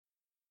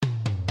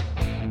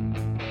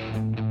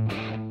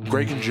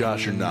Greg and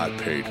Josh are not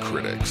paid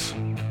critics.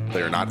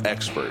 They are not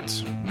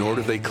experts, nor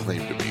do they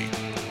claim to be.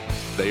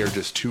 They are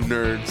just two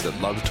nerds that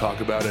love to talk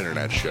about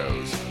internet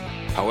shows.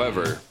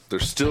 However, they're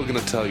still going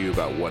to tell you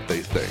about what they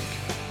think.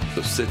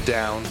 So sit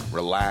down,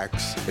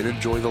 relax, and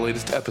enjoy the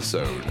latest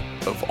episode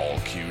of All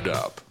Queued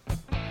Up.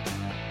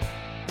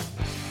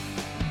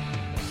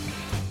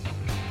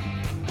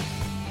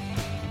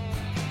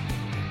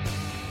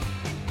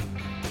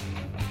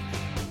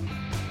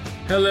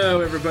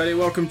 Hello, everybody.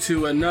 Welcome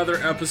to another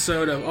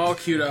episode of All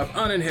Queued Up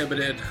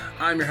Uninhibited.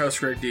 I'm your host,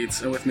 Greg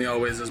Dietz, and with me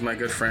always is my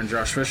good friend,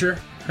 Josh Fisher.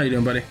 How you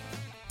doing, buddy?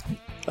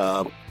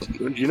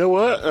 You know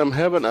what? I'm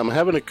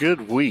having a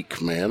good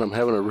week, man. I'm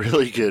having a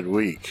really good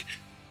week.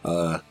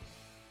 But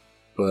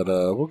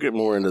we'll get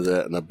more into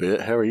that in a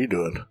bit. How are you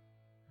doing?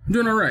 I'm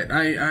doing all right.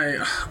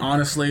 I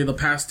honestly, the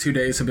past 2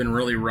 days have been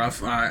really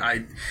rough.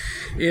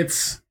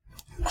 It's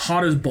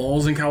hot as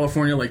balls in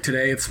California. Like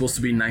today, it's supposed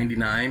to be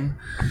 99.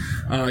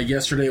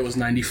 Yesterday it was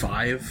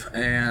 95,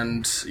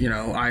 and you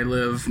know, I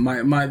live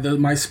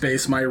my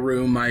space, my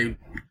room, my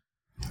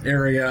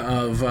area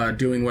of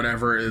doing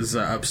whatever is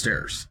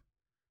upstairs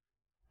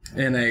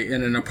in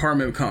an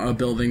apartment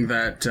building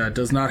that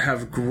does not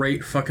have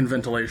great fucking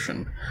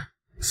ventilation.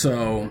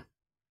 So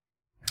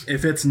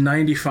if it's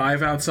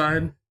 95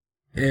 outside,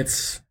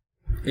 it's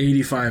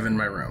 85 in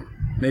my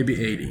room,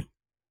 maybe 80.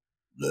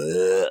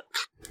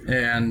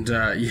 And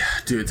yeah,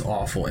 dude, it's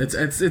awful.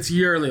 It's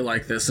yearly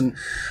like this, and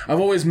I've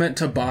always meant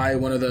to buy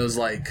one of those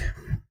like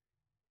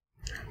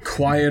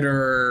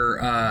quieter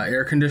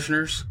air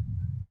conditioners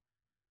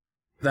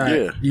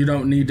that you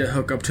don't need to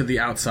hook up to the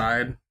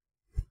outside.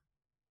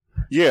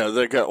 Yeah,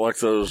 they got like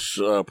those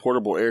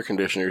portable air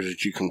conditioners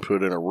that you can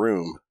put in a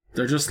room.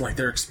 They're just like,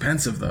 they're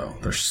expensive though.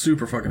 They're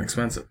super fucking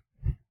expensive.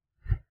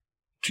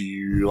 Do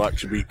you like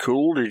to be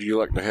cooled, or do you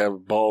like to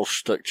have balls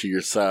stuck to your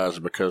thighs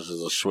because of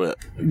the sweat?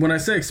 When I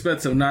say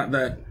expensive, not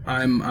that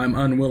I'm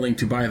unwilling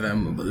to buy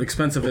them. But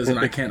expensive isn't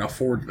I can't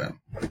afford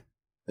them.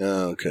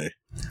 Oh, okay.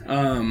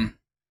 Yeah,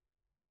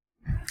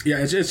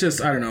 it's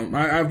just, I don't know.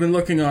 I've been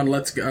looking on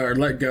Let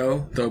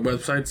Go, the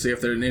website, see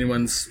if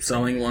anyone's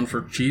selling one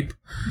for cheap.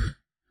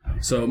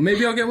 So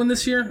maybe I'll get one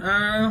this year. I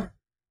don't know.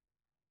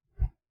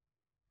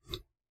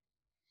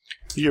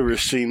 You ever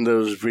seen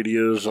those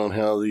videos on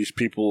how these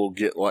people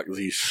get like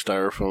these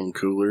styrofoam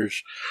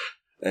coolers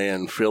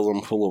and fill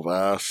them full of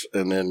ice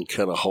and then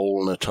cut a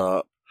hole in the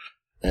top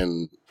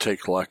and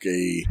take like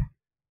a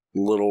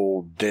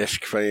little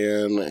desk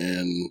fan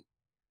and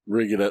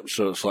rig it up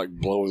so it's like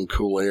blowing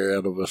cool air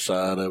out of the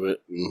side of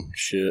it and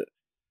shit?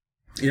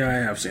 Yeah, I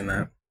have seen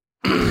that.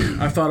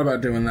 I've thought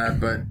about doing that,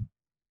 but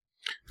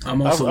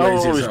I'm also lazy.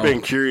 I've always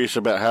been curious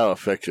about how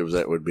effective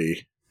that would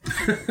be.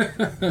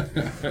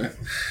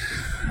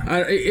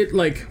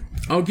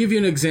 I'll give you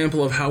an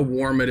example of how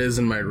warm it is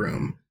in my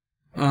room.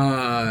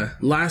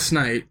 Last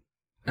night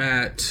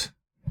at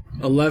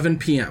 11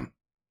 p.m.,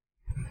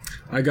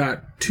 I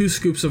got 2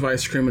 scoops of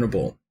ice cream in a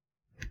bowl.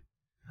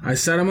 I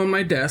set them on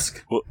my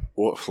desk.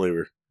 What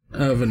flavor?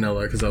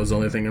 Vanilla, because that was the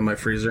only thing in my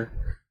freezer.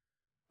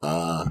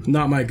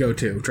 Not my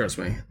go-to, trust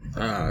me.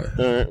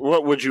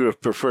 What would you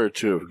have preferred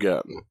to have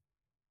gotten?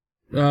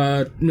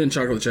 Mint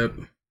chocolate chip.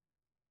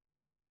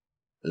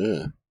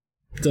 Yeah.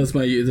 That's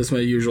my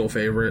usual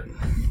favorite.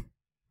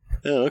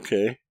 Oh,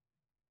 okay.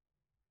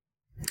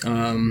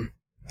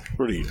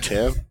 What are you,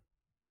 10?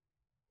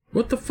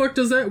 What the fuck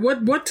does that...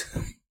 What?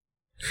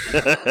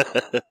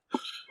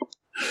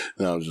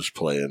 No, I'm just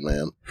playing,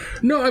 man.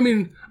 No, I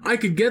mean, I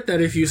could get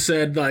that if you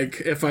said, like,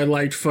 if I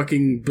liked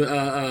fucking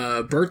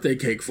birthday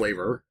cake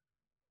flavor.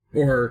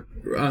 Or,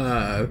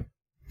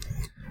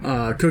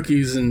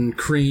 cookies and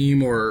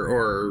cream,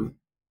 or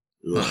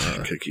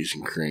cookies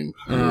and cream.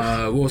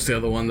 What was the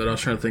other one that I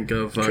was trying to think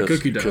of?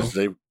 Cookie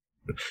dough.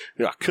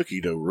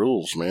 Cookie dough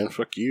rules, man.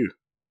 Fuck you.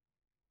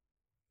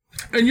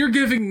 And you're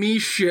giving me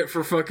shit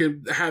for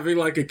fucking having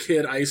like a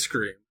kid ice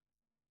cream.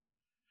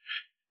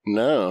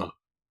 No.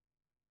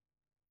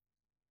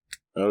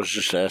 I was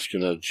just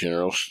asking a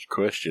general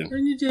question.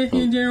 You just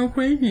asking a general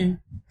question.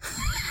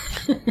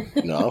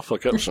 No, I'll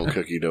fuck up some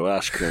cookie dough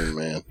ice cream,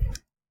 man.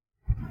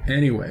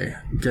 Anyway,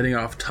 getting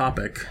off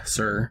topic,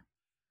 sir.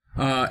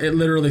 It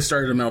literally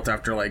started to melt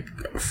after like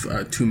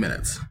 2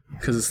 minutes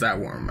because it's that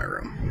warm in my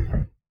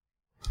room.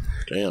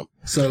 Damn.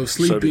 So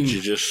sleeping. So did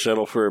you just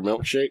settle for a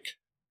milkshake?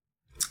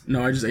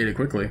 No, I just ate it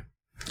quickly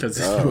because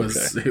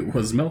it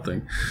was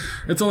melting.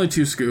 It's only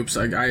 2 scoops.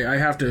 I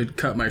have to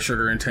cut my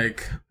sugar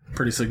intake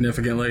pretty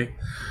significantly.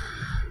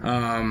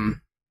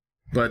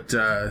 But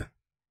I'm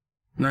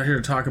not here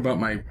to talk about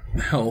my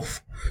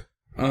health.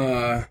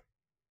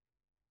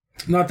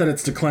 Not that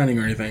it's declining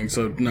or anything,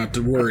 so not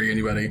to worry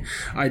anybody.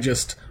 I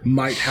just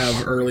might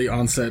have early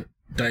onset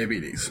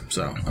diabetes,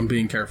 so I'm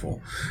being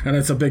careful. And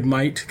it's a big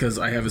might, because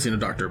I haven't seen a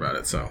doctor about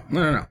it, so I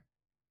don't know.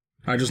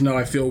 I just know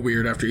I feel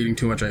weird after eating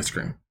too much ice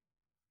cream.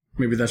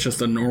 Maybe that's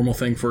just a normal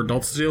thing for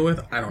adults to deal with.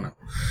 I don't know.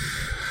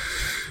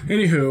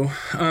 Anywho,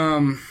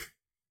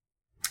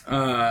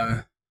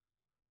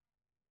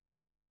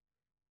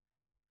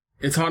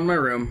 it's hot in my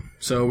room,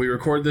 so we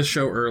record this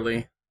show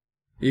early.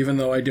 even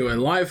though I do a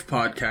live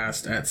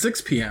podcast at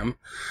 6 p.m.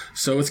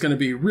 So it's going to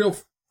be real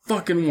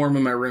fucking warm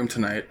in my room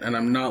tonight, and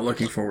I'm not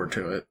looking forward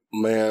to it.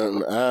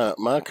 Man,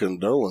 my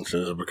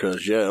condolences,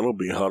 because, yeah, it'll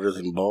be hotter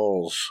than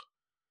balls.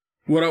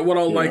 What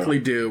I'll likely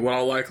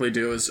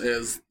do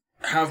is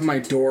have my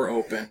door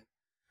open,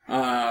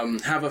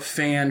 have a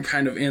fan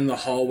kind of in the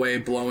hallway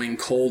blowing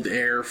cold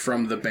air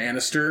from the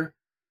banister,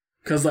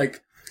 because,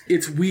 like,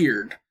 it's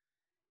weird.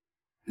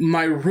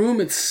 My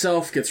room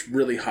itself gets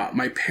really hot.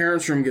 My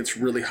parents' room gets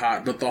really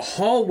hot, but the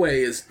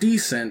hallway is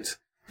decent,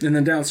 and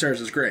then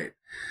downstairs is great.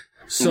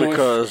 So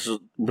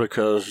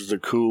because the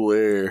cool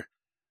air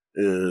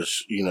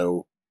is, you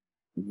know,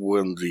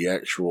 when the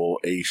actual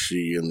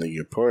AC in the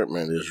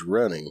apartment is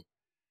running,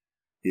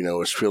 you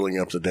know, it's filling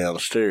up the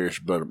downstairs,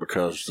 but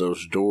because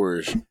those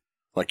doors,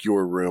 like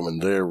your room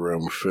and their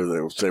room,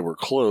 if they were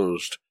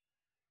closed,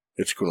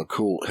 it's going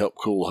to help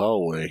cool the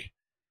hallway.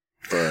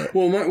 But,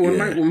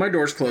 when my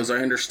door's closed, I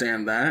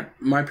understand that.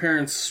 My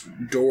parents'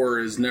 door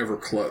is never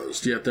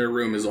closed, yet their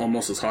room is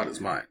almost as hot as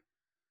mine.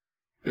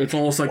 It's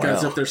almost like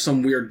as if there's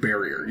some weird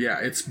barrier. Yeah,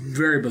 it's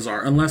very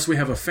bizarre, unless we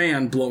have a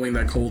fan blowing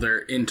that cold air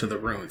into the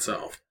room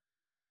itself.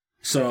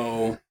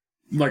 So,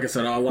 like I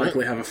said, I'll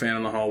likely have a fan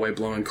in the hallway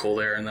blowing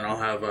cold air, and then I'll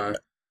have a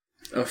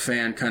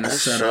fan kind of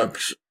set up.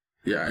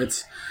 Yeah,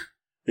 it's...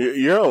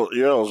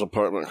 Y'all's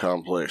apartment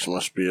complex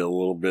must be a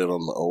little bit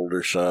on the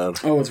older side.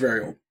 Oh, it's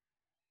very old.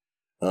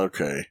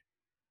 Okay.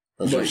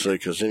 I was going to say,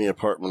 because any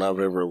apartment I've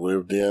ever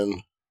lived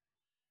in,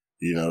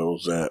 you know,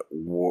 that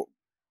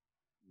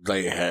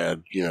they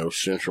had, you know,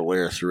 central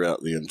air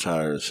throughout the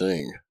entire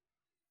thing.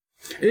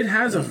 It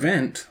has a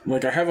vent.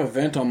 Like, I have a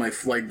vent on my,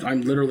 like,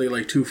 I'm literally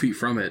like 2 feet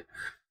from it.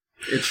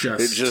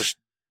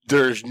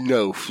 There's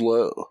no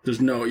flow.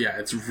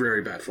 It's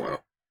very bad flow.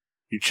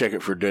 You check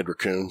it for dead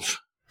raccoons.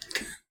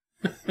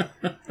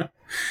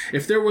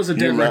 If there was a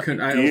dead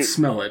raccoon, I would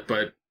smell it,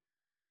 but...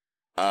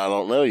 I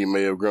don't know. You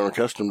may have grown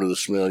accustomed to the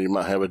smell. You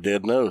might have a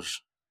dead nose.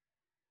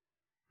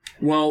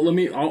 Well,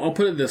 I'll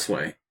put it this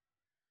way.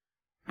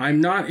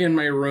 I'm not in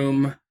my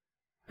room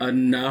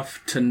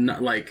enough to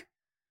not, like...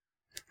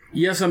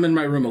 Yes, I'm in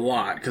my room a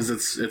lot, because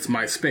it's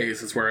my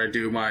space. It's where I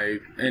do my...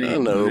 I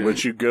know,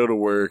 but you go to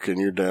work and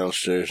you're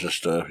downstairs and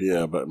stuff.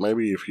 Yeah, but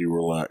maybe if you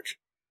were like...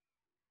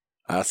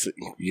 I think,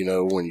 you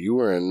know, when you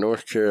were in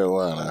North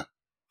Carolina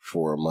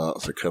for a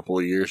month, a couple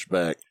of years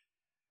back,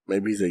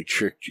 maybe they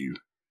tricked you.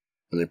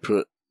 And they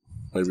put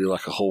maybe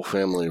like a whole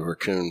family of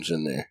raccoons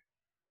in there.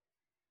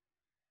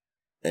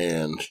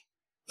 And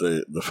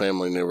the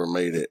family never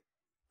made it.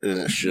 And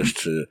it's just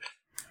to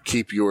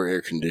keep your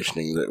air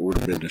conditioning that would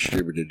have been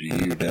distributed to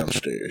you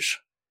downstairs.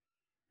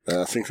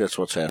 I think that's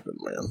what's happened,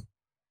 man.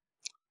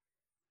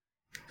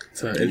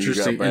 It's an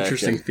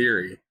interesting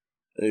theory.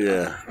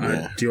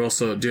 Yeah. Do you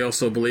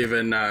also believe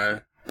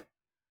in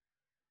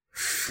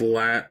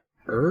flat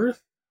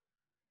Earth?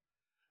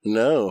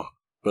 No.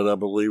 But I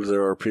believe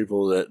there are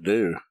people that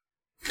do.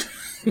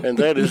 And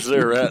that is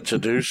their right to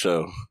do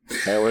so,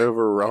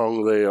 however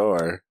wrong they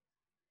are.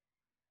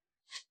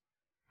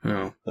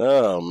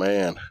 Oh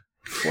man.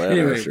 Flat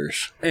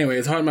earthers. Anyway,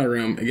 it's hot in my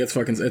room. It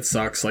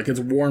sucks. Like,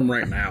 it's warm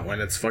right now,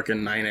 and it's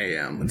fucking 9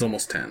 a.m. It's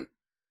almost 10.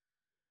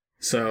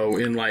 So,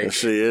 in like...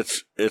 See,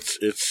 it's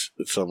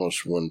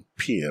almost 1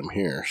 p.m.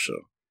 here, so...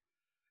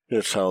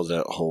 It's how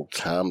that whole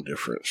time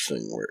difference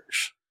thing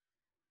works.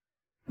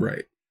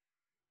 Right.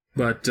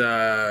 But,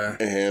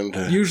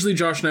 usually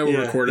Josh and I will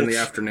record in the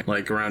afternoon,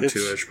 like around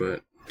 2-ish,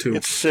 but 2.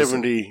 It's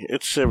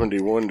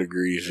 71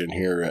 degrees in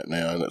here right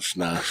now, and it's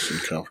nice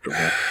and comfortable.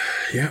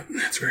 Yeah,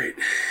 that's great.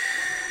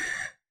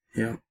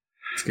 Yeah,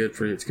 it's good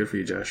for you. It's good for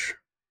you, Josh.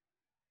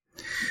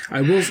 I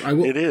will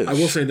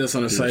say this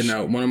on a side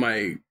note. One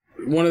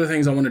of the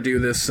things I want to do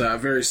this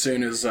very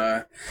soon is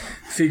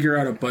figure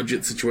out a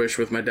budget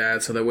situation with my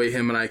dad, so that way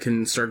him and I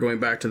can start going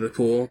back to the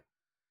pool.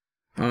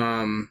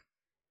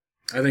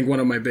 I think one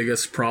of my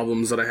biggest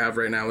problems that I have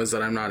right now is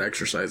that I'm not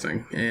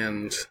exercising,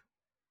 and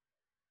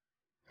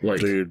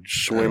like, dude,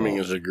 swimming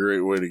is a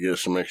great way to get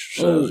some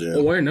exercise in.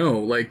 Oh, I know.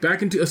 Like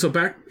back in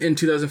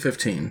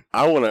 2015,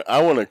 I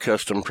want a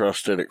custom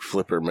prosthetic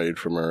flipper made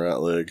for my right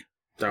leg.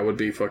 That would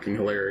be fucking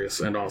hilarious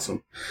and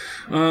awesome.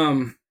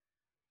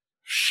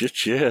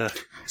 Shit, yeah.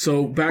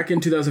 So back in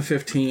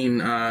 2015,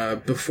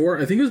 before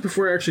I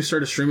actually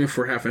started streaming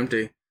for Half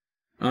Empty,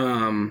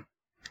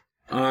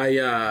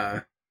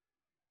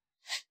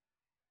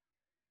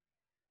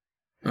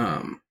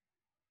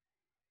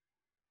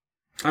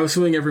 I was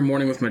swimming every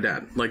morning with my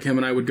dad. Like, him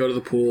and I would go to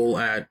the pool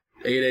at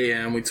 8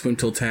 a.m., we'd swim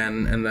till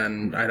 10, and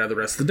then I'd have the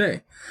rest of the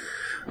day.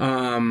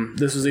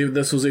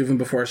 This was even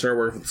before I started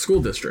working for the school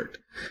district.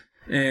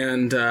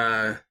 And,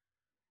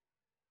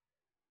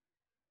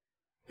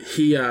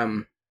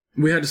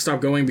 we had to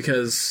stop going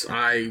because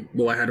I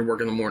had to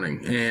work in the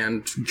morning,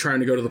 and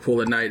trying to go to the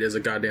pool at night is a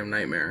goddamn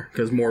nightmare,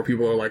 because more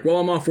people are like, well,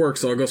 I'm off work,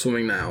 so I'll go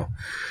swimming now.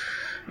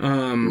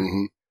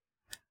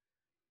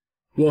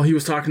 Well, he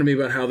was talking to me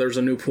about how there's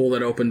a new pool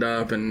that opened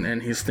up,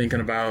 and he's thinking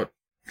about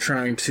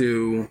trying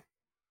to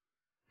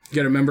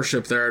get a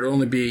membership there. It'd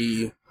only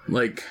be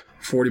like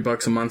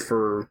 $40 a month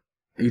for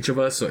each of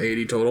us, so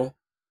 $80 total.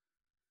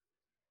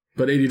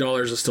 But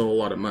 $80 is still a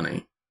lot of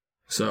money.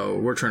 So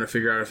we're trying to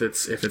figure out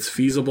if it's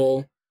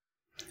feasible.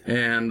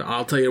 And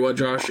I'll tell you what,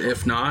 Josh,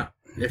 if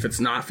it's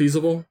not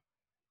feasible,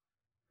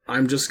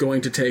 I'm just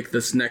going to take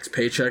this next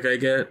paycheck I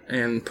get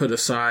and put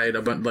aside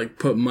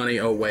put money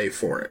away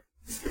for it.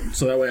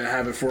 So that way I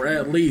have it for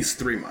at least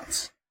 3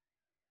 months.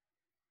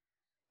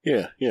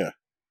 Yeah.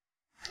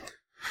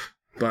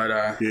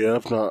 But yeah,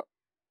 I've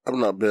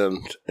not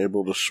been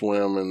able to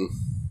swim in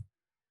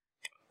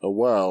a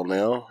while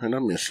now, and I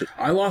miss it.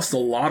 I lost a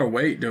lot of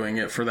weight doing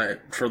it for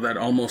that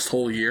almost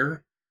whole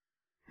year.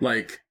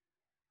 Like,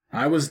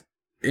 by the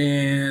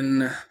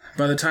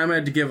time I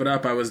had to give it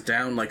up, I was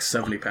down like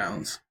 70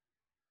 pounds.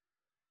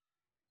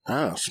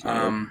 Ah,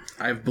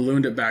 I've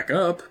ballooned it back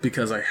up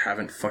because I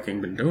haven't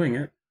fucking been doing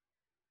it.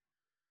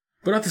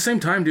 But at the same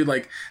time, dude,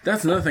 like,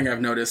 that's another thing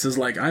I've noticed is,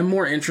 like, I'm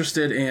more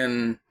interested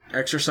in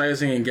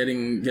exercising and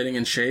getting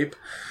in shape.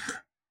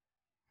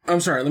 I'm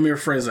sorry, let me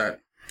rephrase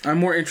that. I'm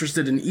more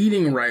interested in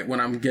eating right when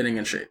I'm getting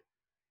in shape.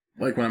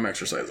 Like, when I'm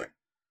exercising.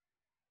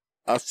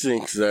 I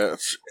think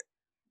that's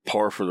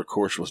par for the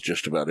course with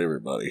just about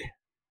everybody.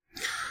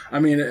 I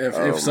mean,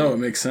 if so, it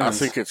makes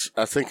sense.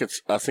 I think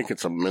it's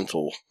a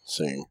mental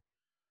thing.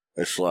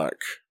 It's like,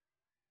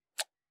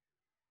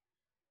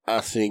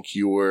 I think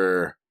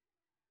if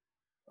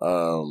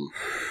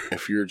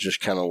you're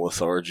just kind of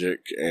lethargic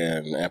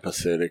and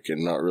apathetic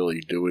and not really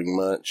doing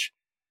much,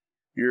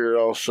 you're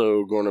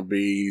also going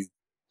to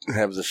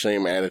have the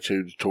same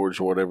attitude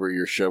towards whatever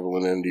you're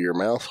shoveling into your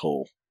mouth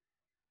hole.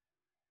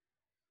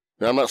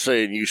 Now, I'm not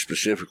saying you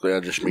specifically,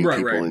 I just mean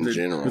people in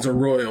general. It's a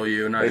royal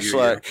you, not it's you.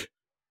 Like,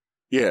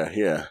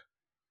 yeah.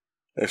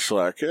 It's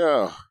like,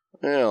 oh,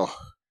 well,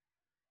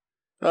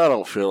 I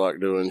don't feel like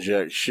doing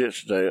jack shit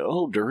today.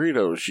 Oh,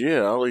 Doritos,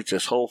 yeah, I'll eat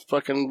this whole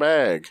fucking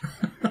bag.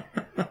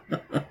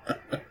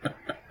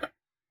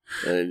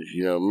 And,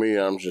 me,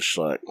 I'm just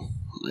like,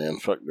 man,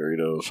 fuck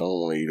Doritos. I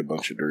don't want to eat a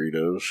bunch of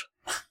Doritos.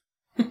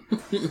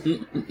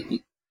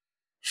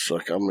 It's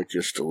like, I'll make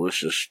this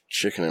delicious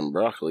chicken and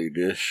broccoli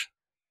dish.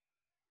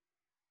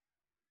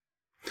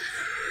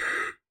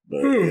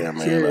 But, yeah,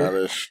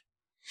 man,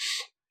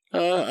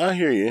 I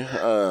hear you.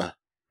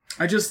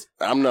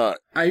 I'm not.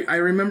 I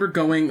remember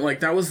going,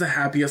 like, that was the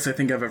happiest I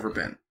think I've ever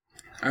been.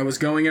 I was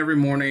going every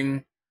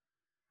morning.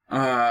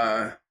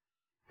 I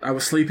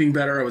was sleeping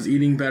better. I was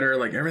eating better.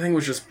 Like, everything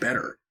was just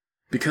better.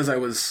 Because I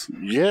was...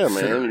 Yeah,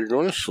 man, you're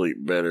going to sleep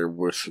better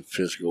with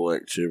physical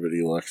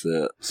activity like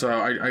that.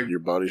 So your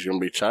body's going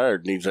to be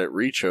tired, needs that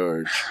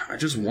recharge. I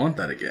just want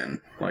that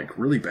again. Like,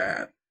 really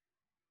bad.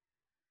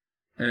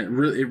 And it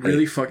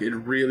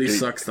really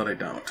sucks that I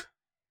don't.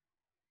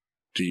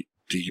 Do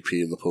you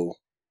pee in the pool?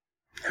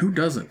 Who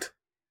doesn't?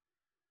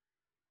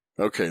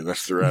 Okay,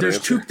 that's the right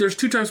answer. There's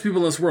two types of people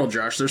in this world,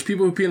 Josh. There's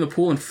people who pee in the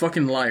pool and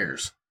fucking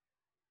liars.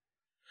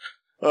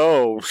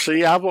 Oh,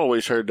 see, I've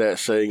always heard that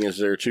saying is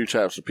there are two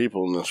types of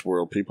people in this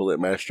world, people that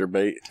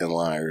masturbate and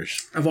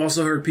liars. I've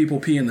also heard people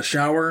pee in the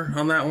shower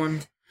on that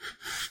one.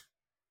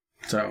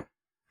 So,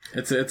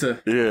 it's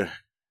a... Yeah.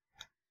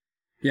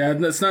 Yeah,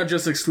 it's not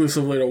just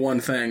exclusively to one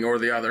thing or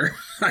the other.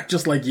 I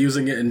just like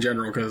using it in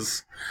general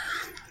because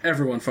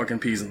everyone fucking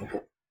pees in the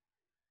pool.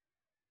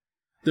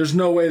 There's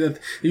no way that all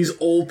these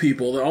old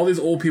people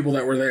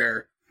that were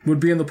there would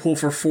be in the pool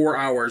for 4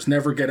 hours,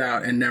 never get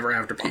out, and never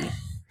have to pee.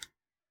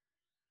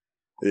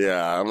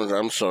 Yeah,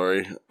 I'm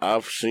sorry.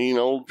 I've seen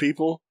old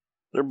people.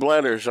 Their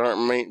bladders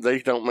they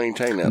don't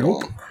maintain that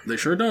long. Nope, they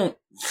sure don't.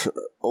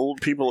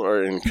 Old people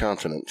are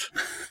incontinent.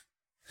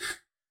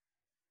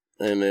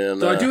 And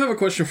then... So I do have a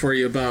question for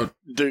you about...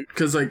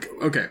 Because, like,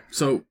 okay,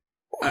 so...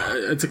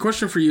 it's a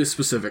question for you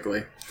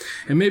specifically.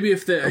 And maybe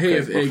if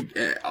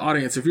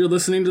audience, if you're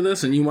listening to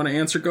this and you want to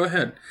answer, go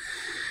ahead.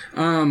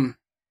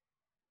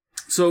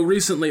 So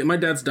recently, my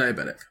dad's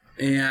diabetic.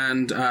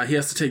 And he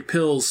has to take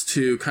pills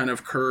to kind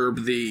of curb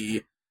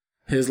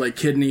his like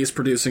kidneys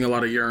producing a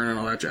lot of urine and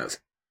all that jazz.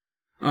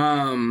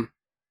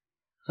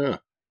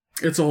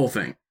 It's a whole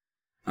thing.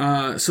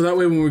 So that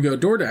way when we go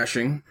door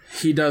dashing,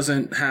 he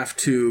doesn't have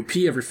to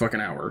pee every fucking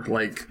hour,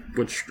 like,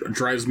 which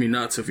drives me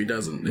nuts if he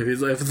doesn't. If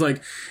it's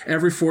like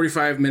every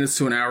 45 minutes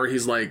to an hour,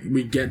 he's like,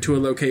 we get to a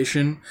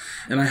location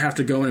and I have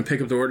to go in and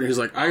pick up the order. He's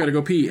like, I gotta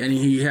go pee. And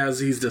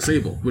he's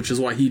disabled, which is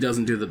why he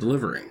doesn't do the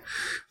delivering.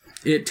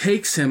 It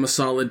takes him a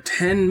solid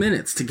 10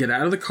 minutes to get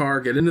out of the car,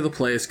 get into the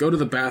place, go to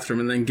the bathroom,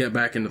 and then get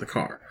back into the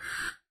car.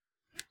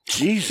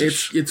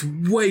 Jesus. It's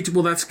way too...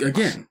 Well, that's...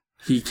 Again,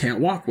 he can't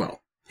walk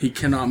well. He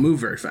cannot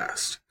move very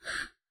fast.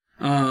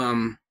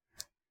 It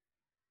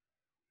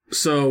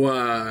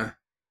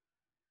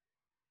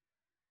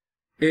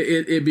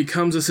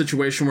becomes a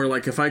situation where,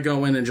 like, if I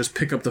go in and just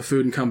pick up the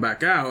food and come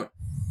back out,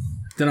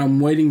 then I'm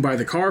waiting by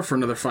the car for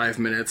another 5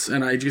 minutes,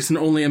 and I just can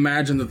only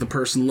imagine that the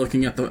person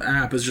looking at the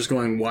app is just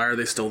going, why are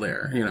they still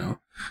there, you know?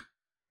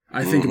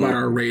 I think about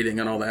our rating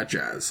and all that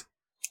jazz.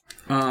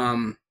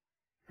 But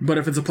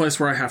if it's a place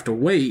where I have to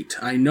wait,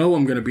 I know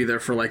I'm going to be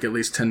there for, like, at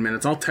least 10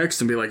 minutes. I'll text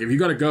and be like, if you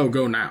got to go,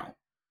 go now.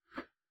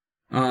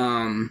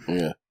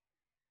 Yeah.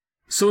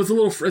 So it's a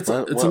little, it's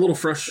a little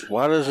fresh.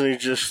 Why doesn't he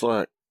just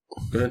like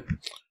Good.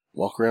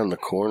 walk around the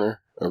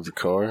corner of the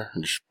car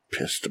and just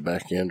piss the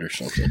back end or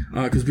something?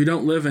 Because we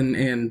don't live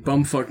in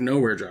bumfuck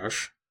nowhere,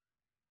 Josh.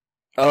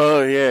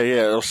 Oh, yeah.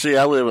 Well, see,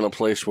 I live in a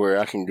place where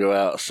I can go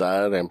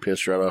outside and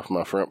piss right off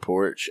my front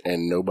porch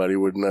and nobody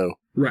would know.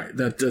 Right,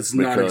 that does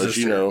not exist.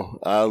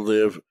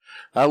 Because,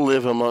 I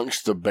live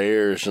amongst the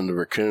bears and the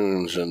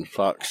raccoons and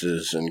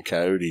foxes and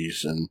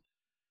coyotes and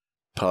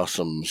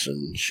possums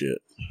and shit.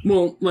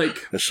 Well,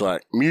 like... It's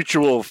like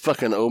mutual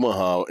fucking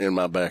Omaha in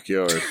my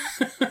backyard.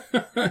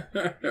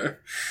 I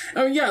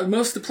mean, yeah,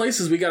 most of the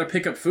places we gotta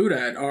pick up food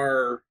at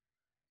are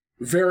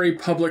very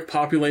public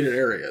populated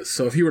areas.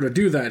 So if he were to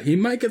do that, he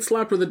might get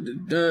slapped with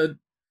a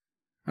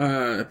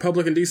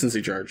public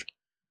indecency charge.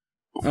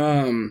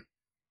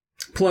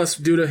 Plus,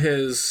 due to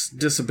his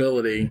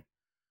disability,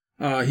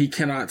 he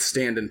cannot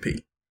stand and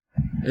pee.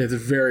 It's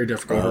very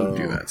difficult for him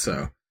to do that,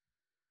 so...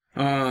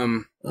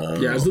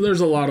 yeah, so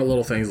there's a lot of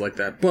little things like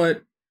that.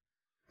 But,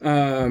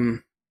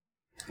 the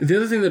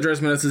other thing that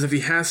drives me nuts is if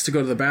he has to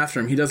go to the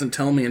bathroom, he doesn't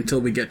tell me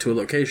until we get to a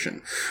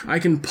location. I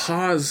can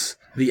pause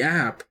the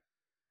app,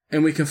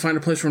 and we can find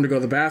a place for him to go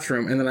to the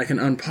bathroom, and then I can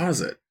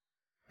unpause it.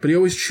 But he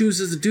always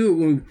chooses to do it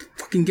when we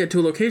fucking get to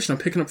a location I'm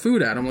picking up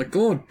food at. I'm like,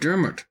 oh,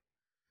 damn it.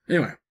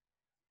 Anyway,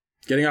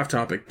 getting off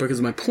topic, because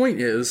my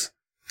point is,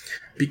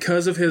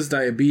 because of his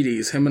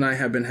diabetes, him and I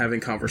have been having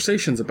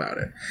conversations about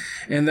it.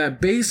 And that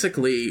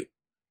basically,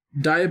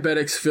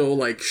 diabetics feel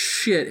like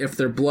shit if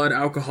their blood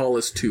alcohol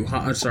is too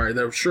high. Sorry,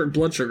 their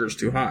blood sugar is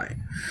too high.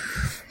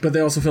 But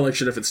they also feel like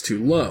shit if it's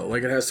too low.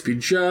 Like, it has to be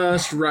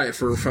just right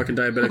for fucking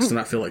diabetics to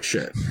not feel like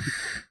shit.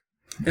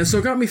 And so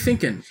it got me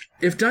thinking,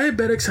 if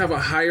diabetics have a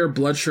higher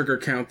blood sugar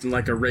count than,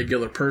 like, a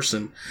regular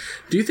person,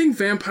 do you think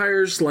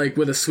vampires, like,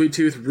 with a sweet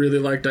tooth really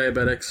like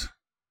diabetics?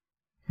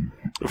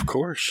 Of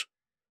course.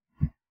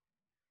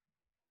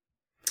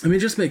 I mean, it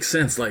just makes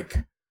sense.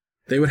 Like,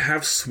 they would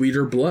have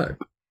sweeter blood.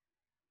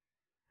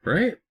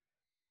 Right?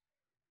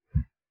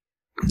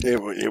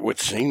 It would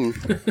seem.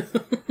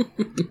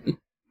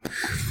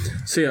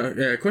 So,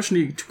 yeah,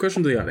 question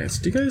to the audience.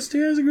 Do you guys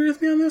agree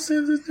with me on this?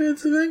 It's a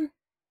thing?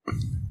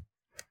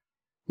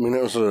 I mean,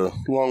 it was a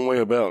long way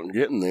about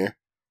getting there.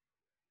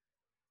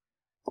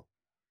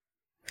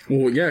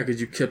 Well, yeah, because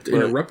you kept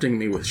interrupting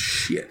me with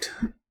shit.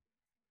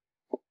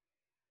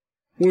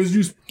 What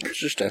is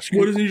just asking?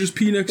 Why doesn't he just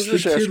pee next to the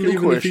kid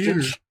leaving the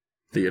theater?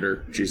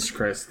 Theater, Jesus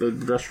Christ, the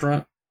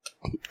restaurant.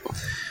 I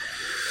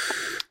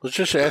was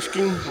just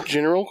asking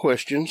general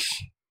questions.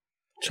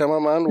 That's how my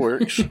mind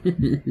works.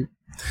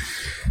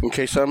 In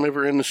case I'm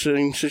ever in the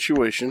same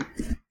situation,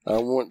 I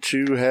want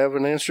to have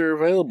an answer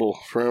available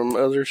from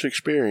others'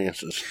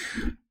 experiences.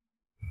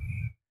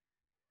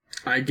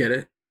 I get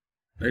it.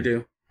 I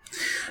do.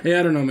 Yeah,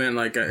 I don't know, man.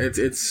 Like,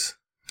 it's.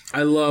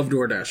 I love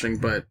door dashing,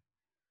 but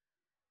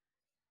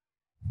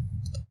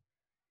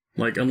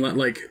like,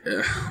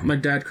 my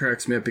dad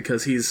cracks me up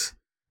because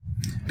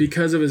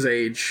of his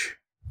age.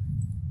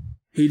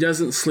 He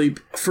doesn't sleep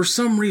for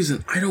some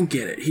reason. I don't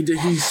get it.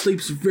 He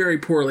sleeps very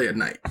poorly at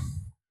night,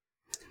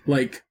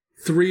 like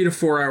 3 to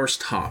 4 hours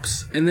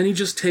tops, and then he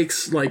just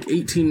takes like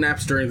 18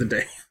 naps during the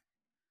day.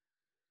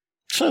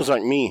 Sounds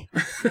like me.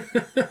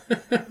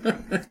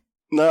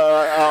 No,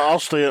 I'll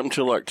stay up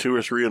until like 2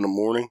 or 3 in the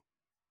morning,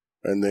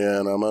 and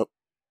then I'm up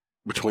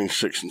between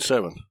 6 and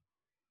 7.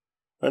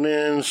 And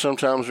then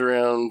sometimes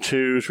around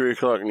 2, 3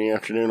 o'clock in the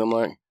afternoon, I'm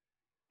like,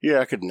 yeah,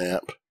 I could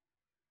nap.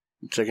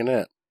 Take a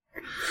nap.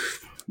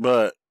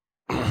 But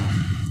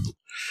I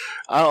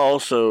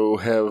also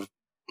have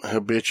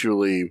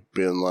habitually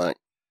been like,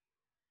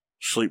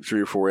 sleep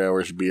 3 or 4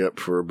 hours, be up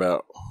for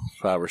about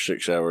 5 or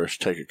 6 hours,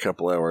 take a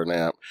couple hour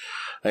nap,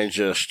 and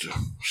just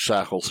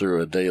cycle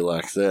through a day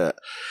like that.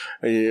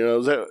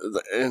 And,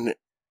 and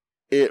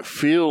it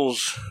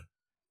feels,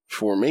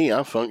 for me,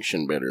 I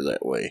function better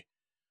that way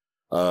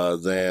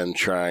than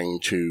trying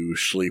to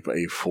sleep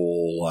a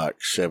full,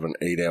 7,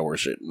 8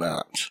 hours at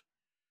night.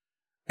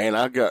 And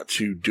I got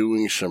to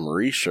doing some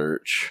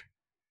research,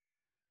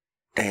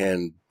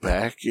 and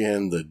back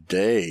in the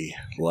day,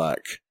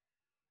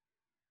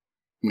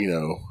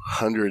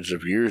 hundreds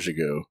of years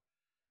ago,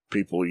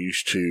 people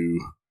used to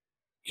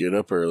get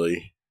up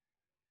early,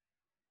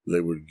 they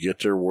would get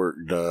their work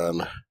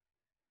done,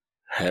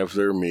 have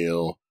their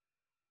meal,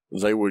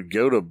 they would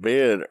go to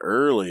bed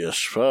early as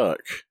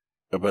fuck,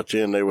 but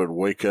then they would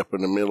wake up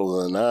in the middle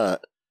of the night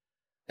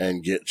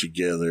and get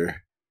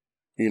together,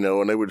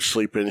 and they would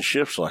sleep in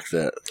shifts like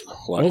that,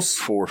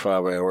 4 or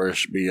 5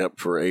 hours, be up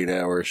for 8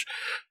 hours,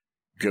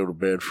 go to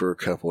bed for a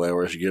couple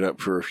hours, get up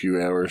for a few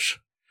hours.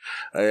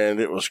 And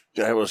that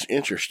was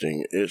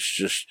interesting. It's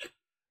just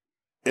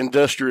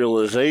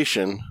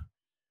industrialization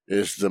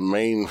is the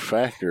main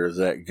factor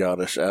that got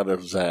us out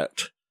of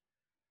that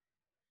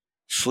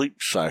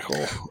sleep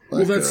cycle.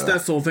 Well, that's the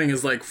whole thing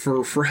is like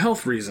for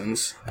health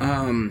reasons,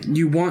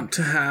 you want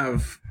to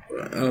have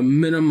a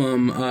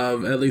minimum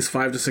of at least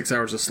 5 to 6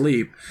 hours of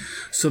sleep.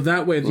 So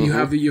that way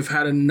you've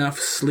had enough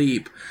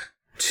sleep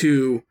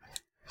to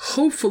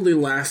hopefully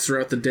last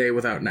throughout the day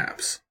without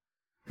naps.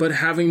 But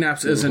having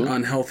naps isn't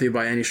unhealthy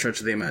by any stretch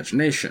of the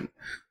imagination.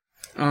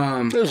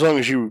 As long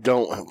as you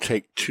don't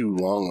take too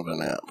long of a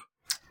nap.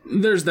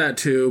 There's that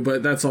too,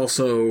 but that's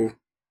also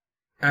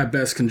at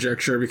best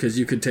conjecture because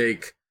you could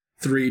take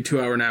 3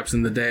 2-hour naps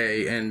in the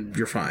day and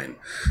you're fine.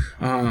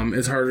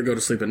 It's harder to go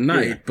to sleep at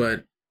night,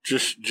 but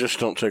just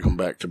don't take them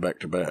back to back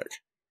to back.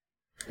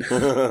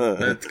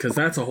 Because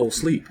that's a whole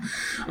sleep.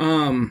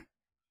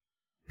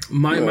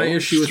 My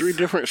issue with 3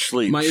 different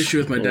sleeps. My issue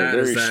with my dad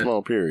is that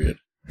small period.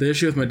 The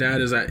issue with my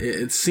dad is that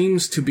it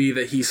seems to be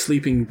that he's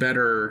sleeping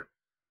better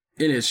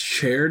in his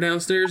chair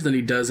downstairs than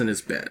he does in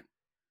his bed.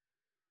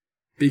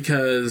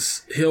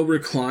 Because he'll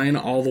recline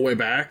all the way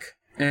back,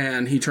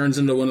 and he turns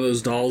into one of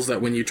those dolls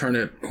that when you turn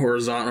it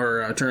horizontal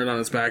or turn it on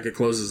its back, it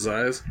closes his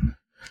eyes.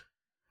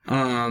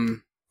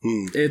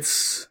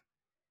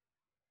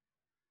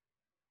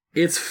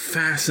 It's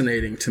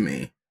fascinating to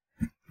me,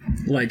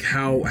 like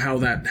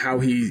how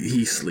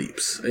he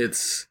sleeps.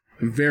 It's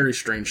very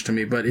strange to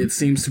me, but it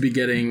seems to be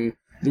getting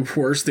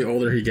worse the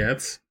older he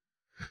gets.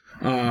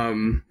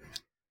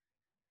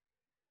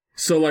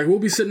 So, like, we'll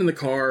be sitting in the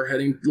car,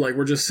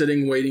 we're just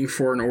sitting waiting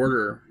for an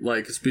order.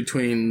 Like, it's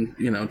between,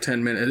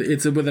 10 minutes.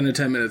 It's within a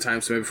 10-minute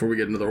time span before we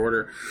get into the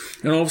order.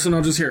 And all of a sudden,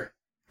 I'll just hear.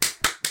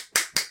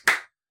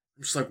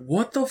 I'm just like,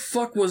 what the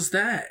fuck was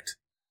that?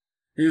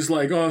 He's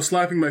like, oh,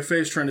 slapping my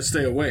face trying to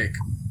stay awake.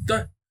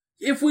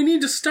 If we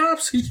need to stop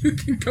so you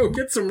can go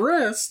get some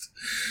rest.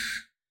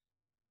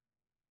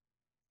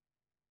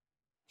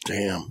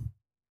 Damn.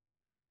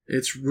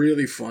 It's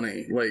really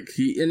funny. Like,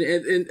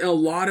 and a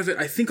lot of it,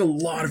 I think a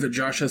lot of it,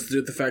 Josh, has to do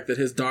with the fact that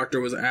his doctor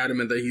was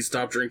adamant that he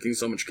stopped drinking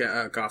so much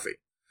coffee.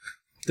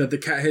 That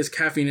his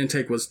caffeine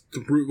intake was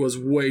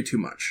way too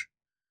much.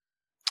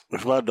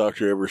 If my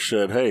doctor ever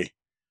said, hey,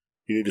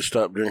 you need to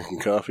stop drinking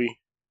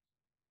coffee,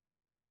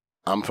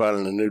 I'm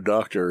finding a new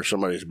doctor or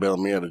somebody's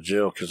bailing me out of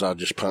jail because I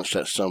just punched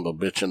that son of a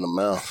bitch in the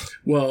mouth.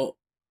 Well,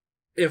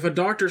 if a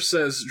doctor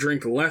says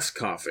drink less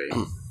coffee,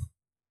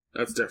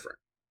 that's different.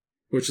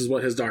 Which is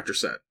what his doctor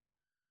said.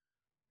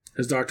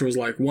 His doctor was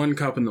like, 1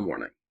 cup in the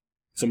morning.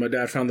 So my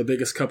dad found the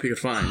biggest cup he could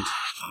find,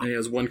 and he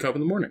has 1 cup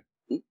in the morning.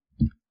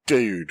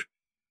 Dude,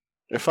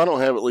 if I don't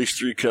have at least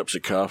 3 cups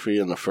of coffee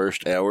in the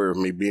first hour of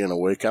me being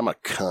awake, I'm a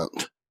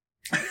cunt.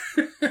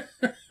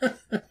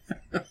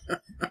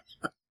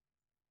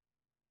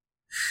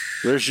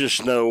 There's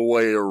just no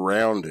way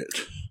around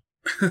it.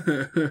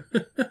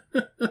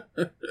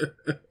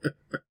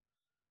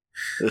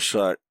 It's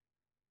like,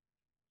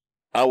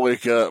 I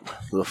wake up,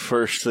 the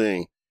first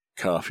thing,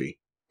 coffee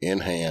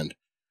in hand,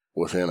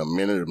 within a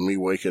minute of me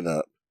waking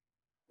up,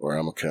 or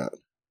I'm a cunt.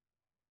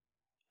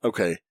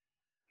 Okay,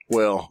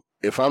 well,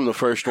 if I'm the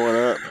first one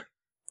up,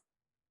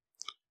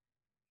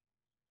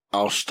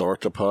 I'll start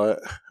the pot,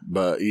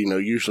 but,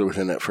 usually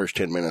within that first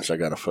 10 minutes, I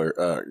got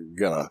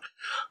a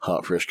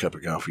hot, fresh cup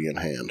of coffee in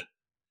hand.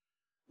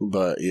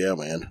 But, yeah,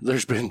 man,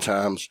 there's been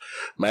times,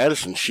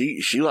 Madison,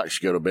 she likes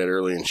to go to bed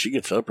early, and she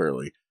gets up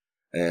early,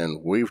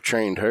 and we've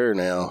trained her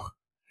now.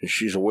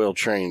 She's a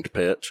well-trained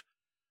pet.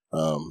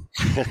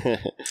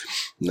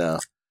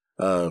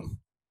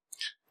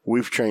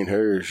 We've trained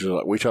her.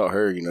 So we taught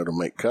her, to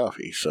make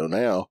coffee. So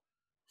now,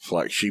 it's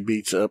like she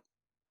beats up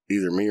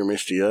either me or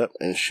Misty up,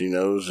 and she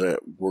knows that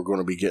we're going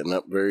to be getting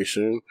up very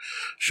soon.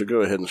 She'll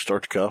go ahead and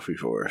start the coffee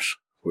for us,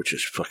 which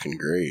is fucking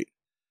great.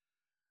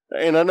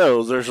 And I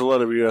know there's a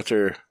lot of you out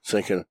there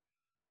thinking,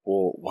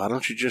 well, why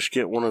don't you just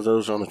get one of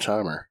those on a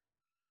timer?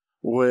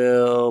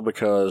 Well,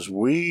 because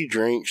we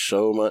drink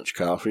so much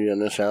coffee in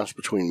this house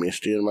between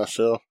Misty and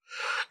myself,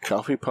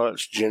 coffee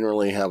pots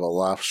generally have a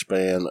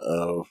lifespan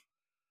of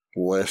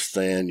less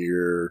than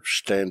your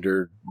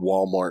standard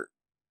Walmart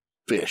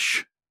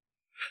fish.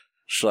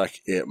 It's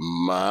like, it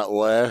might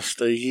last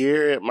a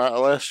year, it might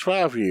last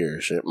 5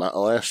 years, it might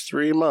last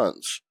 3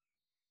 months.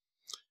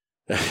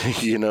 Yeah.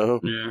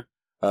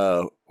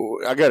 I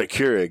got a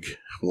Keurig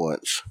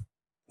once.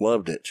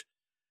 Loved it.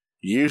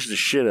 Used the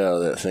shit out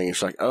of that thing.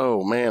 It's like,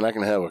 oh man, I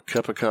can have a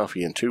cup of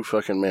coffee in 2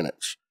 fucking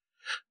minutes.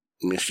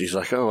 Misty's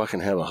like, oh, I can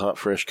have a hot,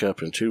 fresh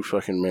cup in 2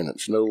 fucking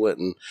minutes. No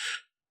letting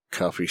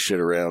coffee sit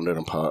around in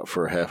a pot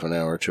for a half an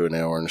hour to an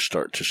hour and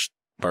start to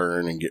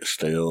burn and get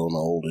stale and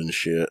old and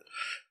shit.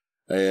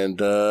 And,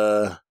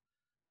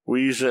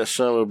 we used that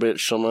son of a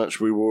bitch so much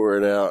we wore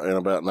it out in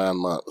about 9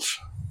 months.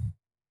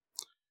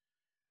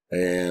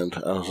 And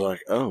I was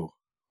like, oh,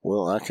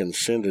 well, I can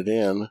send it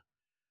in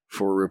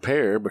for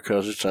repair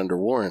because it's under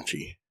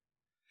warranty.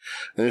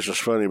 And this was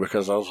funny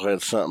because I also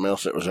had something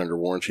else that was under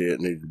warranty that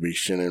needed to be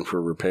sent in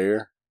for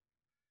repair.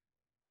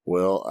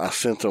 Well, I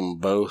sent them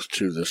both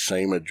to the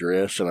same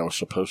address, and I was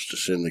supposed to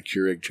send the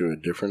Keurig to a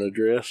different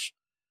address.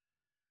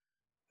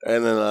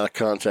 And then I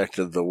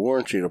contacted the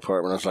warranty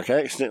department. I was like, I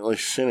accidentally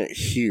sent it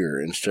here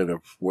instead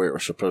of where it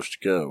was supposed to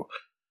go.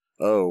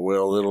 Oh,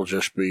 well, it'll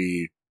just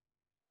be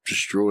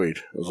destroyed.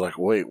 I was like,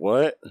 wait,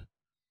 what?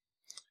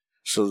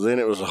 So then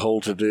it was a whole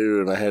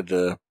to-do, and I had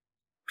to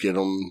get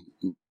them,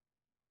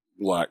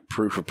 like,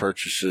 proof of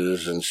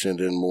purchases and send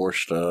in more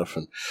stuff,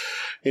 and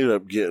ended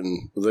up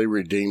they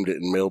redeemed it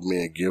and mailed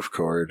me a gift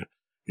card.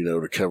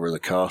 to cover the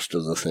cost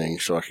of the thing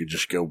so I could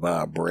just go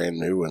buy a brand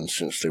new one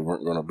since they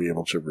weren't going to be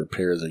able to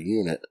repair the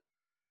unit.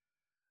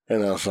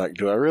 And I was like,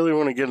 do I really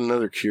want to get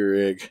another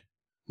Keurig?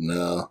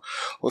 No.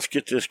 Let's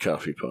get this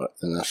coffee pot.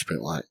 And I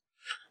spent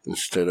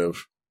instead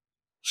of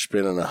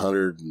spending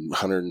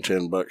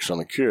 $110 on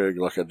a Keurig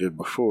like I did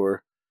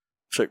before,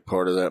 took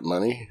part of that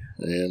money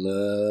and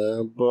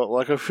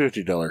bought a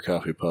 $50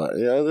 coffee pot.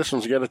 Yeah, this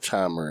one's got a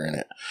timer in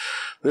it.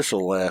 This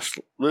will last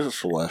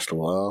a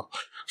while.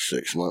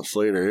 6 months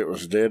later, it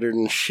was deader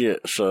than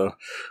shit. So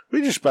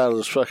we just buy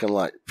those fucking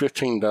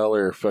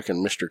 $15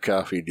 fucking Mr.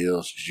 Coffee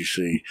deals that you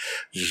see.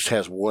 It just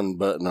has one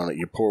button on it.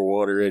 You pour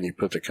water in, you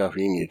put the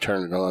coffee in, you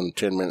turn it on,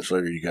 10 minutes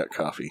later you got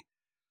coffee.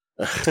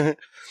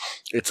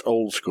 It's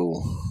old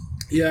school.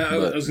 Yeah, I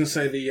was going to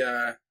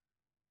say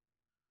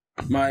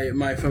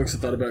my folks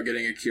had thought about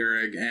getting a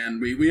Keurig, and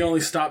we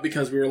only stopped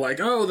because we were like,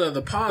 oh,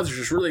 the pods are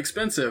just really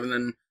expensive, and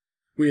then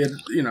we had,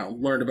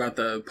 learned about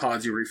the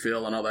pods you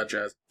refill and all that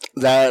jazz.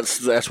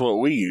 That's what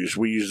we use.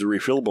 We use the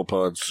refillable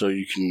pods so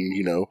you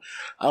can,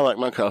 I like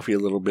my coffee a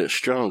little bit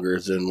stronger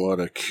than what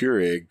a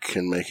Keurig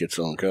can make its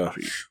own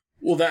coffee.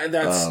 Well,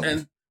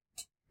 and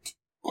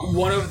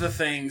one of the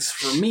things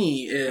for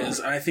me is,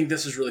 I think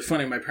this is really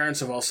funny, my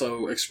parents have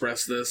also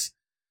expressed this.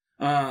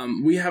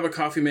 We have a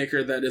coffee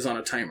maker that is on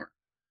a timer.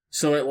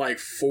 So at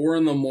 4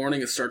 a.m,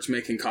 it starts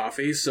making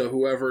coffee. So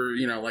whoever,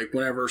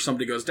 whenever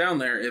somebody goes down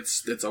there,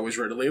 it's always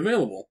readily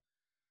available.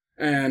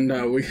 And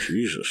we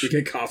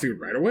get coffee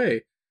right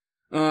away.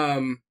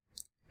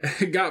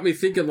 It got me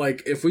thinking,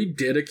 if we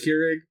did a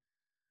Keurig,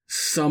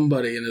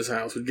 somebody in this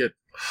house would get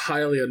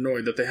highly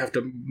annoyed that they have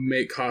to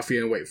make coffee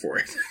and wait for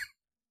it.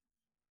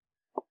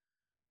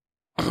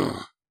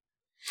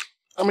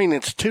 I mean,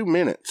 it's 2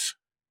 minutes.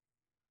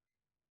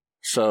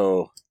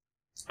 So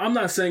I'm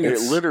not saying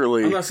it's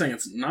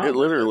not. It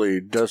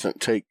literally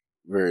doesn't take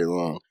very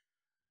long.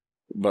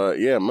 But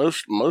yeah,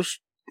 most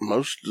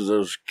of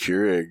those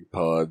Keurig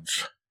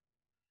pods,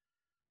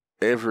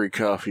 every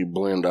coffee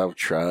blend I've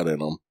tried in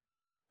them,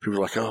 people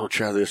are like, oh,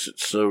 try this,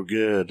 it's so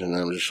good. And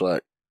I'm just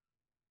like,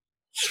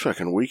 it's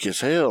fucking weak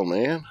as hell,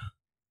 man.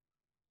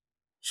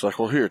 It's like,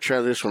 well, here,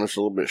 try this one, it's a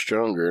little bit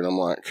stronger. And I'm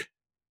like,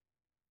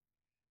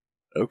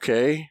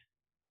 okay.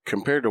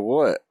 Compared to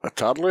what? A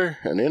toddler?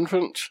 An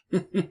infant?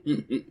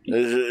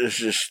 It's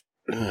just...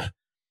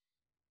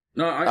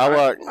 No,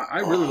 I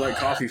really like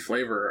coffee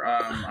flavor.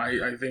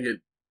 I think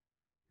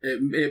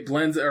it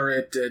blends, or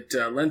it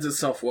lends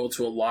itself well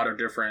to a lot of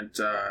different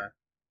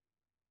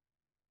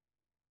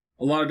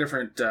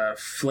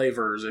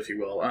flavors, if you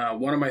will.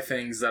 One of my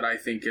things that I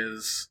think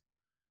is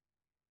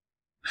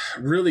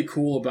really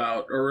cool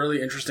about, or really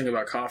interesting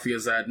about coffee,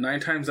 is that 9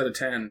 times out of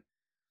 10,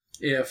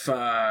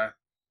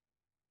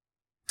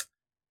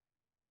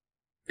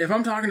 if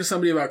I'm talking to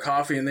somebody about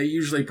coffee and they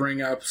usually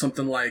bring up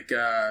something like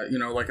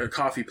a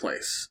coffee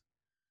place,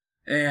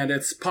 and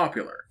it's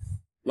popular.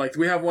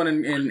 We have one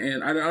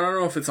in I don't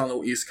know if it's on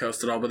the East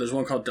Coast at all, but there's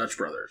one called Dutch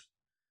Brothers.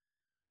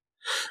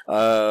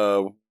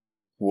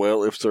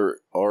 Well, if there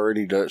are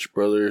any Dutch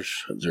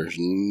Brothers, there's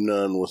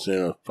none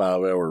within a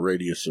 5-hour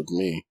radius of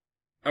me.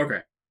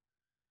 Okay.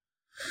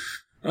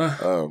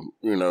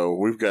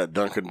 We've got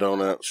Dunkin'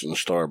 Donuts and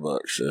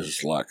Starbucks as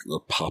the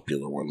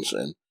popular ones,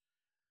 and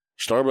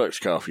Starbucks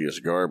coffee is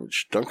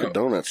garbage. Dunkin'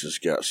 Donuts has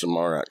got some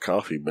alright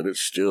coffee, but it's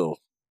still,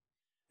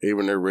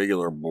 even their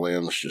regular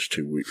blend's just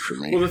too weak for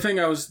me. Well, the thing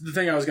I was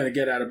going to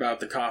get at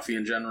about the coffee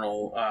in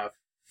general,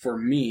 for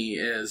me,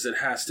 is it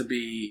has to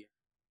be,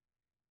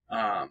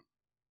 I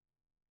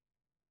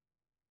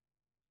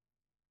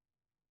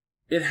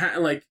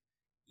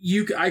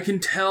can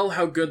tell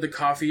how good the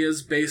coffee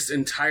is based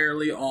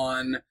entirely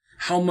on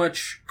how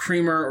much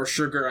creamer or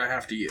sugar I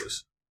have to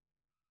use.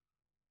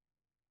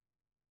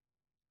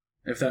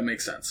 If that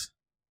makes sense.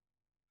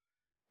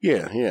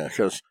 Yeah,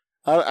 because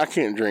I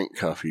can't drink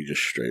coffee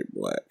just straight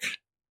black.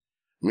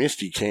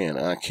 Misty can,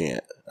 I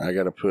can't. I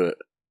gotta put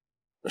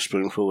a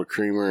spoonful of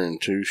creamer and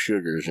 2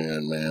 sugars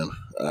in, man.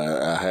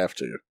 I have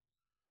to.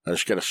 I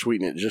just gotta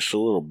sweeten it just a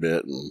little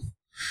bit.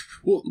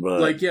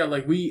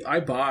 I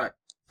bought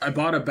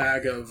a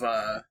bag of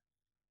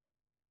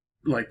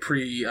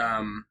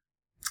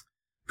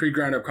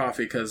pre-ground up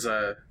coffee because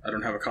I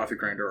don't have a coffee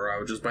grinder, or I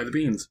would just buy the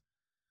beans.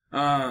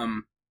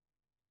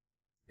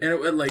 And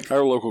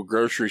our local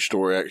grocery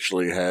store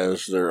actually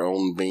has their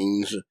own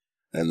beans,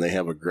 and they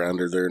have a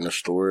grinder there in the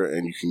store,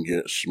 and you can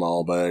get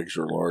small bags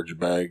or large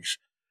bags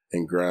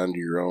and grind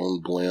your own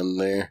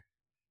blend there.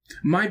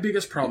 My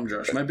biggest problem,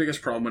 Josh, when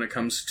it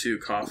comes to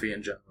coffee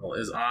in general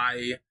is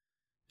I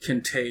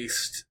can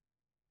taste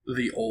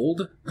the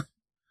old.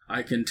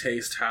 I can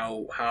taste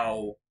how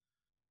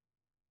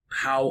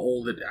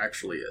old it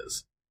actually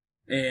is.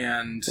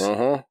 And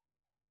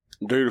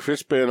dude, if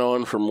it's been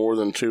on for more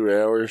than 2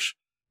 hours,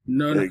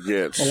 no. It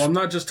gets... Well, I'm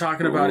not just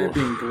talking about it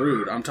being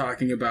brewed. I'm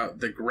talking about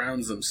the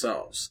grounds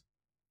themselves.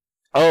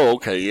 Oh,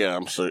 okay, yeah,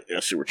 I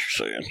see what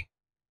you're saying.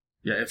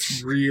 Yeah,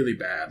 it's really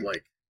bad.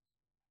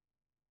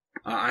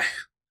 I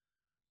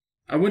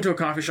went to a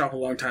coffee shop a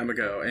long time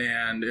ago,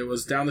 and it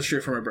was down the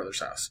street from my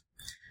brother's house.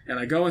 And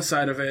I go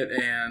inside of it,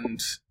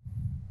 and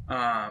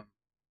I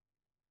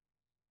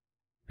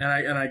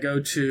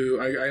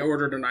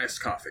ordered an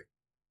iced coffee.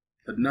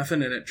 Had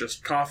nothing in it,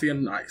 just coffee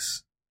and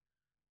ice.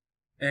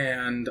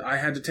 And I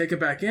had to take it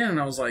back in, and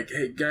I was like,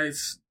 hey,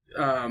 guys,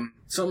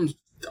 something's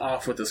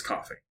off with this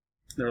coffee.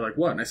 They were like,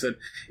 what? And I said,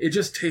 it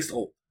just tastes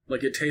old.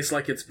 Like, it tastes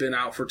like it's been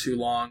out for too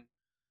long.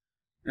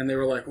 And they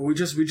were like, well, we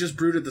just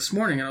brewed it this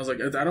morning. And I was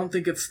like, I don't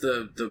think it's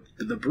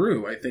the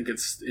brew. I think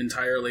it's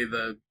entirely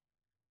the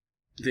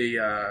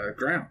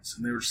grounds.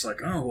 And they were just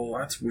like, oh, well,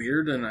 that's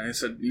weird. And I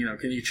said,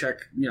 can you check,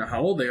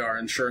 how old they are?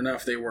 And sure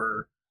enough, they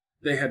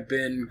had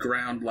been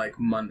ground like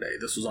Monday.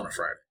 This was on a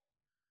Friday.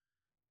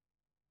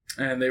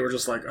 And they were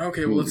just like,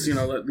 okay, well, let's,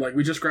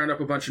 we just ground up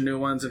a bunch of new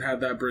ones and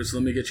had that brew, so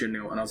let me get you a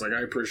new one. I was like,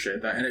 I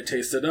appreciate that. And it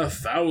tasted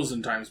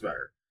 1,000 times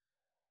better.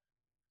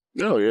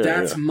 Oh, yeah.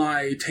 That's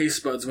my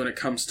taste buds when it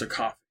comes to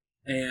coffee.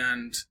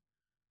 And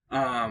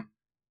I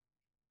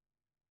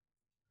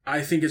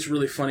think it's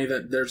really funny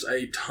that there's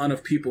a ton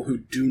of people who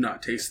do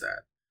not taste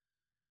that.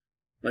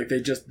 Like,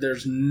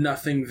 there's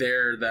nothing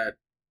there that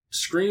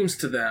screams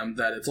to them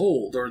that it's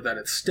old or that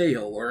it's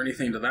stale or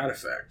anything to that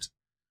effect.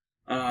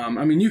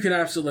 I mean, you can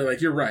absolutely,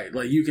 you're right.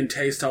 Like, you can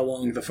taste how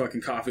long the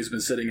fucking coffee's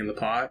been sitting in the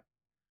pot.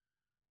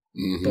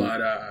 Mm-hmm.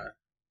 But,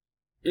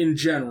 in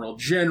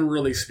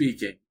generally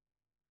speaking,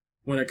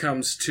 when it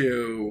comes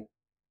to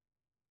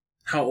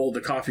how old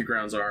the coffee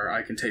grounds are,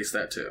 I can taste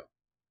that too.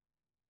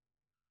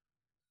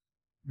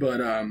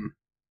 But,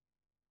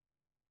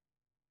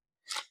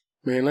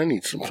 man, I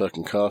need some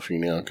fucking coffee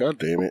now. God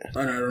damn it.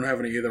 I don't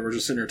have any either. We're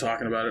just sitting here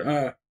talking about it.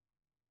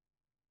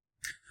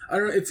 I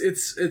don't know.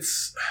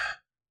 It's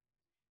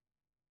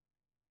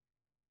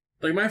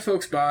like, my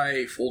folks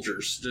buy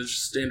Folgers,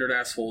 just standard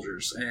ass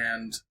Folgers,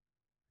 and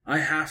I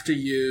have to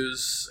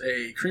use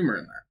a creamer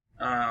in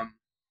that.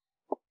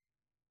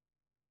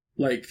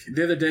 Like,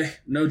 the other day,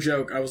 no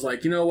joke, I was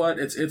like, you know what?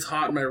 It's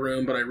hot in my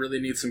room, but I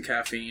really need some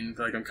caffeine.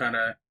 Like, I'm kind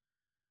of,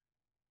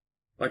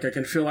 like, I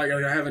can feel like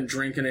I haven't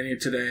drinking any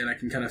today, and I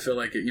can kind of feel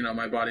like,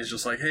 my body's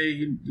just like, hey,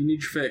 you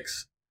need your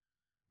fix.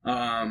 So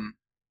I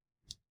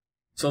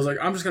was like,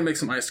 I'm just going to make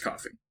some iced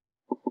coffee.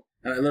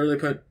 And I literally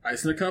put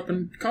ice in a cup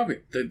and coffee.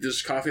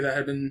 This coffee that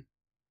had been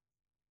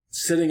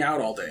sitting out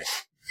all day.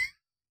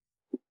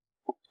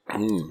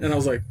 And I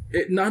was like,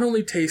 it not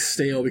only tastes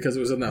stale because it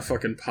was in that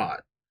fucking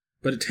pot,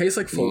 but it tastes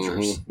like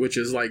Folgers, which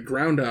is like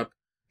ground up,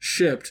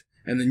 shipped,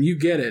 and then you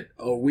get it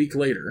a week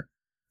later.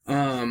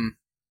 So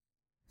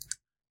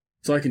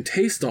I can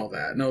taste all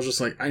that. And I was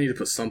just like, I need to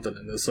put something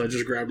in this. So I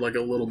just grabbed like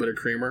a little bit of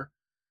creamer.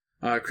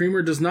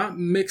 Creamer does not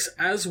mix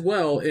as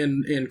well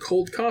in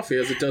cold coffee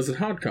as it does in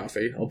hot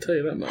coffee. I'll tell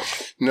you that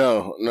much.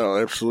 No,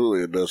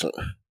 absolutely it doesn't.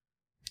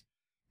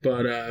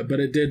 But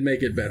it did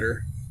make it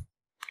better.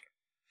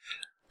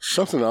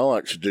 Something I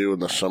like to do in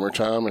the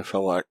summertime,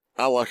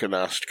 I like an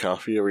iced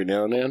coffee every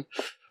now and then,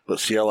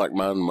 but see, I like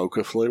mine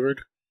mocha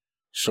flavored.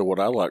 So what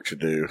I like to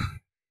do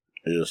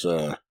is,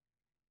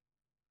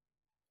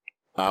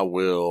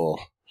 I'll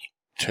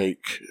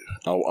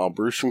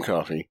brew some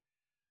coffee,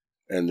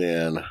 and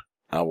then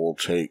I will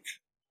take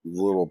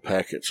little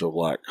packets of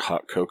like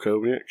hot cocoa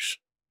mix.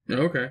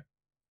 Okay.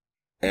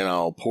 And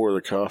I'll pour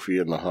the coffee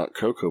in the hot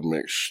cocoa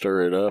mix,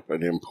 stir it up,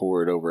 and then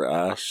pour it over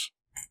ice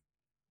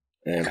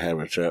and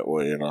have it that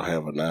way. And I'll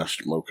have a nice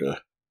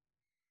mocha.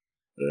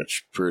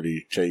 That's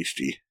pretty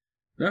tasty.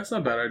 That's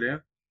not a bad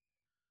idea.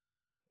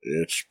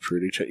 It's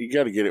pretty tasty. You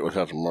got to get it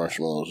without the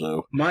marshmallows,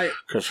 though.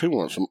 Because who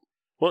wants them?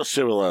 What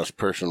civilized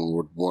person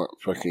would want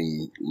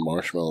fucking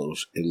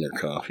marshmallows in their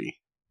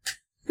coffee?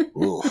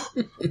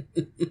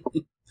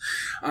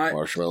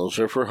 Marshmallows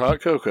are for hot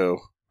cocoa.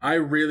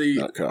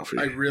 Not coffee.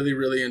 I really,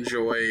 really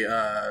enjoy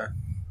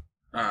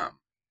the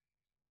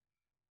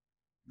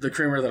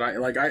creamer that I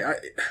like. I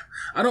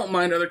don't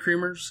mind other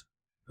creamers,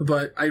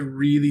 but I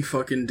really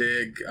fucking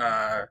dig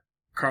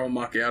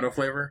caramel macchiato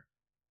flavor.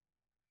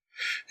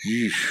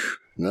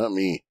 Not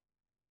me.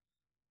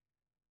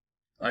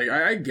 Like,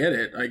 I get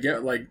it. I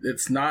get, like,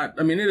 it's not...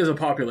 I mean, it is a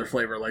popular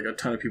flavor. Like, a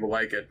ton of people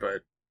like it,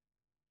 but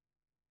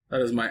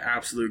that is my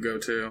absolute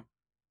go-to.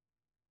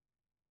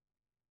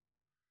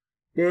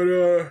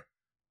 But,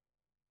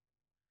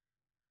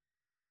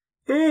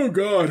 oh,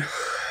 God.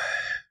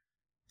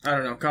 I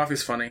don't know.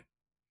 Coffee's funny.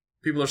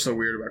 People are so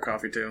weird about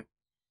coffee, too.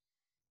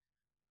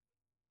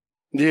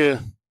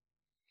 Yeah.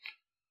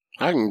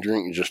 I can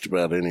drink just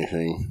about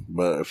anything,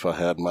 but if I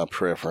had my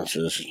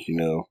preferences,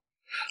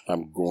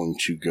 I'm going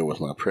to go with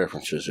my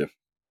preferences if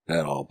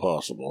at all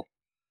possible.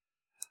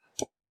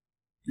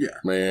 Yeah.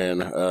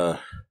 Man,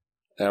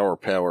 our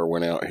power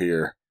went out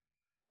here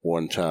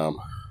one time.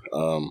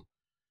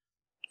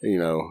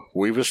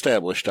 We've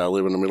established I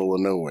live in the middle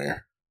of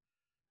nowhere.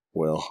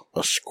 Well,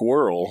 a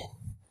squirrel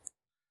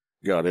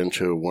got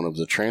into one of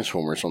the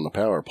transformers on the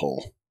power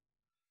pole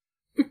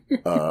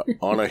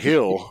on a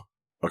hill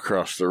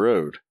across the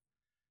road.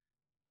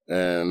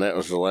 And that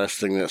was the last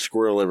thing that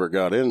squirrel ever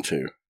got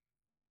into.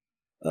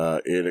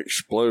 It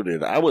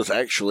exploded. I was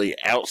actually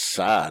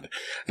outside,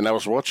 and I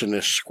was watching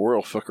this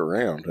squirrel fuck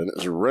around, and it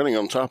was running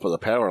on top of the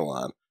power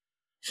line.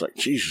 It's like,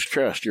 Jesus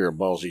Christ, you're a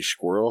ballsy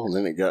squirrel. And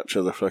then it got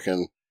to the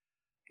fucking,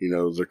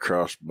 the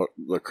crossbar,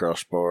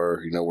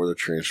 where the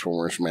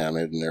transformer's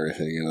mounted and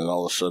everything. And then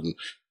all of a sudden,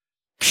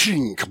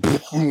 ching,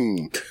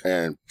 kaboom,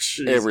 and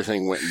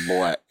everything went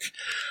black.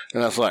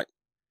 And I was like,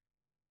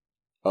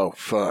 oh,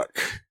 fuck.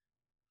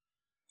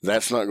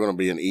 That's not going to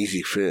be an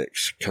easy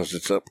fix because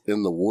it's up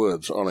in the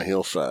woods on a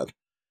hillside.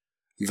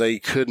 They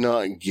could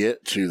not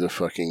get to the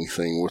fucking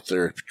thing with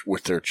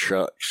their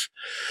trucks.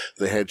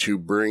 They had to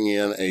bring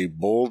in a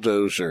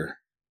bulldozer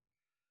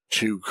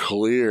to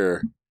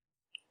clear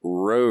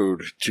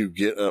road to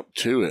get up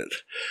to it.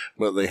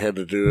 But they had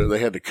to do it. They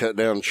had to cut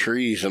down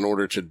trees in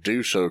order to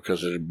do so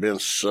because it had been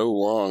so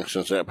long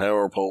since that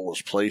power pole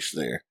was placed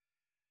there.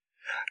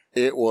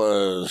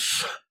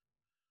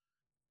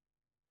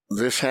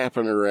 This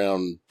happened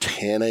around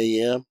 10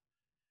 a.m.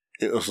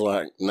 It was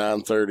like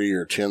 9:30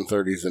 or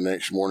 10:30 the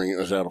next morning. It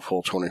was out a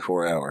full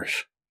 24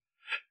 hours,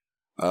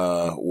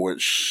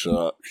 which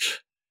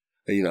sucked.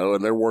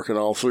 And they're working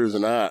all through the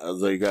night.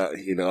 They got,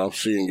 I'm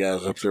seeing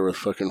guys up there with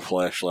fucking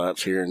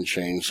flashlights here and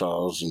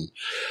chainsaws and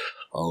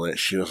all that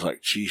shit. I was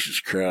like, Jesus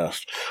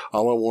Christ.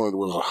 All I wanted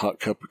was a hot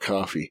cup of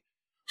coffee.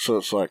 So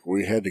it's like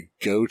we had to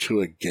go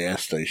to a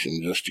gas station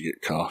just to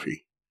get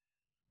coffee.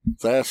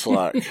 That's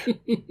like,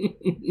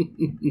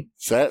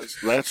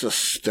 that's a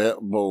step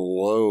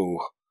below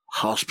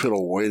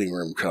hospital waiting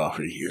room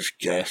coffee is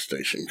gas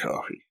station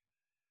coffee.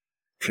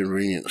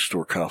 Convenience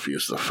store coffee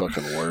is the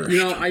fucking worst.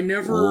 I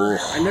never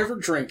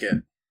drink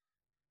it,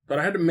 but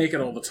I had to make it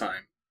all the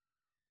time.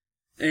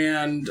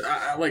 And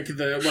when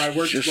I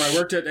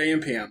worked at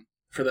AM/PM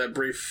for that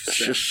brief It's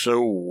stint. just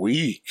so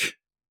weak.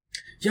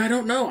 Yeah, I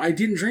don't know. I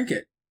didn't drink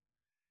it.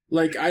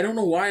 I don't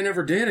know why I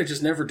never did. I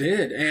just never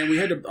did. And we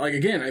had to,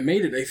 again, I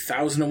made it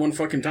 1,001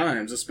 fucking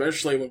times,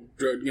 especially when,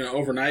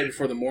 overnight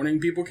before the morning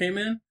people came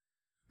in.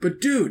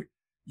 But dude,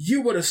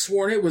 you would have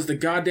sworn it was the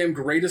goddamn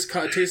greatest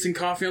tasting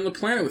coffee on the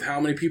planet with how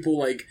many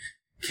people,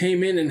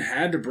 came in and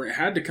had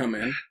to come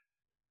in.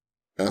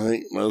 I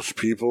think most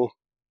people,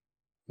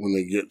 when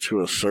they get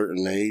to a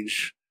certain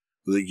age,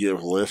 they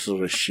give less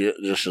of a shit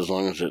just as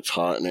long as it's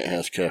hot and it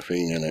has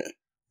caffeine in it.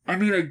 I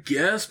mean, I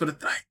guess,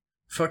 but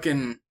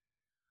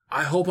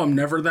I hope I'm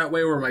never that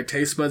way where my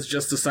taste buds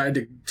just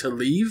decide to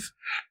leave.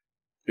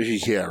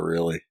 Yeah,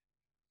 really.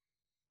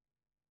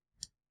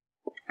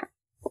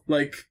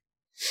 I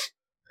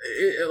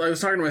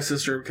was talking to my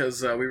sister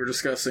because we were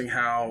discussing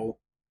how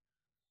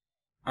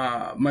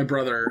my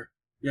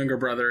younger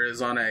brother,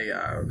 is on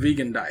a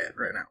vegan diet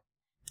right now.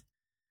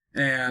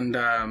 And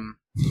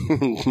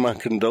my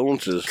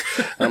condolences.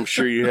 I'm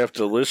sure you have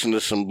to listen to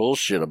some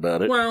bullshit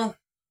about it. Well,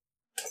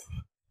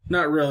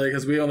 not really,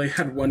 because we only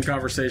had one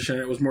conversation.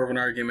 It was more of an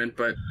argument,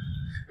 but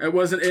it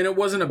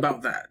wasn't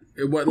about that.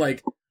 It was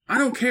I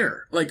don't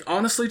care.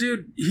 Honestly,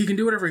 dude, he can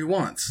do whatever he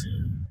wants.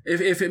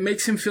 If it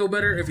makes him feel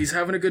better, if he's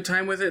having a good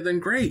time with it, then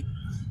great.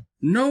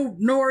 No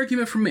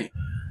argument from me.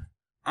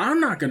 I'm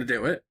not going to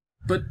do it,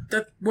 but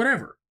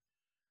whatever.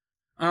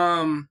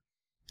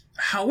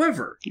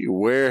 However, you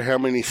aware how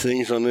many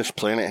things on this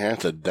planet have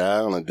to die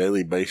on a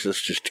daily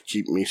basis just to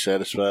keep me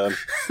satisfied?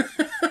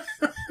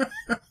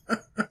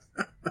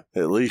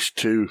 At least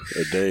 2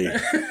 a day.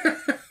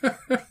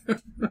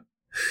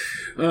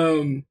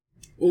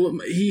 Well,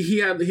 he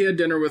had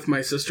dinner with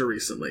my sister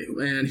recently,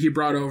 and he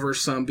brought over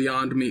some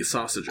Beyond Meat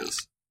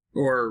sausages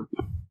or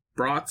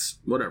brats,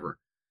 whatever.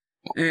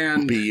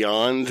 And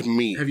Beyond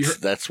Meat, have you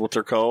heard? That's what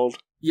they're called?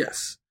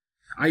 Yes.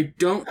 I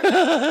don't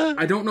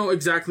know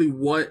exactly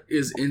what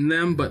is in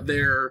them, but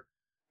they're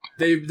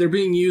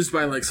being used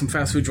by some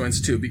fast food joints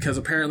too, because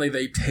apparently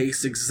they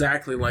taste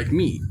exactly like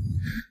meat.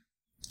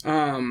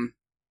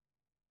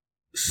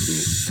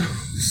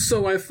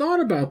 So I thought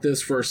about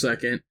this for a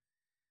second,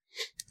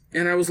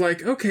 and I was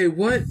like, okay,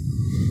 what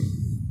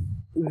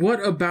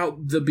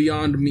about the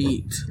Beyond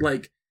Meat?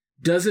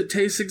 Does it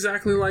taste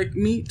exactly like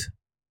meat?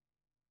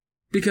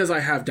 Because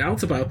I have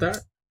doubts about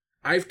that.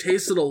 I've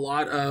tasted a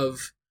lot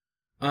of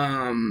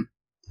vegan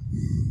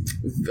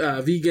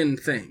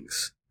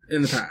things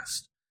in the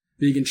past.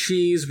 Vegan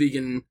cheese,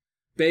 vegan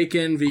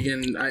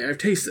bacon, I've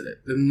tasted it.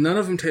 None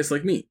of them taste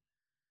like meat.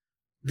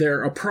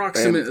 They're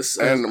approximate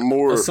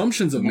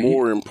assumptions of meat.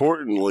 More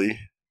importantly,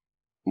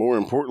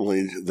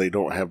 they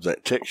don't have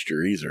that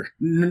texture either.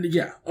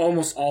 Yeah,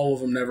 almost all of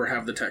them never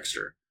have the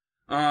texture.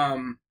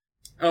 And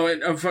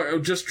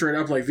just straight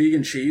up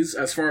vegan cheese,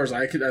 as far as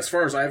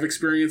I've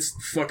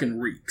experienced, fucking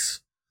reeks.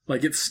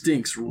 It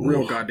stinks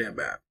real goddamn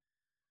bad.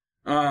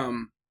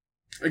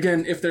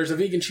 Again, if there's a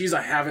vegan cheese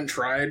I haven't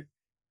tried,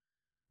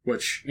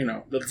 which,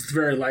 that's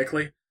very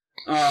likely,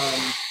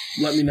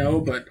 let me know,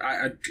 but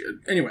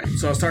anyway,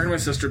 so I was talking to my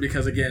sister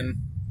because,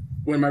 again,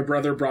 when my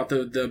brother brought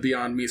the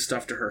Beyond Meat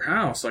stuff to her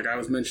house, I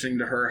was mentioning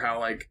to her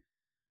how,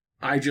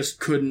 I just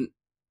couldn't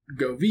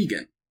go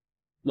vegan.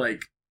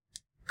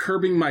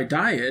 Curbing my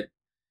diet,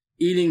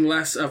 eating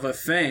less of a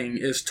thing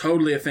is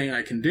totally a thing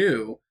I can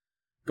do,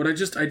 but I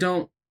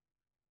don't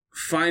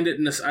find a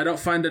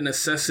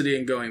necessity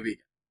in going vegan.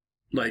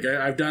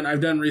 I've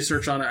done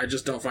research on it, I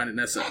just don't find it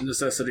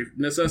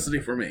necessity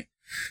for me.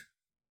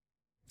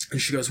 And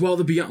she goes, well,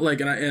 the Beyond,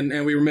 like,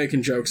 and we were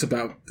making jokes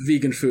about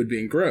vegan food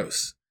being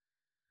gross.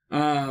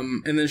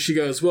 And then she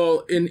goes,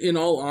 well, in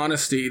all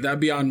honesty, that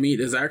Beyond Meat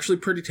is actually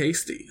pretty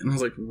tasty. And I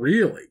was like,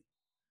 really?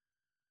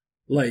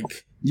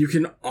 Like, you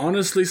can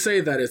honestly say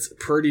that it's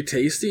pretty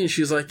tasty? And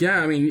she's like, yeah,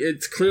 I mean,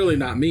 it's clearly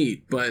not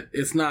meat, but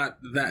it's not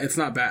bad.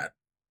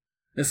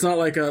 It's not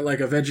like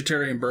a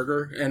vegetarian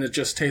burger, and it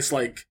just tastes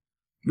like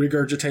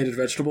regurgitated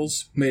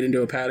vegetables made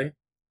into a patty.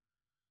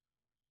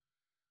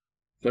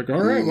 Like,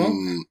 all right,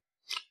 well.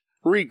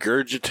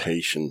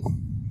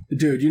 Regurgitation.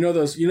 Dude, you know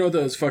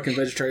those fucking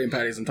vegetarian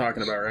patties I'm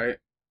talking about, right?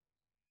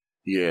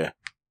 Yeah.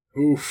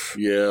 Oof.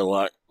 Yeah,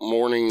 like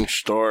Morning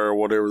Star or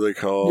whatever they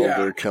call.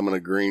 Yeah. They come in a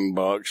green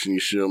box and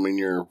you see them in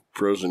your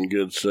frozen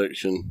goods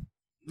section.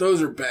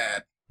 Those are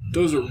bad.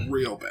 Those are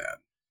real bad.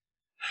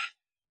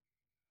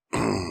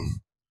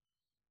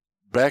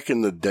 Back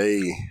in the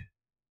day,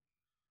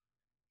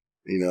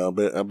 I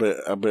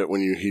bet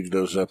when you heated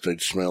those up,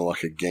 they'd smell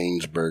like a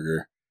Gaines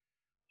burger.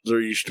 There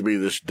used to be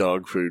this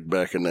dog food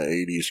back in the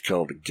 80s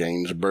called a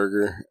Gaines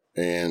burger,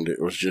 and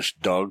it was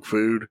just dog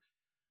food.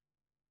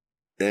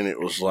 And it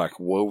was like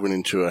woven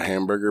into a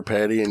hamburger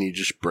patty, and you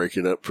just break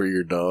it up for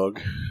your dog.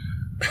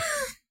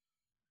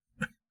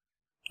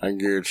 I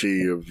guarantee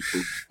you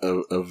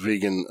a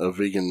vegan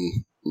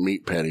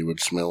meat patty would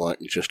smell like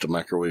just a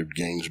microwave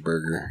Gaines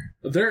burger.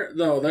 They're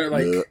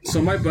like,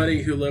 so my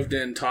buddy who lived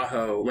in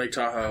Lake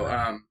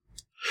Tahoe,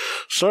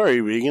 sorry,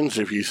 vegans,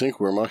 if you think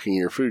we're mocking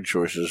your food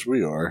choices,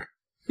 we are.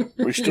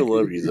 We still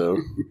love you, though.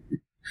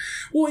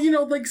 Well,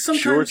 like sometimes...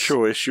 It's your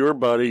choice, your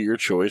body, your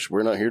choice.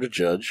 We're not here to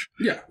judge.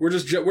 Yeah, we're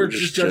just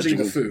judging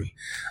the food.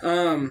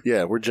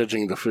 Yeah, we're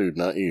judging the food,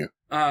 not you.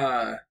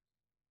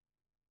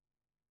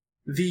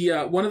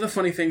 The one of the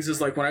funny things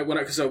is like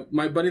so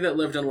my buddy that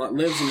lives in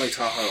Lake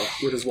Tahoe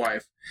with his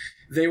wife,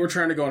 they were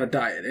trying to go on a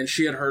diet, and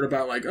she had heard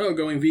about like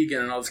going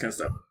vegan and all this kind of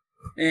stuff,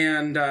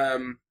 and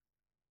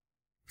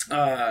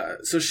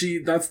so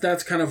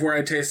that's kind of where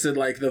I tasted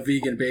like the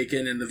vegan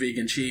bacon and the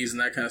vegan cheese and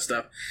that kind of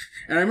stuff,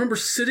 and I remember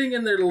sitting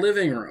in their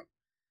living room,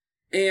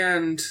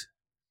 and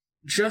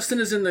Justin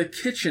is in the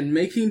kitchen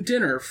making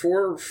dinner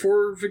for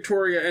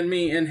Victoria and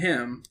me and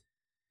him.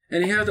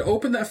 And he had to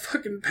open that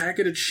fucking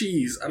packet of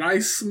cheese, and I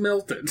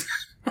smelt it.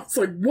 I was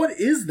like, what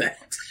is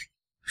that?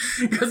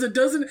 Because it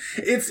doesn't...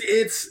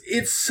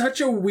 It's such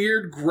a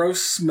weird,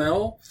 gross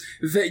smell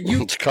that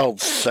you... It's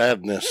called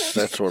sadness.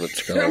 That's what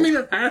it's called. I mean,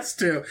 it has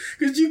to.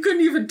 Because you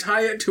couldn't even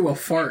tie it to a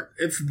fart.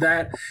 It's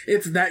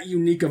that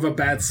unique of a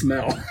bad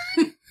smell.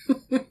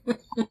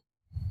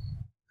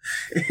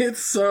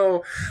 It's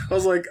so... I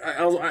was like,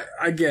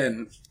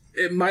 again...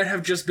 It might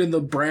have just been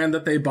the brand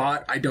that they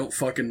bought. I don't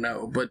fucking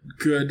know. But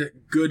good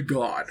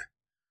God.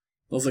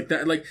 I was like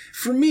that. Like,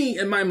 for me,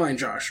 in my mind,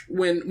 Josh,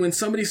 when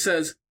somebody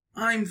says,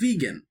 I'm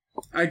vegan,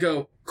 I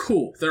go,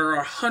 cool. There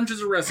are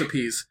hundreds of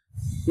recipes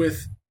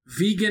with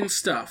vegan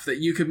stuff that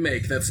you could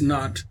make that's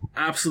not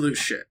absolute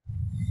shit.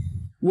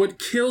 What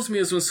kills me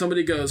is when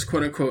somebody goes,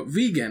 quote unquote,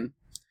 vegan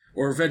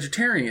or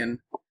vegetarian,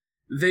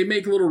 they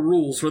make little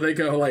rules where they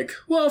go like,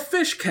 well,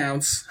 fish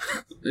counts.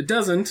 It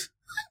doesn't.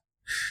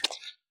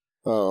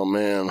 Oh,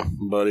 man,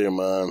 buddy of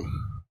mine,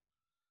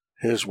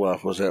 his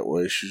wife was that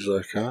way. She's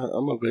like,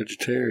 I'm a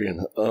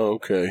vegetarian. Oh,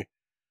 okay.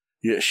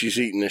 Yeah, she's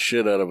eating the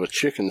shit out of a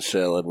chicken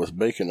salad with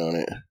bacon on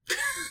it.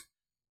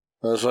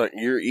 I was like,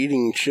 you're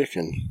eating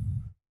chicken.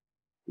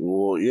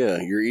 Well,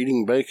 yeah, you're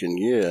eating bacon,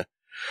 yeah.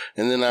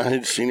 And then I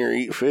had seen her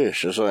eat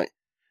fish. I was like,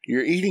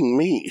 you're eating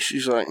meat.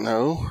 She's like,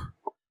 no.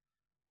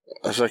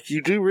 I was like,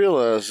 you do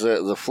realize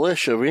that the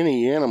flesh of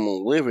any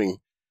animal living,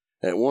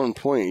 at one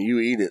point, you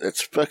eat it.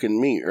 That's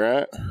fucking meat,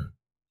 right?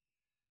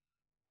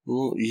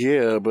 Well,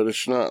 yeah, but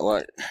it's not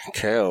like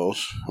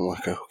cows. I'm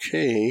like,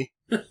 okay.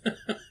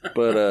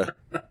 But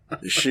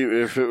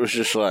if it was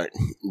just like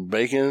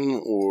bacon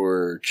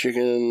or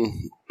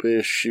chicken,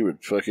 fish, she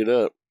would fuck it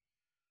up.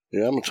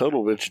 Yeah, I'm a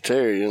total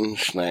vegetarian.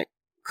 Snack,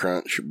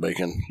 crunch,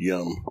 bacon,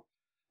 yum.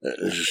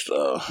 It's just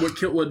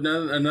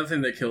another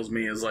thing that kills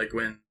me is like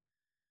when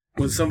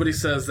somebody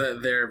says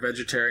that they're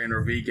vegetarian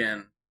or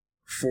vegan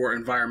for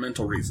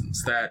environmental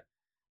reasons, that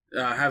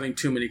having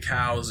too many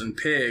cows and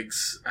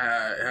pigs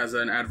has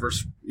an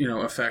adverse,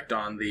 effect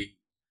on the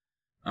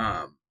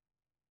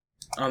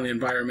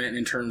environment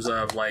in terms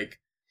of like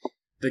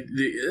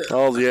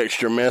all the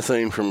extra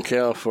methane from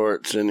cow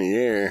farts in the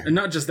air, and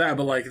not just that,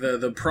 but like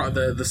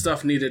the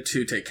stuff needed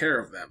to take care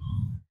of them.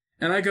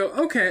 And I go,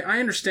 okay, I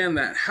understand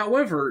that.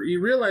 However, you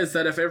realize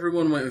that if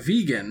everyone went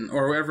vegan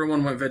or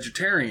everyone went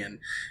vegetarian,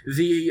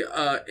 the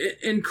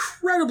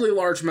incredibly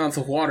large amounts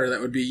of water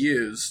that would be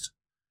used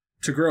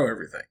to grow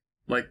everything.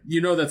 Like,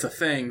 that's a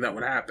thing that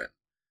would happen.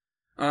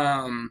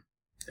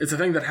 It's a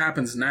thing that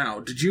happens now.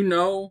 Did you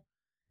know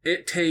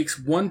it takes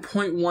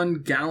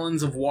 1.1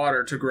 gallons of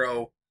water to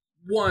grow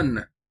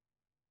one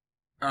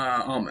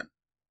almond?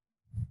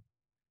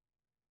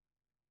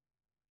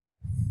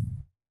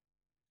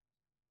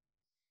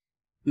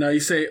 Now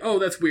you say, oh,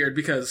 that's weird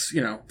because,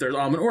 there's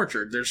almond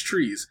orchard, there's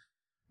trees.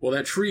 Well,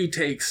 that tree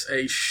takes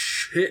a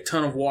shit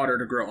ton of water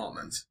to grow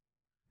almonds.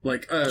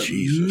 Like a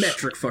Jesus.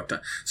 metric fuck ton.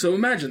 So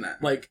imagine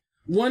that. Like,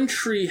 one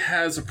tree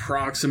has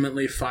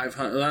approximately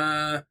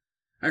 500...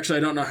 actually,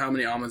 I don't know how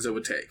many almonds it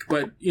would take.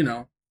 But, you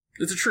know,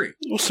 it's a tree.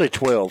 We'll say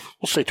 12.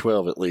 We'll say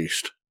 12 at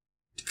least.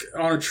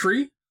 On a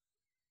tree?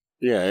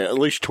 Yeah, at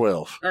least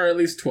 12. Or at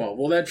least 12.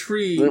 Well,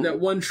 that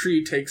one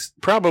tree takes...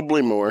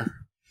 Probably more.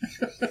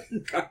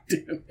 God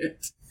damn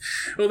it.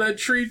 Well, that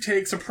tree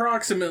takes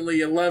approximately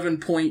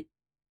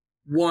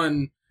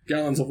 11.1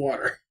 gallons of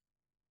water.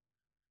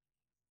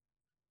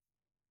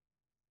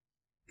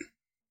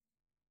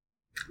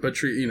 But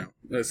tree, you know,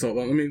 so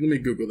let me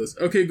Google this.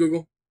 Okay,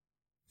 Google.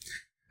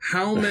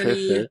 How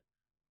many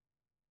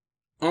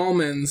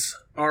almonds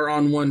are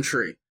on one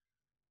tree?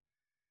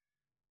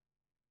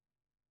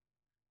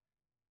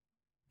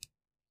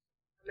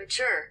 A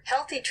mature,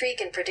 healthy tree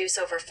can produce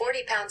over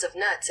 40 pounds of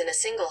nuts in a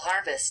single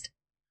harvest.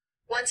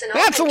 Once an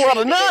That's almond a lot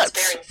tree of begins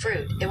nuts! bearing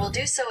fruit, it will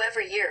do so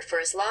every year for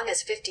as long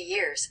as 50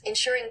 years,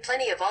 ensuring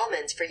plenty of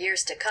almonds for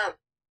years to come.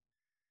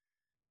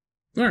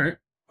 All right.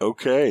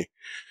 Okay.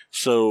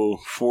 So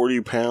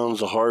 40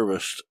 pounds a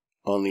harvest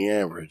on the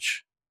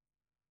average.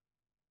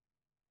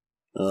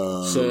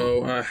 That's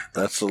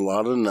a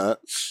lot of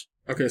nuts.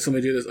 Okay, so let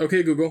me do this.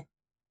 Okay, Google.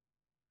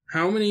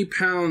 How many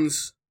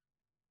pounds...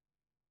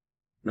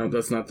 No,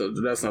 that's not the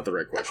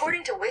right question.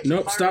 According to Wiki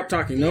Nope, Farmer, stop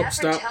talking. the Nope, average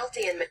stop.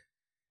 healthy and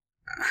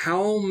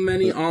How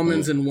many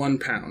almonds in 1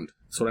 pound?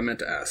 That's what I meant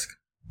to ask.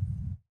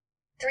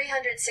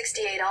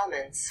 368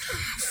 almonds.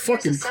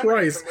 Fucking Here's a summary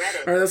Christ. from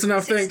Reddit. Alright, that's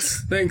enough.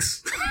 60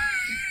 Thanks.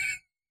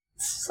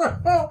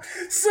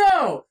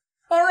 So,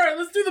 alright,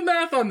 let's do the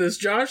math on this,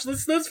 Josh.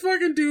 Let's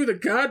fucking do the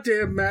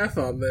goddamn math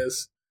on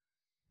this.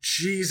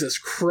 Jesus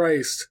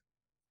Christ.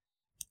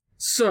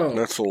 So,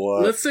 That's a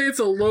lot. let's say it's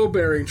a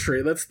low-bearing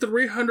tree. That's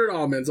 300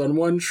 almonds on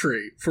one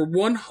tree.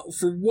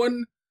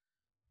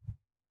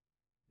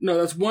 No,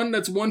 that's one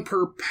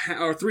per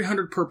pound, or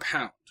 300 per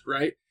pound,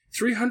 right?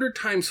 300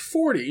 times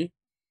 40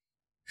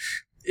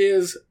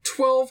 is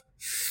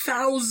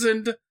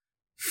 12,000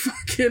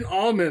 fucking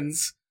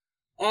almonds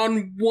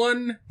on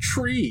one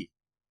tree.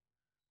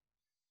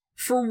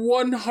 For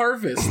one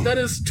harvest. That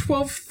is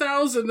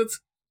 12,000.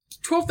 That's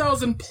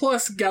 12,000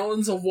 plus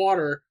gallons of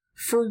water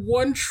for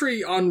one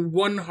tree on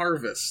one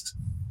harvest.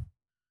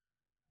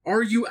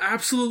 Are you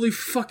absolutely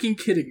fucking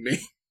kidding me?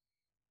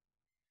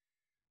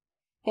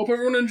 Hope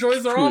everyone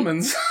enjoys their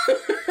almonds.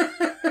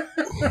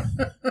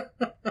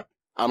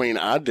 I mean,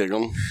 I dig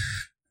them.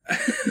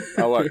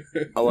 I like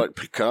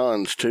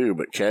pecans too,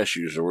 but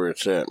cashews are where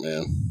it's at,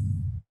 man.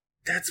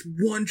 That's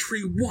one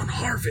tree, one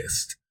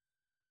harvest.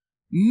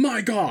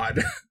 My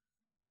God.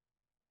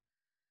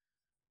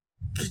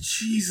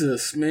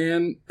 Jesus,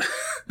 man.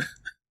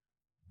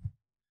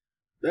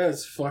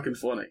 That's fucking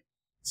funny.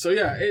 So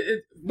yeah,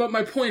 but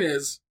my point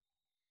is,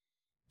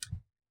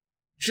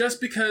 just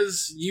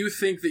because you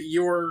think that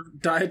your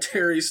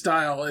dietary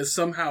style is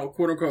somehow,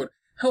 quote-unquote,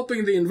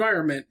 helping the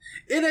environment,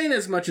 it ain't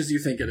as much as you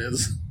think it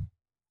is.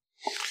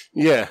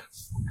 Yeah.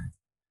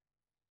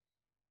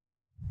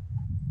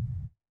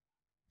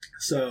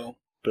 So,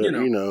 But,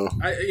 you know,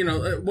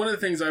 one of the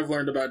things I've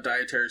learned about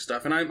dietary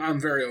stuff, and I'm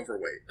very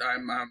overweight.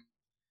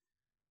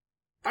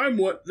 I'm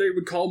what they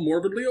would call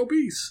morbidly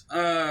obese.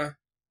 I'm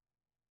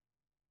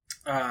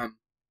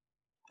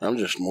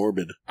just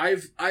morbid.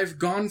 I've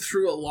gone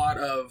through a lot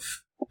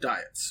of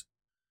diets.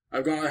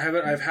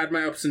 I've had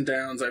my ups and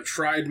downs. I've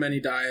tried many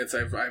diets.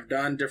 I've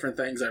done different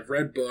things. I've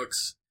read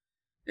books.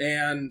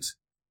 And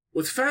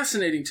what's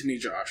fascinating to me,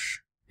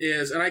 Josh,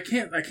 is, and I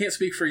can't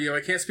speak for you. I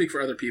can't speak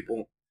for other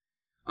people.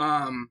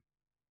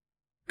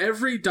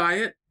 Every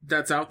diet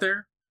that's out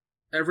there,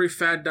 every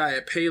fad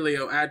diet,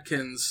 paleo,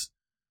 Atkins,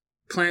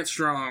 Plant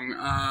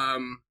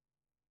Strong,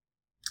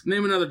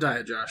 name another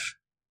diet, Josh.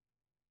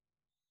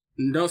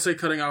 Don't say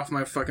cutting off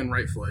my fucking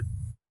right foot.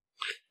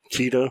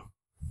 Keto.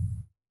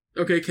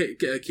 Okay,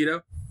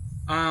 keto.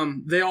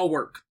 They all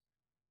work.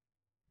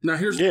 Now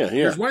here's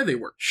why they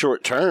work.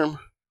 Short term.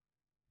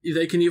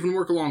 They can even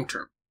work long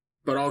term.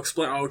 But I'll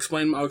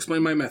explain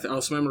my method. I'll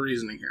explain my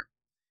reasoning here.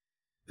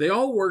 They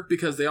all work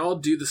because they all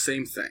do the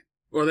same thing.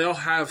 Or they all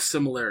have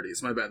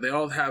similarities, my bad. They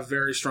all have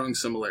very strong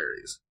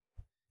similarities.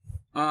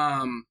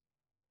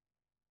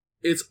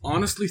 It's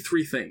honestly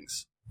 3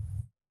 things.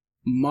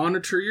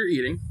 Monitor your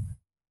eating.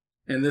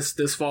 And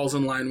this falls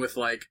in line with,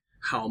 like,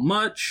 how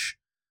much,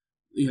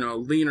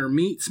 leaner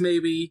meats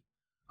maybe.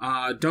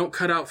 Don't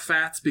cut out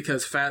fats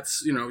because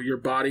fats, your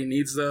body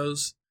needs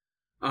those.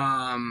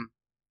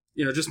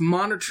 Just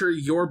monitor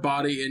your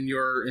body in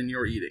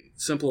your eating.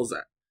 Simple as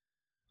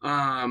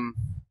that.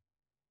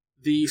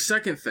 The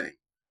second thing,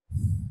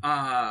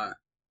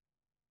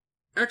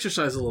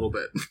 exercise a little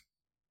bit.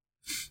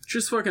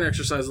 Just fucking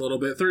exercise a little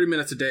bit. 30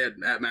 minutes a day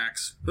at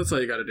max. That's all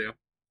you gotta do.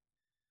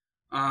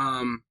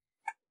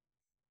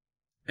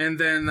 And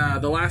then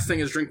the last thing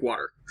is drink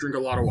water. Drink a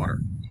lot of water.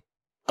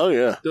 Oh,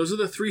 yeah. Those are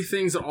the 3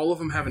 things that all of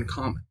them have in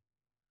common.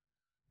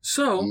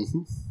 So,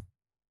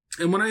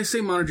 and when I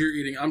say monitor your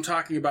eating, I'm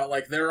talking about,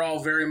 like, they're all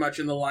very much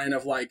in the line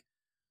of, like,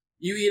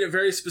 you eat at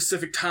very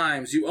specific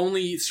times, you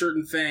only eat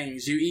certain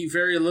things, you eat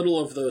very little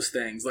of those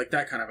things, like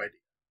that kind of idea.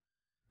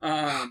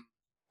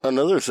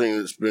 Another thing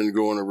that's been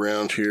going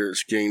around here,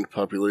 it's gained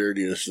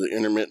popularity, is the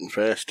intermittent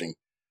fasting.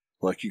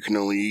 Like, you can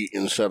only eat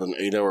inside an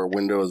 8-hour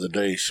window of the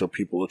day, so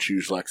people will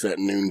choose like that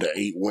noon to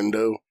 8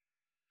 window.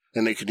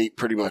 And they can eat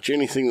pretty much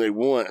anything they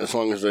want as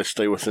long as they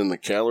stay within the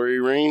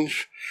calorie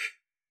range.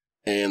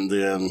 And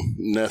then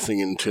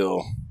nothing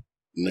until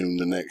noon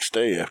the next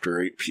day after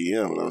 8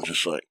 p.m. And I'm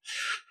just like,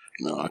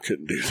 no, I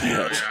couldn't do that.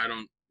 Yeah, I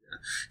don't. Yeah.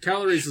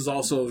 Calories is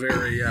also a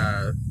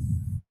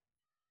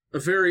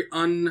very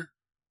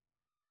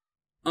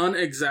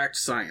unexact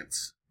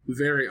science.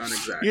 Very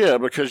unexact. Yeah,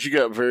 because you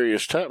got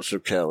various types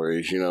of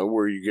calories, you know,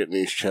 where you getting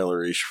these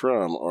calories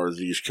from. Are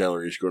these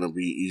calories going to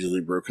be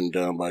easily broken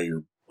down by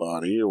your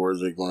body, or are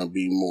they going to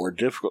be more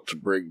difficult to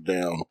break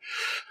down?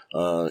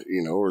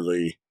 You know, are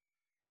they...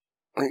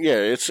 Yeah,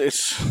 it's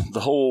the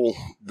whole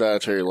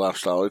dietary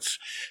lifestyle.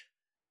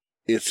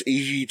 It's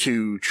easy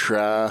to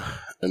try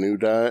a new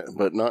diet,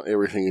 but not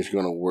everything is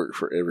going to work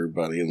for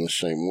everybody in the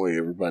same way.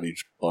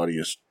 Everybody's body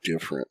is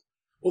different.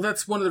 Well,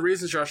 that's one of the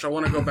reasons, Josh, I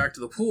want to go back to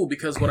the pool,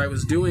 because what I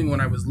was doing when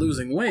I was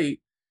losing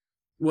weight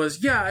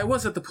was, yeah, I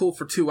was at the pool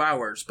for 2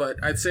 hours,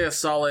 but I'd say a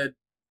solid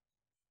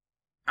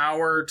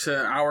hour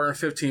to hour and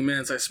 15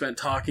 minutes I spent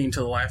talking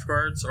to the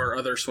lifeguards or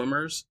other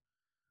swimmers.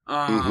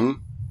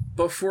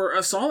 But for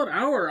a solid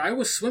hour, I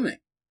was swimming.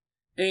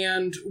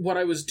 And what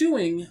I was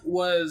doing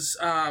was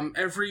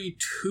every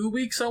 2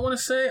 weeks, I want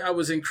to say, I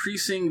was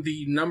increasing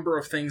the number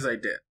of things I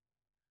did.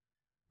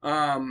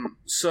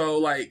 So,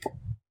 like...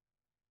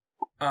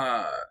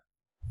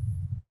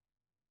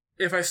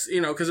 if I,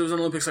 you know, because it was an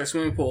Olympic-sized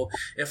swimming pool,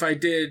 if I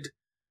did,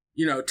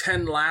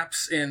 10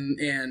 laps in,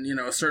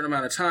 a certain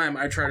amount of time,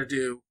 I try to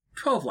do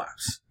 12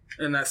 laps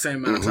in that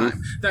same amount of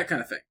time. That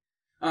kind of thing.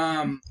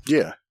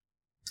 Yeah.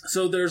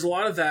 So there's a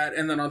lot of that,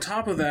 and then on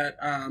top of that,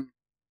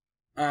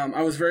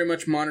 I was very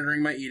much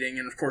monitoring my eating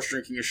and, of course,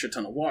 drinking a shit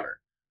ton of water.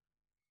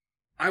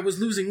 I was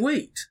losing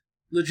weight,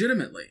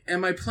 legitimately,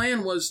 and my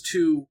plan was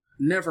to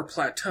never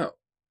plateau.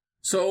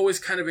 So always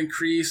kind of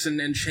increase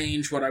and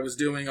change what I was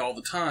doing all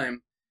the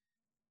time.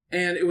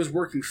 And it was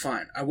working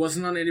fine. I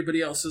wasn't on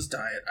anybody else's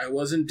diet. I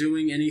wasn't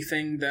doing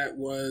anything that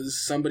was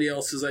somebody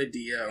else's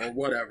idea or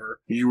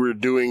whatever. You were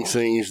doing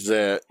things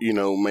that,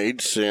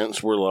 made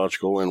sense, were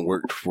logical, and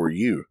worked for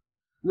you.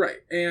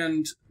 Right.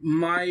 And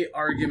my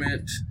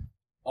argument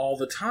all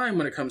the time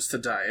when it comes to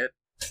diet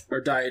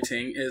or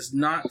dieting is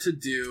not to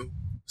do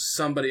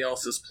somebody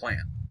else's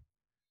plan.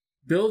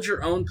 Build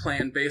your own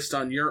plan based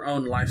on your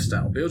own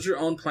lifestyle. Build your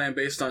own plan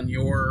based on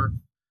your,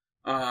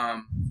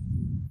 I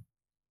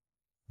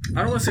don't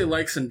want to say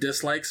likes and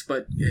dislikes,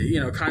 but,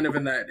 kind of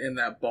in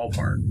that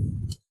ballpark.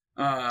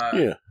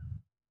 Yeah.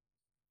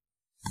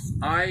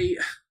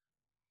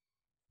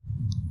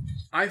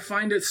 I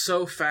find it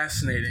so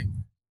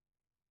fascinating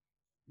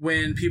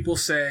when people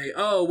say,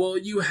 oh, well,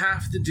 you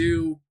have to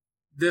do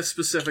this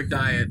specific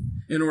diet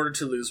in order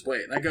to lose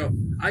weight. And I go,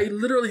 I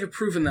literally have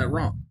proven that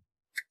wrong.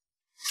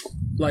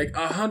 Like,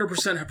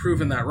 100% have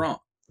proven that wrong.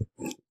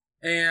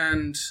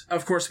 And,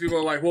 of course, people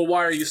are like, well,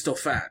 why are you still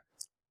fat?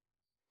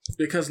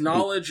 Because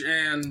knowledge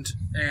and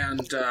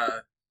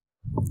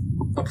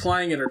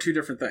applying it are two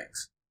different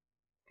things.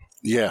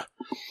 Yeah.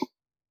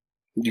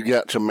 You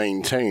got to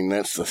maintain,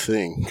 that's the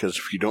thing. Because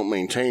if you don't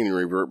maintain, you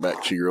revert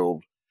back to your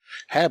old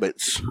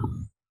habits.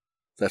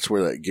 That's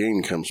where that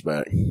gain comes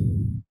back.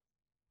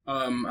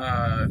 One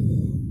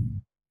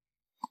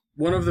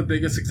of the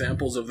biggest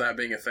examples of that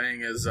being a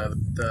thing is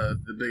the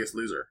Biggest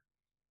Loser.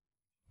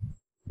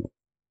 Did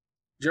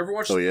you ever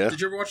watch? Oh, yeah?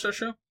 Did you ever watch that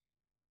show?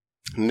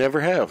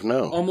 Never have,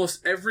 no.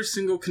 Almost every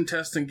single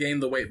contestant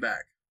gained the weight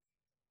back.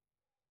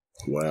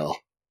 Wow.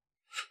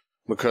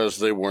 Because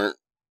they weren't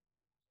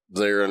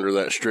there under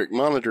that strict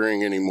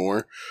monitoring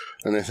anymore,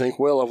 and they think,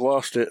 well, I've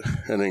lost it,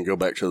 and then go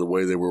back to the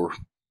way they were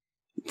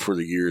for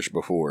the years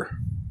before.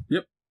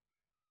 Yep.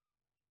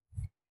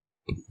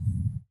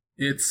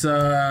 It's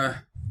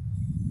a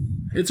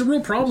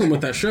real problem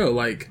with that show.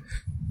 Like,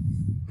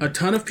 a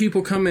ton of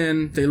people come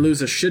in, they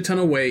lose a shit ton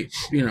of weight,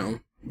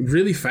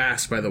 really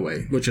fast, by the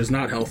way, which is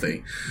not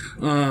healthy.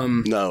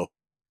 No.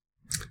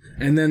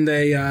 And then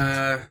they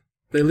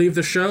leave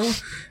the show.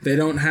 They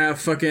don't have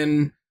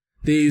fucking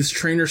these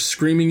trainers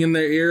screaming in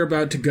their ear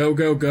about to go,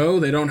 go, go.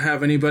 They don't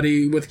have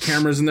anybody with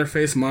cameras in their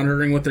face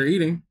monitoring what they're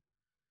eating.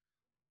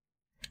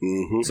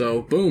 Mm-hmm.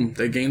 So, boom,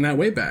 they gain that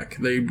weight back.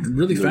 They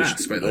really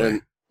fast, by the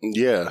way.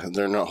 Yeah,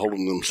 they're not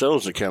holding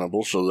themselves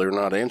accountable, so they're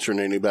not answering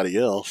anybody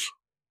else.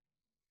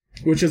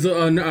 Which is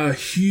a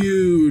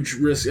huge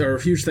risk, or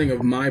a huge thing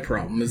of my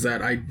problem, is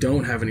that I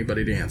don't have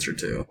anybody to answer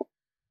to.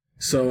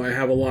 So I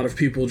have a lot of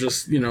people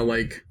just,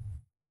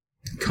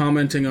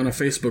 commenting on a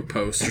Facebook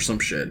post or some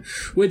shit,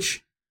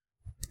 which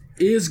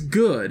is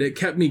good. It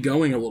kept me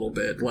going a little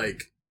bit.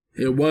 Like,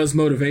 it was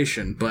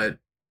motivation, but...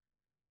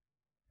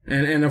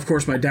 And of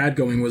course, my dad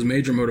going was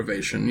major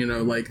motivation.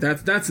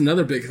 That's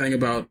another big thing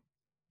about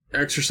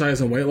exercise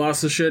and weight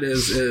loss and shit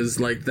is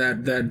like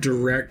that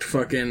direct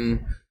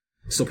fucking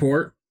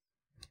support.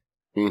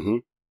 Mm-hmm.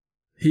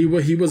 He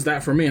was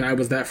that for me, and I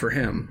was that for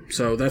him.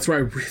 So that's why I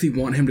really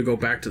want him to go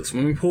back to the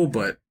swimming pool,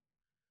 but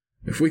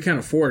If we can't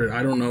afford it,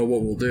 I don't know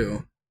what we'll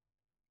do.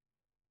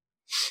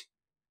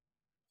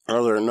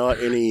 Are there not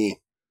any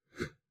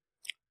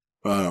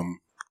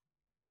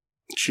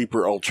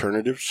cheaper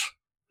alternatives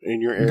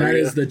in your area? That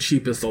is the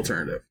cheapest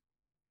alternative.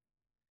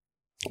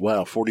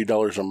 Wow,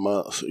 $40 a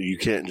month. You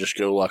can't just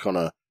go like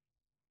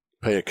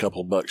pay a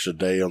couple bucks a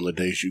day on the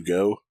days you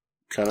go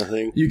kind of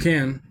thing? You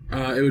can.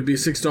 It would be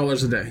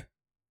 $6 a day.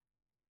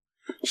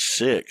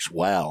 6?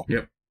 Wow.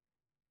 Yep.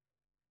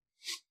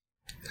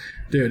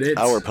 Dude, it's...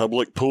 Our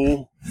public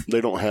pool,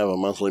 they don't have a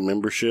monthly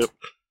membership,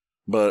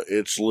 but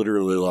it's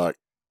literally like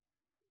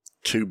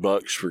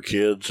 $2 for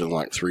kids and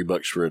like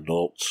 $3 for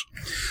adults.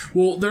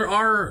 Well, there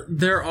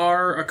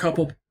are a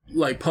couple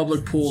like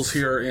public pools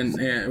here in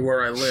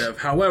where I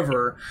live.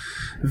 However,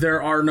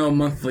 there are no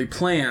monthly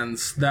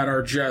plans that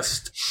are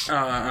just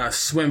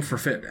swim for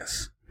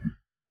fitness.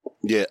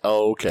 Yeah.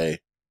 Oh, okay.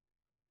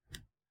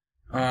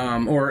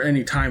 Or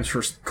any times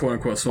for quote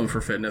unquote swim for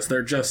fitness.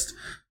 They're just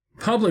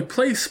public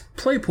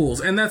play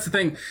pools, and that's the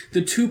thing.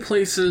 The two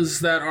places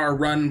that are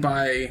run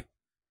by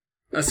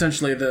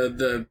essentially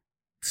the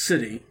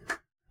city,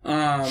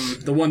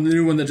 the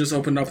new one that just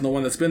opened up and the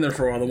one that's been there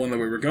for a while, the one that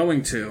we were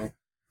going to,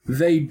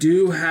 they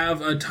do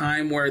have a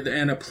time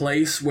and a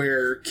place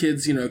where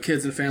kids and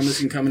families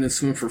can come in and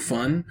swim for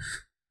fun,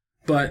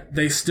 but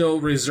they still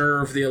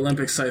reserve the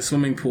Olympic-sized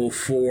swimming pool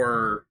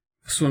for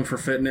swim for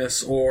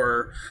fitness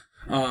or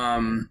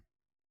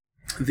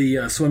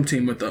the swim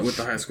team with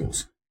the high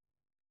schools.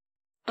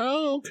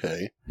 Oh,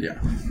 okay.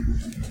 Yeah.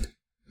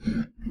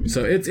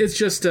 So it's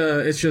just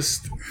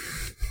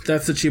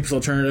that's the cheapest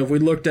alternative. We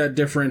looked at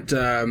different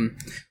gyms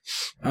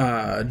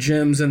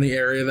in the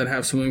area that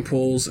have swimming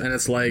pools, and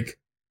it's like,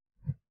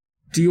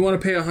 do you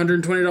want to pay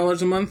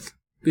 $120 a month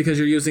because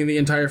you're using the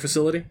entire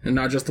facility and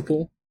not just the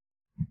pool?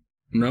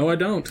 No, I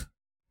don't.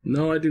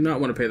 No, I do not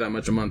want to pay that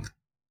much a month.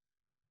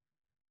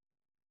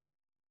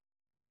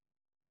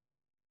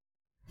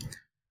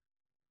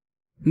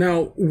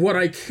 Now, what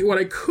I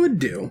could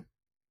do.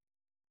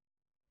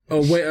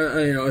 Oh wait,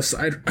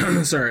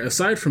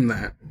 aside from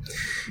that,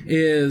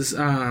 is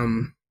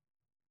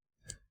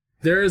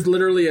there is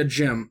literally a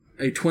gym,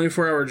 a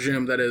 24-hour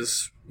gym that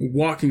is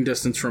walking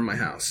distance from my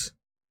house,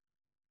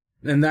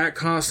 and that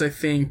costs I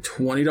think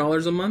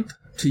 $20 a month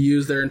to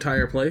use their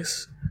entire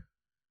place.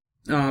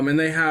 And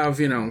they have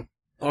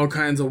all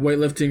kinds of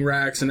weightlifting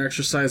racks and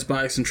exercise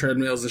bikes and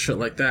treadmills and shit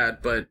like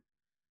that. But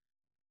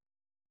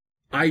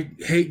I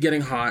hate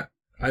getting hot.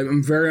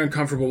 I'm very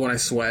uncomfortable when I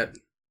sweat.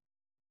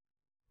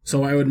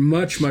 So I would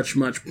much, much,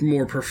 much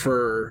more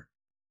prefer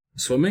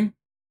swimming.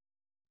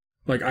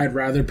 Like, I'd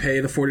rather pay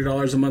the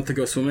 $40 a month to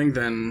go swimming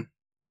than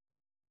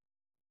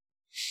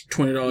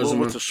 $20 a month.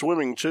 With the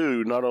swimming,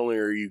 too, not only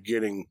are you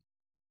getting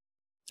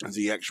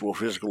the actual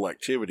physical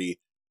activity,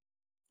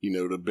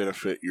 to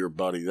benefit your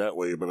body that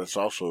way, but it's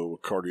also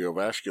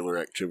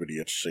cardiovascular activity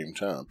at the same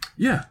time.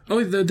 Yeah.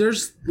 Oh,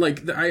 there's,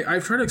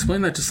 I've tried to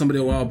explain that to somebody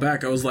a while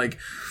back. I was like,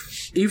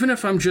 even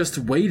if I'm just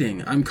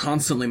waiting, I'm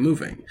constantly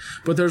moving.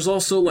 But there's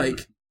also,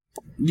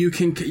 you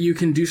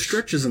can do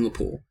stretches in the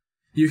pool.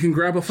 You can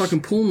grab a fucking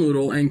pool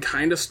noodle and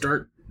kind of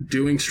start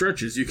doing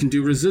stretches. You can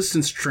do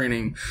resistance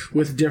training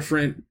with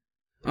different,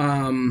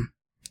 floaty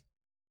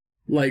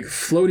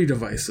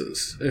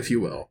devices, if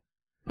you will.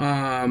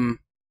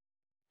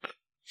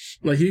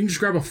 You can just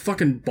grab a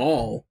fucking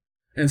ball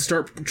and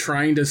start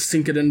trying to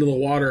sink it into the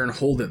water and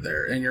hold it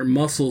there, and your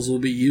muscles will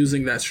be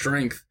using that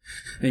strength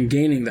and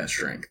gaining that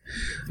strength.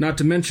 Not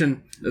to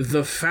mention,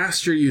 the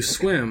faster you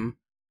swim,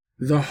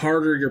 the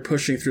harder you're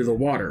pushing through the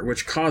water,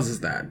 which causes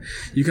that.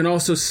 You can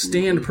also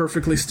stand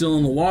perfectly still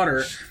in the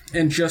water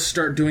and just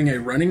start doing a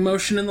running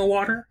motion in the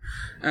water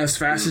as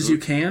fast as you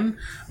can,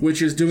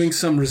 which is doing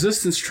some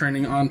resistance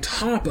training on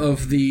top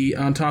of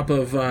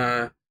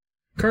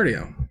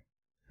cardio.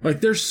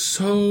 There's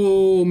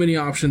so many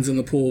options in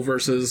the pool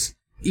versus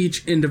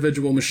each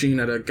individual machine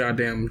at a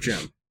goddamn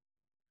gym.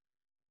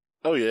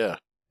 Oh, yeah.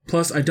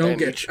 Plus,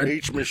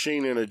 each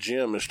machine in a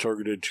gym is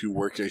targeted to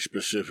work a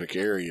specific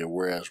area,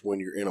 whereas when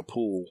you're in a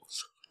pool,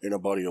 in a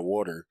body of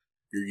water,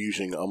 you're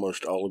using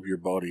almost all of your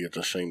body at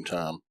the same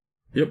time.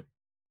 Yep.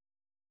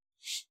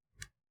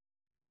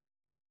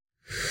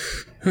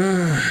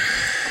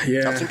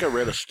 Yeah. I think I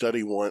read a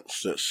study once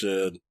that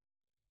said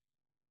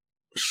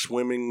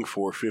swimming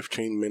for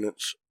 15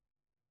 minutes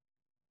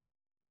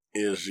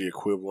is the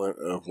equivalent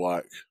of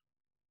a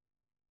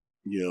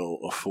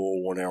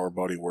full 1 hour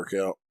body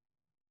workout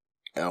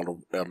out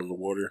of the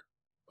water.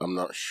 I'm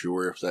not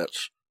sure if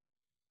that's,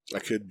 I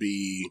could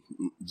be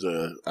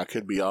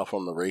off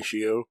on the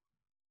ratio,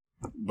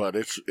 but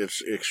it's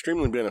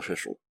extremely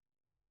beneficial.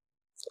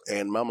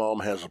 And my mom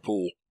has a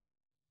pool.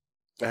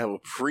 I have a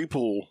free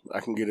pool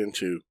I can get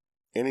into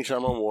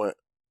anytime I want,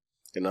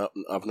 and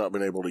I've not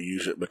been able to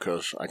use it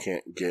because I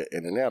can't get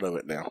in and out of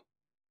it now.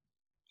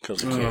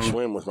 Because I can't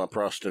swim with my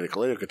prosthetic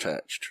leg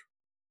attached.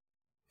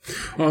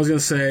 Well, I was going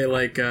to say,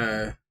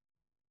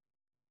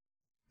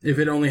 if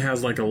it only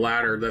has, a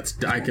ladder,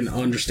 I can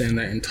understand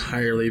that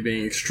entirely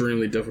being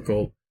extremely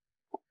difficult.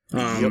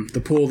 Yep.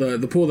 The pool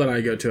that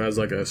I go to has,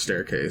 a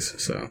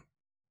staircase, so.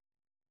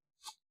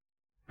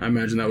 I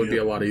imagine that would be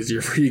a lot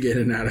easier for you to get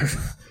in and out of.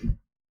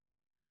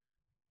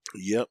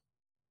 Yep.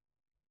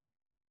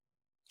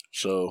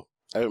 So,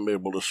 I haven't been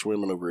able to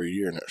swim in over a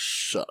year, and it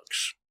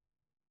sucks.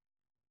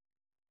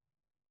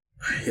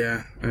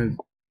 Yeah.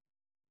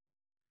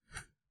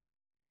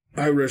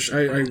 I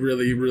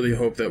really, really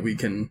hope that we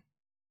can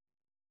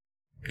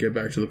get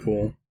back to the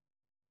pool.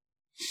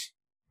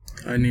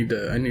 I need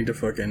to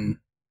fucking...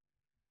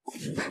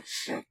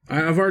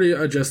 I've already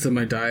adjusted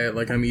my diet.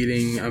 Like, I'm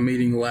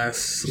eating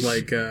less,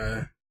 like,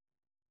 I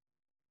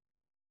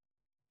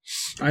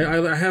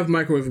have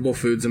microwavable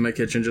foods in my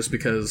kitchen just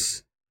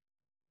because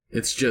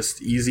it's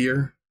just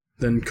easier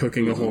than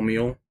cooking a whole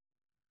meal.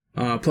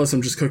 Plus,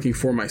 I'm just cooking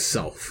for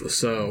myself,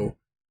 so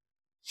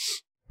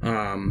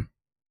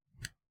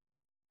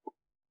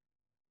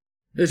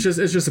it's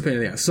just a pain in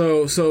the ass.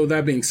 So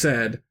that being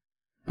said,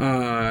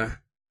 I'll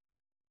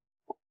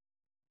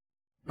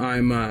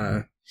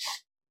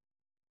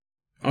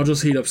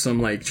just heat up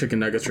some like chicken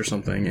nuggets or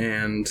something,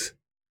 and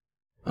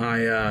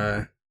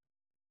I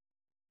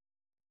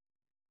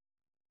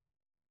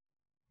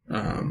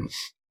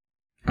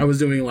was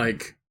doing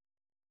like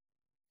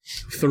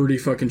 30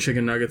 fucking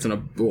chicken nuggets in a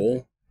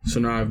bowl. So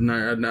now I've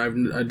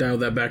dialed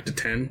that back to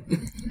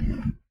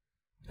 10.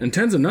 And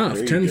 10's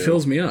enough. 10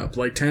 fills me up.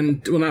 Like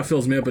 10, well, not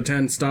fills me up, but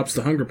 10 stops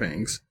the hunger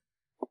pangs.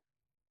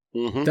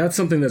 Mm-hmm. That's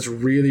something that's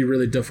really,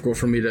 really difficult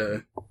for me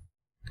to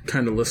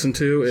kind of listen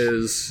to,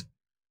 is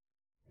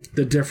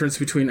the difference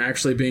between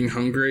actually being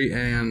hungry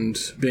and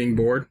being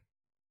bored.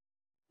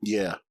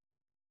 Yeah.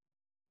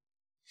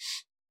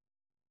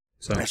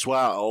 So that's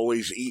why I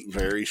always eat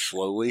very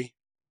slowly,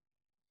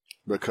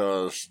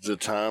 because the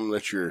time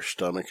that your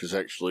stomach is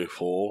actually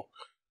full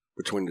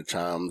between the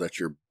time that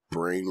your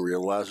brain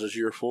realizes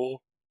you're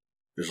full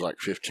is like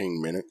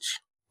 15 minutes.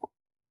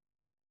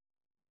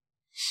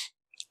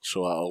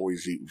 So I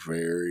always eat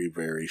very,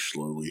 very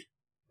slowly.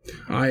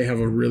 I have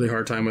a really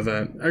hard time with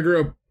that. I grew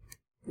up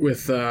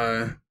with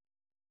a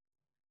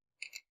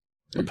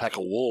pack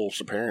of wolves,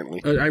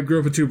 apparently. I grew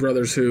up with two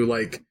brothers who,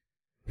 like,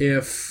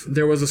 if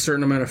there was a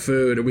certain amount of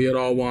food, we would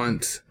all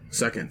want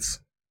seconds,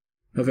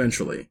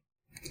 eventually.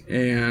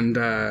 And,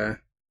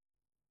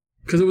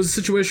 because it was a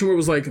situation where it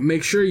was like,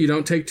 make sure you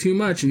don't take too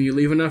much and you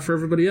leave enough for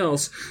everybody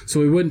else. So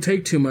we wouldn't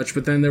take too much,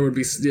 but then there would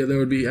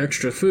be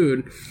extra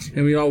food,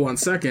 and we all want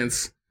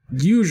seconds,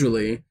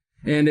 usually.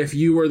 And if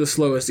you were the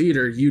slowest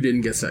eater, you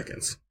didn't get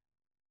seconds.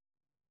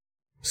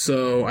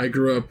 So I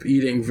grew up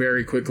eating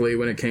very quickly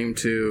when it came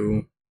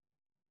to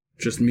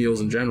just meals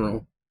in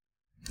general.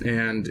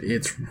 And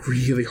it's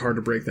really hard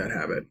to break that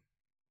habit.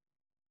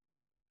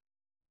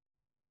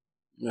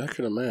 I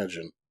can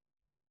imagine.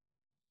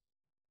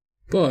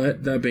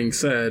 But, that being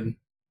said,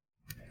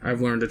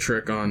 I've learned a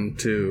trick on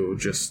to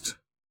just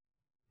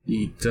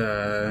eat,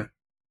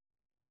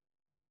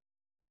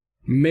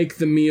 make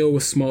the meal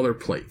with smaller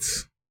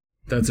plates.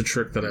 That's a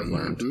trick that I've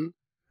learned.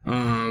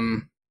 Mm-hmm.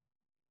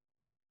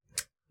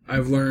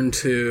 I've learned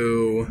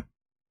to,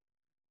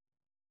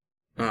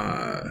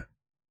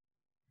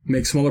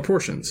 make smaller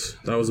portions.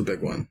 That was a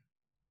big one.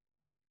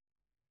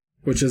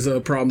 Which is a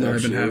problem that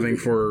I've been having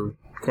for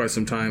quite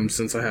some time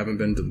since I haven't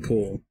been to the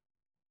pool.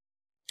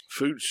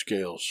 Food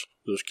scales.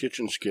 Those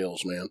kitchen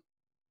scales, man.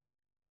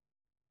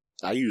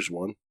 I use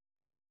one.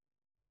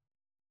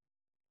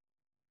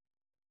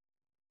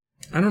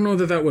 I don't know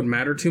that would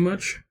matter too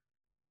much.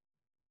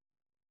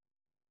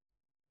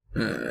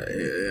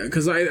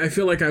 Because I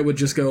feel like I would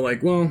just go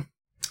like, well,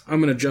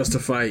 I'm going to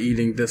justify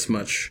eating this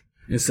much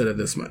instead of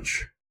this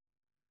much.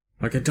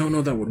 Like, I don't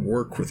know that would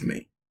work with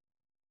me.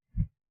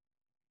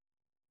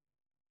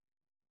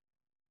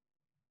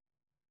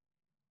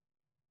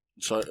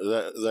 So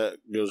that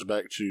goes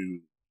back to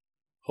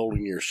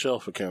holding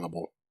yourself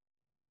accountable.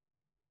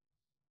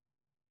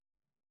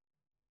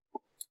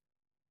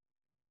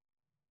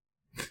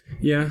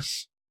 Yeah.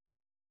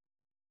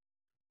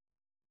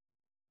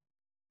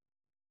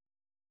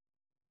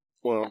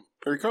 Well,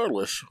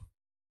 regardless,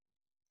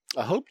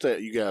 I hope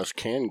that you guys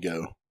can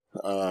go,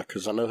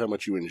 because I know how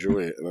much you enjoy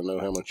it, and I know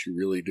how much you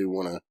really do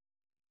want to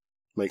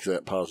make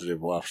that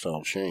positive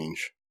lifestyle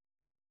change.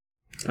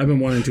 I've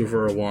been wanting to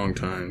for a long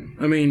time.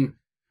 I mean,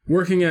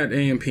 working at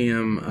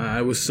AMPM,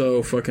 I was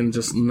so fucking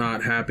just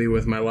not happy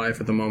with my life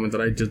at the moment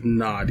that I did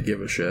not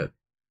give a shit.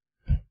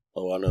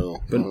 Oh, I know.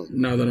 But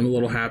now that I'm a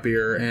little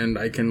happier and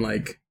I can,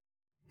 like,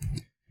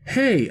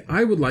 hey,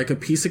 I would like a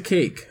piece of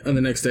cake. And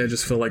the next day I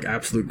just feel like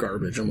absolute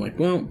garbage. I'm like,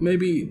 well,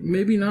 maybe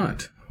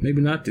not. Maybe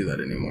not do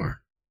that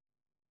anymore.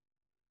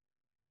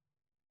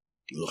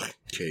 Ugh,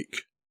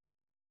 cake.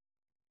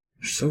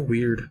 You're so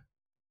weird.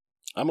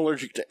 I'm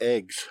allergic to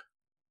eggs.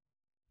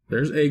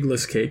 There's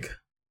eggless cake.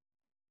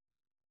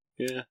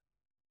 Yeah.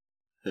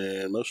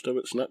 And most of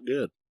it's not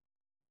good.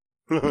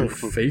 Your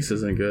face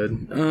isn't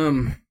good.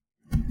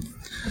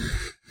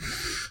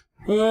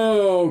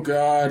 Oh,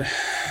 God.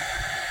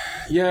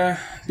 Yeah,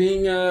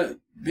 being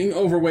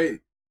overweight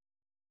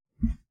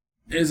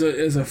is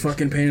a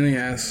fucking pain in the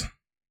ass.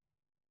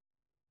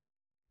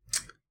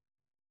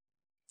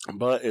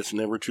 But it's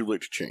never too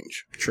late to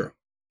change. True.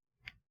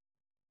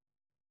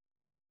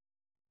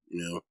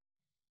 you know.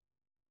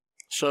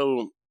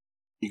 So,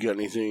 you got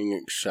anything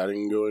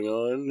exciting going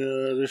on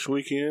this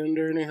weekend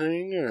or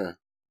anything? Or?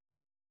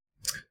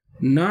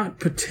 Not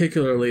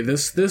particularly.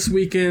 This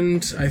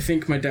weekend, I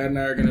think my dad and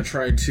I are going to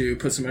try to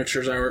put some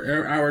extra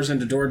hours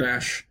into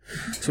DoorDash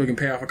so we can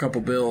pay off a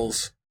couple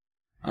bills.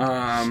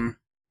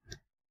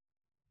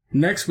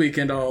 Next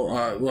weekend,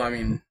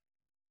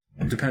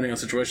 depending on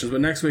situations,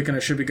 but next weekend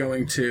I should be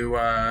going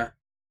to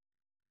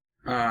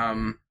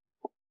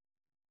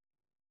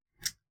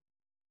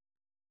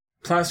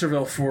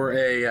Placerville for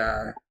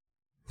a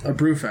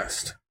brew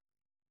fest.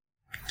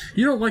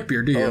 You don't like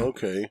beer, do you? Oh,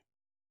 okay.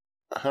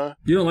 Uh-huh.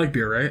 You don't like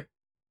beer, right?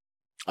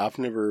 I've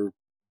never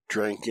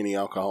drank any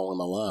alcohol in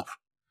my life.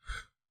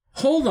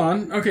 Hold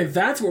on. Okay,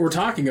 that's what we're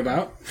talking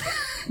about.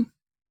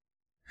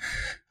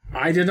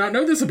 I did not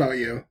know this about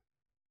you.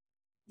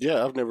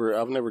 Yeah, I've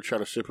never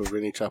tried a sip of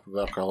any type of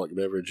alcoholic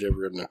beverage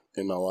ever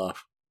in my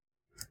life.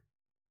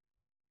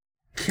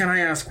 Can I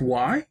ask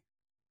why?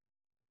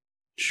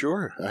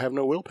 Sure, I have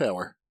no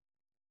willpower.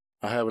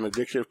 I have an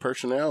addictive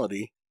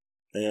personality,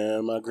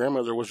 and my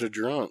grandmother was a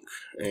drunk,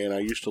 and I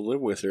used to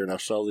live with her, and I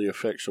saw the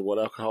effects of what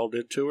alcohol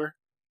did to her.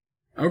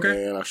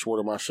 Okay. And I swore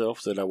to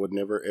myself that I would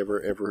never,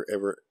 ever, ever,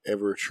 ever,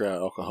 ever try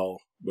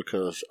alcohol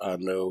because I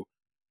know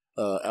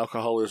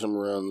alcoholism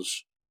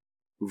runs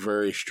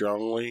very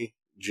strongly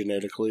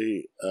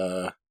genetically.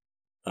 I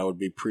would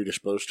be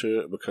predisposed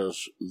to it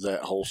because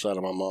that whole side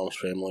of my mom's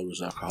family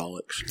was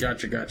alcoholics.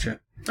 Gotcha.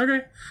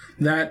 Okay.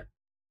 That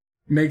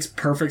makes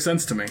perfect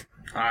sense to me.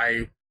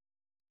 I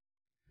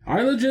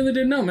legitimately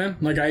didn't know, man.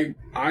 Like,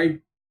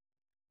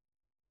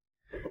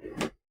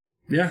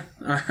 yeah,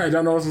 I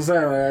don't know what to say.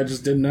 I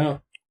just didn't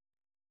know.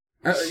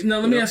 Now,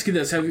 let me ask you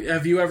this.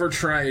 Have you ever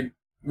tried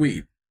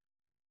weed?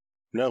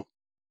 No.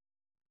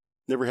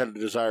 Never had a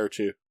desire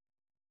to.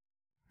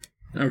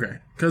 Okay.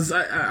 Because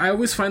I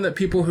always find that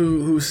people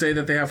who say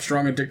that they have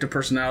strong addictive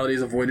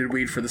personalities avoided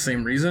weed for the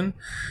same reason,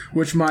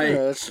 which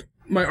my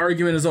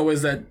argument is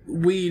always that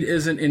weed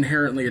isn't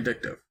inherently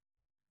addictive.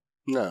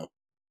 No.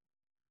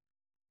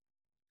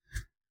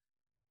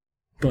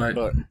 But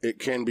it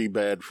can be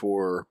bad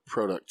for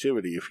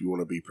productivity if you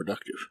want to be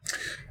productive.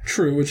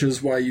 True, which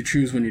is why you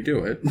choose when you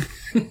do it.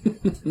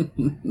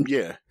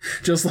 Yeah.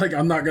 Just like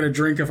I'm not going to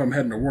drink if I'm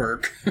heading to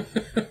work.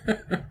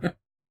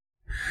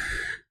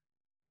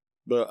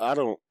 But I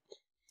don't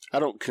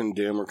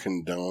condemn or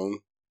condone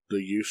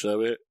the use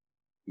of it,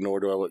 nor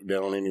do I look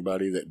down on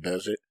anybody that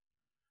does it.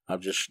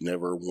 I've just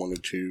never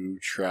wanted to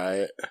try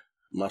it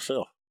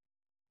myself.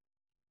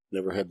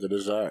 Never had the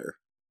desire.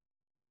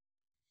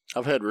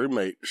 I've had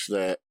roommates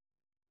that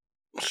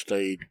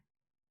stayed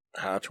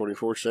high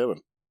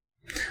 24/7.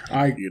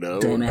 I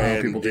don't know how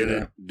people do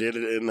that. Did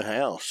it in the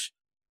house.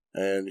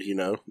 And,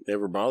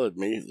 never bothered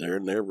me. They're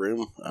in their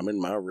room. I'm in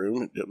my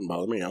room. It didn't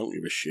bother me. I don't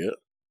give a shit.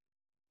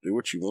 Do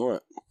what you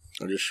want.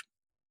 I just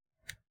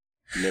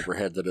never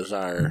had the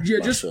desire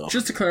myself.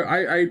 Just to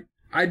clarify,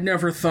 I'd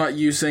never thought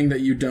you saying that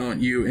you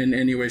in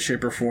any way,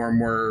 shape, or form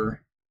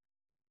were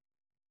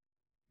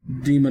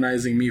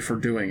demonizing me for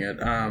doing it.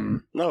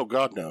 No,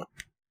 God, no.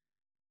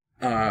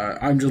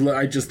 I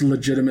just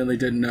legitimately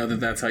didn't know that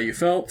that's how you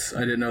felt.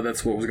 I didn't know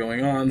that's what was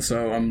going on.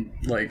 So I'm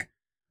like,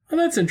 oh,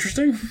 that's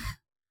interesting.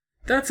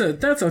 That's a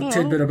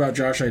tidbit about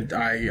Josh.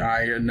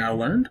 I now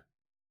learned.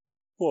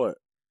 What?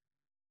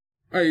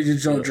 Oh, you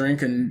just don't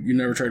drink and you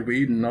never tried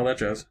weed and all that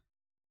jazz.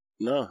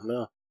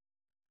 No.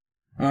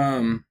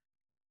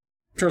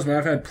 Trust me,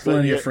 I've had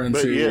plenty of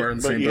friends who are in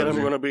the same boat. But I'm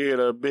going to be at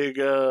a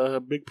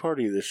big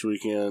party this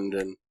weekend,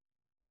 and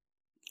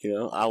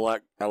I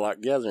like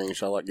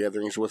gatherings. I like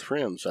gatherings with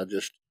friends. I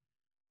just,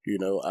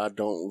 I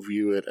don't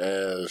view it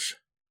as,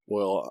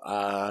 well,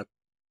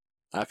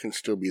 I can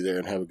still be there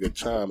and have a good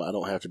time. I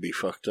don't have to be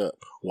fucked up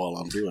while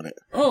I'm doing it.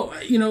 Oh,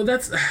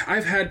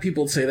 I've had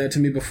people say that to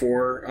me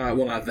before.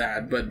 Well, not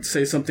that, but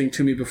say something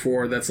to me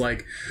before that's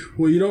like,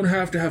 well, you don't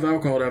have to have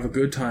alcohol to have a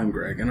good time,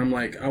 Greg. And I'm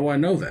like, oh, I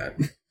know that.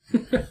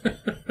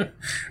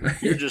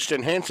 You're just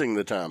enhancing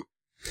the time.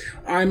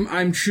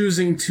 I'm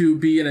choosing to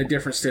be in a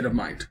different state of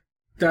mind.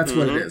 That's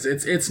what it is.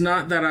 It's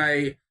not that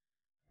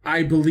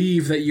I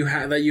believe that you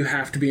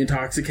have to be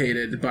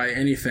intoxicated by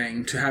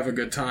anything to have a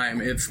good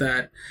time. It's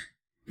that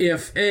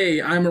if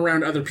I'm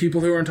around other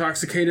people who are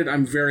intoxicated,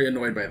 I'm very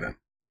annoyed by them.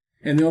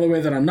 And the only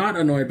way that I'm not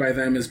annoyed by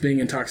them is being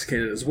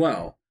intoxicated as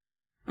well.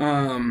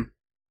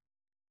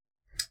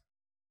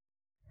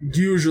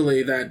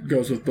 Usually that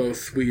goes with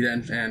both weed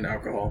and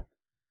alcohol.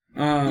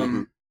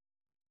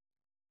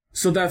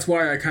 So that's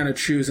why I kind of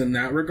choose in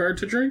that regard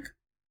to drink.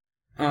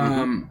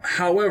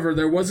 However,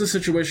 there was a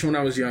situation when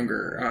I was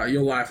younger.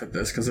 You'll laugh at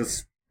this because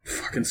it's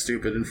fucking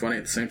stupid and funny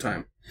at the same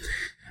time.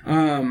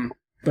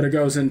 But it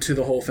goes into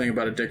the whole thing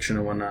about addiction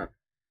and whatnot.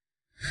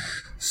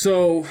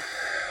 So,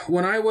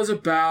 when I was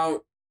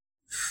about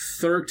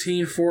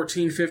 13,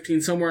 14,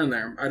 15, somewhere in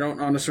there, I don't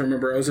honestly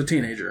remember, I was a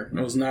teenager.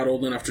 I was not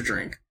old enough to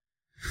drink.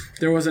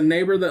 There was a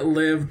neighbor that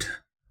lived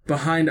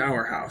behind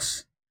our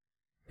house.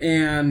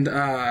 And,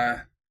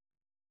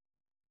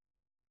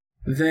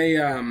 he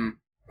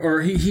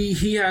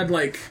had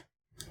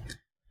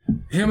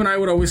him and I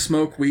would always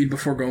smoke weed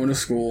before going to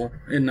school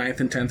in 9th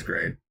and 10th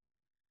grade.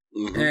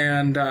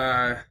 And,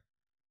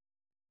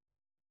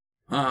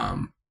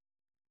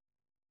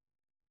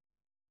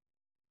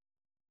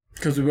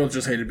 because we both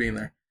just hated being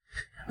there.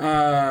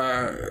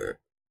 And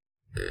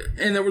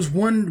there was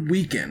one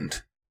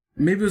weekend,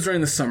 maybe it was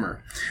during the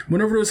summer,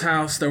 went over to his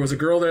house. There was a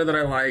girl there that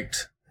I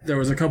liked. There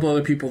was a couple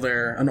other people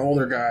there, an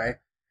older guy,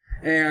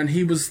 and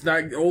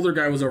that older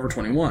guy was over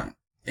 21.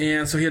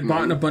 And so he had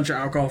bought a bunch of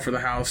alcohol for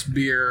the house,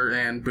 beer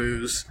and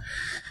booze,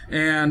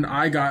 and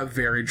I got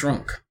very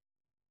drunk.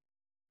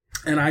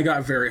 And I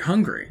got very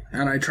hungry,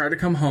 and I tried to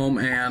come home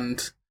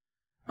and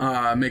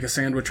make a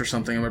sandwich or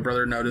something, and my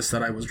brother noticed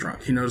that I was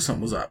drunk. He noticed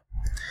something was up.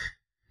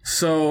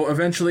 So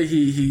eventually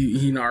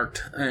he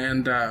narked,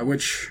 and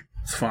which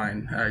is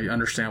fine. I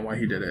understand why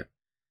he did it.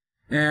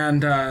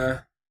 And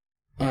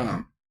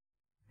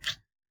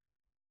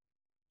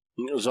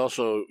it was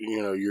also,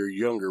 your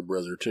younger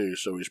brother too,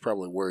 so he's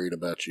probably worried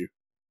about you.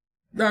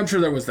 I'm sure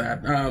there was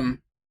that.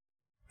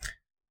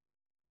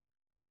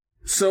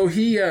 So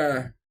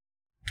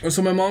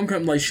so my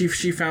mom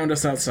she found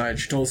us outside.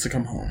 She told us to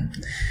come home.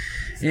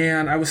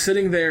 And I was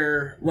sitting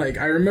there,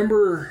 I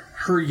remember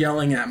her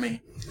yelling at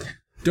me.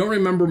 Don't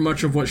remember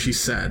much of what she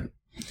said.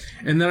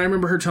 And then I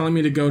remember her telling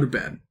me to go to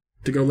bed,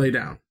 to go lay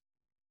down.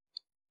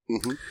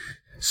 Mm-hmm.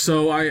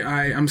 So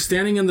I'm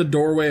standing in the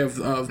doorway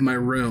of my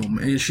room,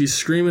 and she's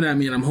screaming at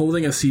me, and I'm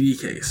holding a CD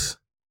case.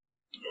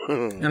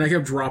 And I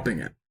kept dropping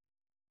it.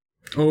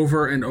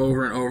 Over and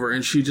over and over.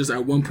 And she just,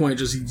 at one point,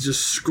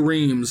 just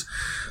screams,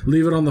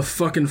 leave it on the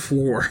fucking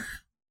floor.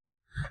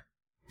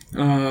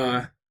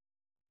 So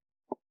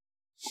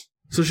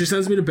she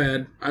sends me to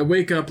bed. I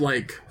wake up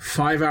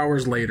 5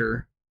 hours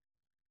later.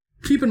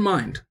 Keep in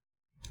mind,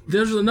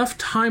 there's enough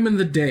time in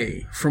the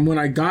day from when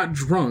I got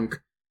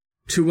drunk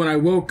to when I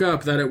woke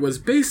up that it was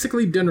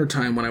basically dinner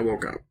time when I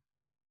woke up.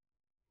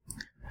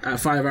 At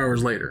 5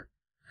 hours later.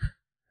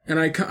 And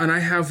I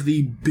have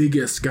the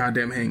biggest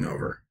goddamn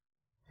hangover.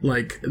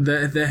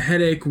 The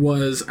headache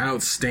was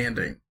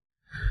outstanding.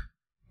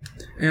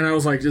 And I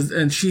was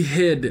and she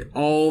hid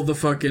all the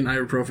fucking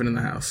ibuprofen in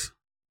the house.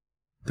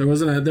 There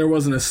wasn't a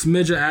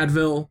smidge of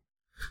Advil.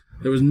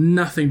 There was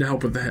nothing to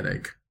help with the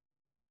headache.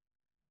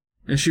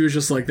 And she was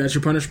just like, that's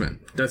your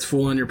punishment. That's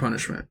full on your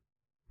punishment.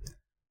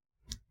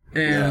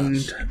 And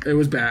yes. It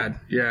was bad.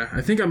 Yeah,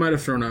 I think I might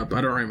have thrown up.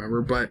 I don't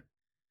remember. But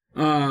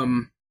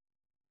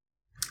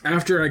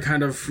after I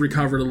kind of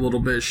recovered a little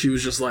bit, she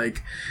was just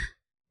like,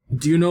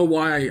 do you know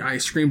why I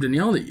screamed and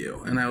yelled at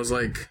you? And I was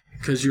like,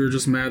 because you were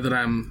just mad that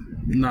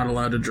I'm not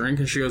allowed to drink?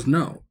 And she goes,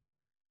 no.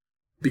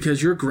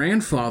 Because your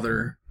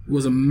grandfather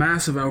was a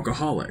massive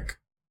alcoholic.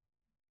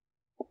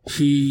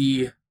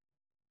 He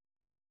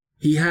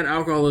had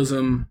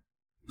alcoholism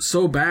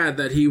so bad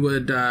that he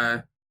would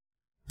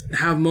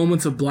have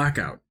moments of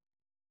blackout.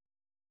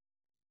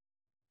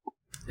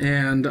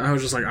 And I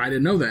was just like, I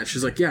didn't know that.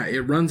 She's like, yeah,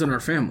 it runs in our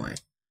family.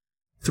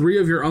 3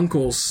 of your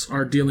uncles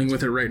are dealing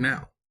with it right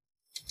now.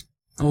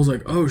 I was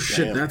like, oh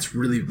shit, damn. That's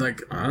really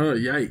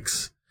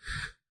yikes.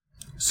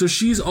 So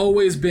she's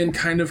always been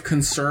kind of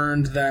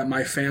concerned that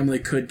my family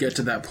could get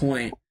to that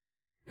point.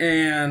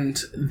 And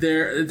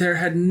there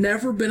had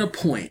never been a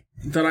point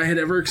that I had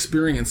ever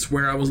experienced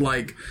where I was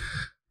like,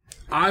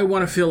 I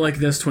want to feel like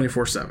this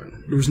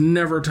 24/7. There was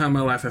never a time in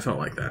my life I felt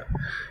like that.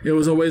 It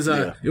was always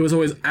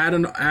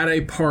at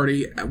a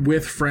party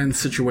with friends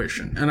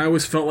situation, and I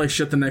always felt like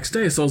shit the next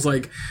day. So I was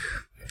like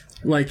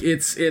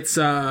it's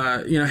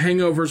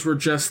hangovers were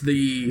just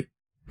the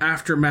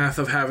aftermath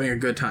of having a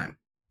good time,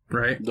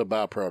 right? The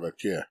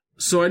byproduct, yeah.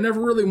 So I never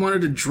really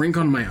wanted to drink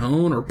on my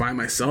own or by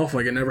myself.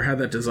 I never had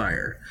that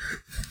desire.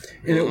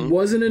 And it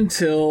wasn't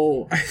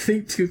until, I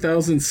think,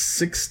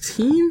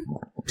 2016?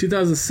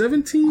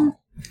 2017?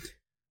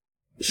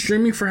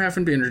 Streaming for Half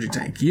Empty Energy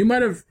Tank. You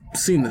might have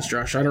seen this,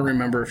 Josh. I don't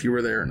remember if you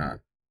were there or not.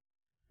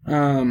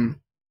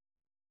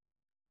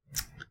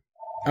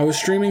 I was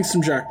streaming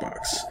some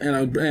Jackbox,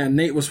 and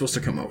Nate was supposed to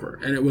come over.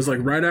 And it was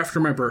right after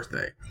my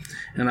birthday.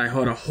 And I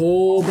had a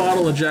whole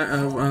bottle of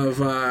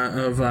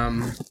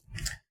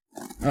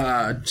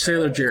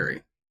Sailor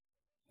Jerry.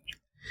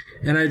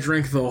 And I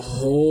drank the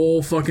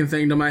whole fucking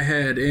thing to my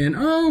head in,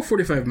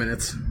 45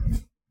 minutes.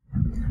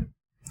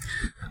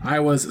 I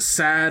was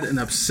sad and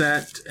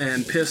upset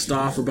and pissed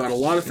off about a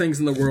lot of things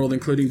in the world,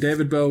 including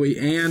David Bowie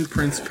and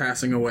Prince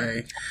passing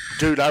away.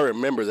 Dude, I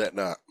remember that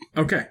night.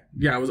 Okay.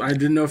 Yeah, I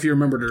didn't know if you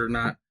remembered it or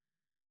not.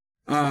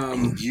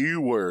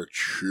 You were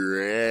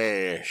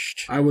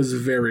trashed. I was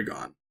very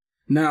gone.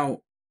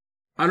 Now,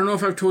 I don't know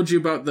if I've told you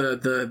about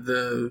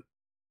the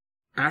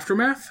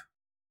aftermath.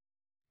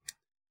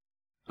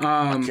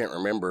 I can't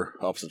remember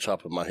off the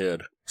top of my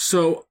head.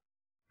 So,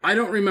 I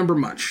don't remember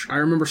much. I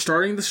remember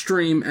starting the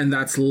stream, and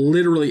that's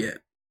literally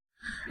it.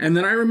 And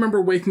then I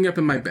remember waking up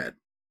in my bed,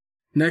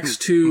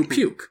 next to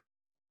puke.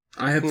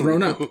 I had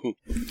thrown up.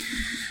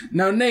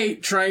 Now,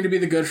 Nate, trying to be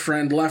the good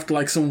friend, left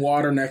some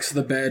water next to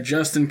the bed,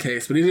 just in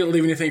case, but he didn't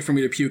leave anything for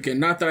me to puke in.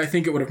 Not that I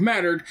think it would have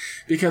mattered,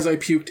 because I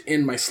puked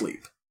in my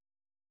sleep.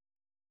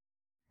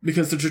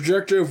 because the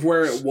trajectory of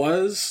where it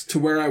was to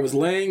where I was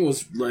laying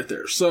was right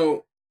there.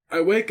 So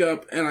I wake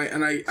up and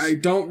I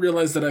don't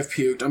realize that I've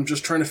puked. I'm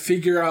just trying to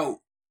figure out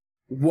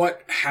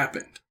what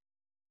happened.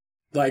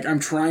 Like, I'm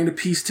trying to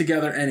piece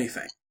together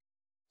anything.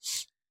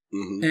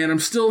 Mm-hmm. And I'm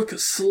still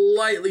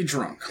slightly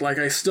drunk. Like,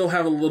 I still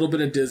have a little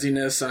bit of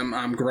dizziness.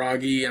 I'm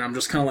groggy, and I'm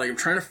just kind of like, I'm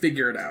trying to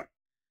figure it out.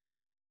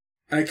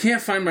 And I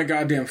can't find my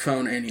goddamn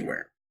phone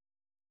anywhere,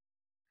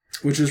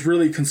 which is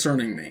really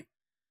concerning me.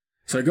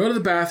 So I go to the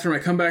bathroom, I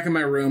come back in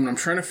my room, and I'm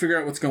trying to figure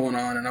out what's going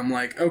on, and I'm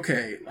like,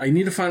 okay, I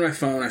need to find my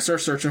phone. I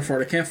start searching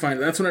for it. I can't find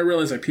it. That's when I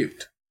realize I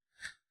puked.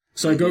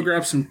 So I go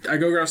grab some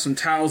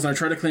towels, and I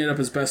try to clean it up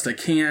as best I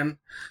can.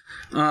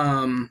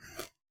 I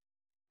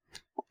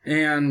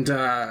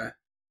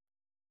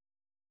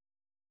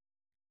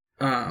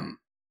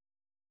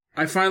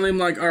finally am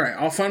like, all right,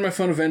 I'll find my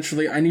phone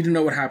eventually. I need to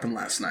know what happened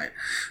last night.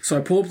 So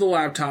I pull up the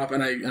laptop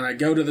and I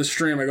go to the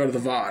stream. I go to the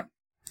VOD.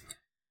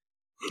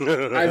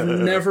 I've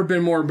never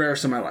been more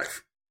embarrassed in my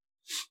life.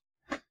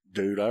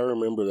 Dude, I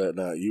remember that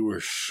night. You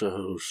were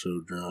so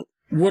drunk.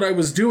 What I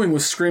was doing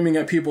was screaming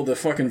at people to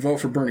fucking vote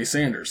for Bernie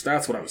Sanders.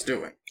 That's what I was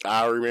doing.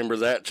 I remember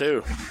that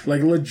too.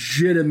 Like,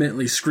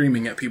 legitimately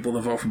screaming at people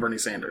to vote for Bernie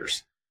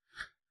Sanders.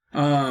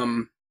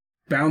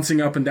 Bouncing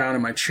up and down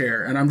in my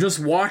chair. And I'm just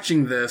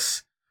watching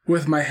this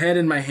with my head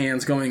in my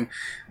hands going,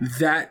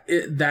 that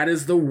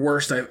is the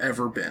worst I've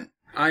ever been.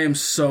 I am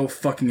so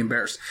fucking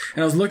embarrassed.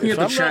 And I was looking at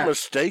the chat. If I'm not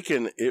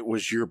mistaken, it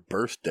was your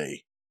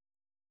birthday.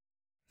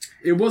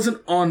 It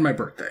wasn't on my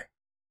birthday.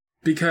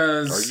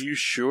 Because... Are you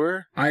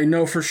sure? I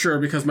know for sure,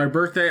 because my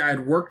birthday, I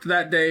had worked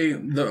that day,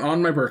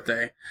 on my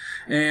birthday,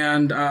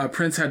 and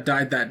Prince had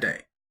died that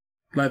day.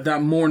 Like,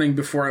 that morning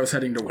before I was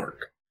heading to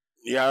work.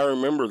 Yeah, I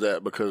remember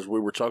that, because we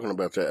were talking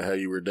about that, how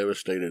you were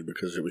devastated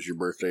because it was your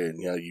birthday,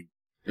 and how you...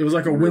 It was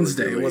like a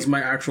Wednesday. It was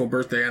my actual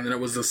birthday, and then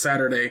it was the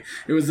Saturday.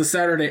 It was the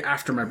Saturday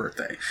after my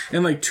birthday.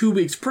 And like 2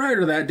 weeks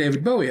prior to that,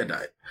 David Bowie had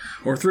died.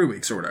 Or 3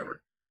 weeks or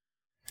whatever.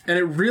 And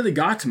it really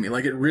got to me.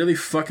 Like, it really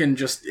fucking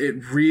just,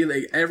 it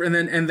really,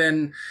 and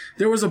then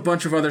there was a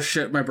bunch of other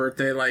shit my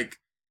birthday.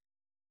 Like,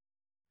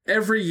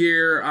 every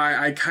year,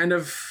 I kind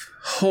of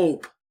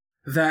hope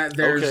that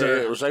there's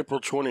it was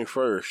April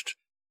 21st,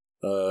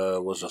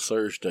 was a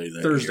Thursday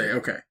that Thursday, year.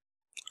 Okay.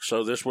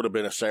 So this would have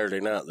been a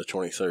Saturday night, the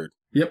 23rd.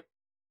 Yep.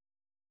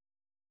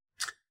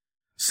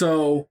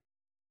 So,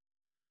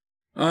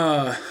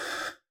 the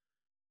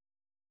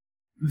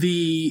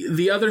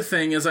other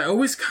thing is I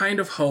always kind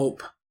of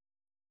hope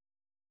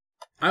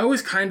that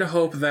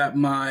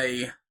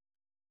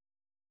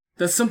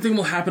that something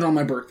will happen on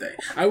my birthday.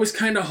 I always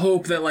kind of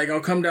hope that, like, I'll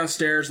come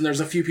downstairs and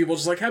there's a few people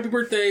just like, happy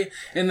birthday,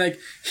 and like,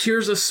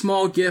 here's a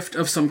small gift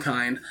of some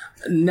kind.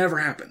 It never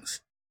happens.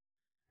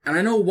 And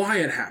I know why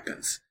it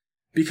happens.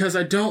 Because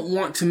I don't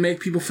want to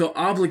make people feel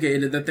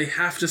obligated that they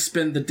have to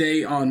spend the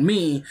day on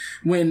me,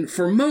 when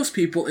for most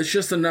people it's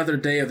just another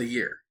day of the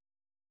year.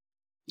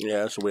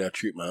 Yeah, that's the way I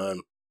treat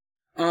mine.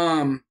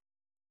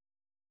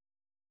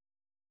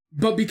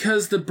 But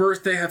because the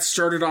birthday had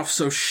started off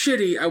so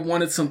shitty, I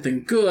wanted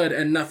something good,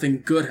 and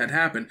nothing good had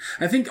happened.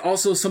 I think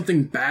also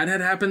something bad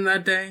had happened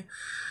that day.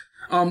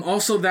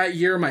 Also that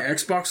year, my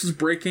Xbox was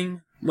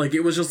breaking. Like,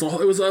 it was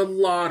a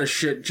lot of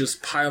shit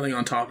just piling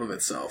on top of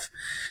itself.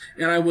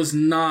 And I was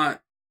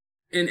not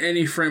in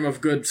any frame of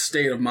good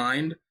state of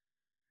mind.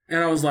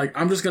 And I was like,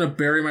 I'm just gonna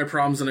bury my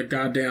problems in a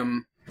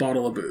goddamn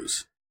bottle of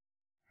booze.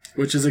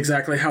 Which is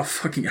exactly how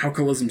fucking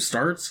alcoholism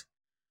starts.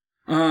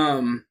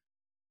 But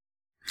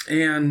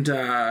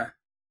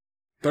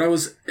I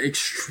was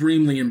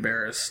extremely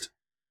embarrassed.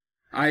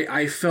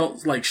 I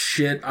felt like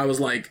shit. I was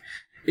like,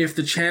 if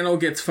the channel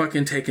gets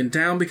fucking taken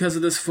down because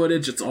of this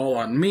footage, it's all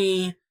on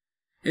me.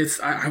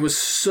 I was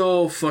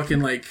so fucking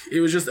like,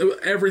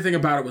 everything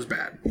about it was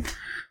bad.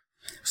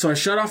 So I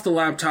shut off the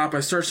laptop,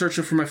 I start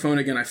searching for my phone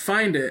again, I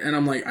find it, and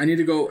I'm like, I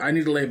need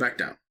to lay back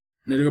down.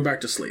 I need to go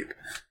back to sleep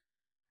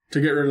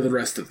to get rid of the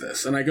rest of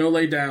this. And I go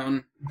lay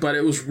down, but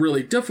it was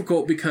really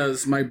difficult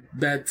because my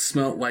bed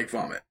smelled like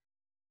vomit.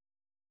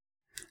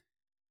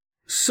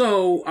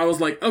 So I was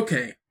like,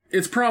 okay,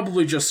 it's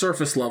probably just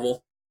surface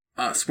level.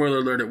 Spoiler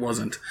alert, it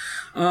wasn't.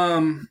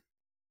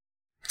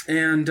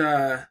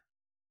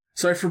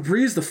 So I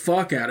Febreze the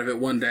fuck out of it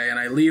one day, and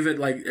I leave it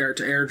like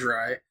to air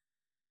dry.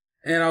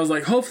 And I was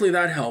like, hopefully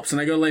that helps.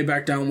 And I go lay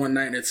back down one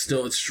night, and it's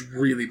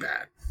really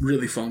bad,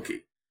 really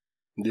funky.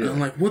 Yeah. And I'm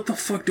like, what the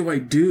fuck do I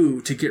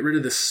do to get rid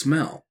of this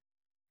smell?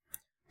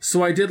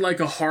 So I did like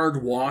a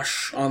hard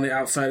wash on the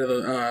outside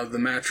of the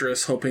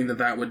mattress, hoping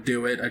that would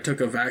do it. I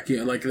took a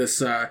vacuum, like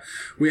this,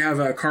 we have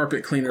a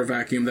carpet cleaner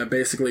vacuum that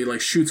basically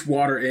like shoots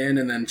water in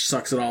and then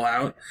sucks it all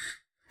out.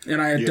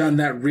 And I had done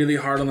that really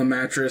hard on the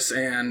mattress,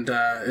 and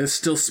it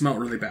still smelled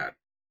really bad.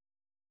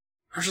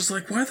 I was just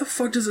like, why the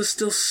fuck does it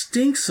still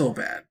stink so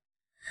bad?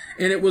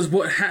 And it was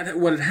what had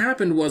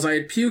happened was I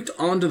had puked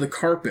onto the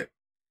carpet.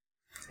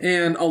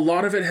 And a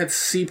lot of it had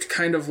seeped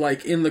kind of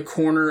like in the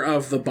corner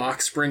of the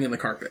box spring in the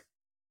carpet.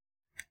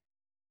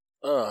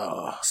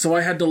 So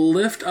I had to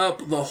lift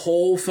up the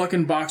whole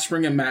fucking box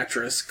spring and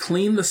mattress,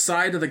 clean the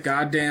side of the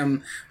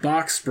goddamn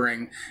box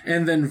spring,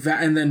 and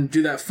then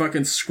do that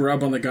fucking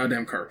scrub on the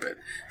goddamn carpet.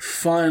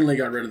 Finally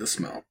got rid of the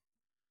smell.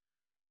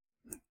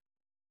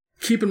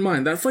 Keep in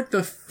mind, that's like the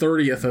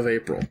 30th of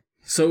April.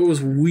 So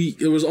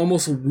it was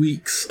almost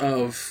weeks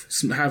of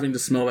having to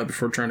smell that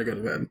before trying to go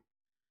to bed.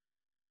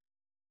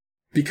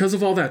 Because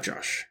of all that,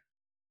 Josh,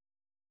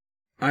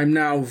 I'm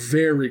now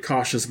very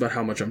cautious about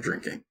how much I'm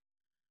drinking.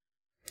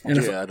 And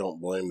I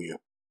don't blame you.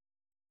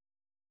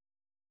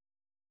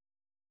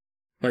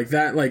 Like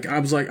that, I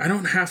was like, I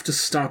don't have to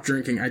stop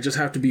drinking. I just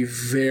have to be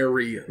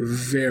very,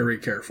 very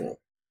careful.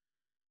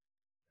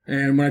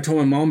 And when I told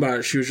my mom about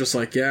it, she was just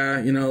like,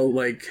 yeah,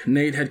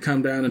 Nate had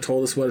come down and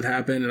told us what had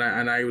happened,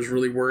 and I was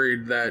really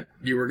worried that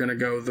you were going to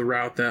go the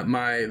route that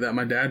my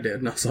dad did.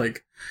 And I was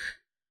like,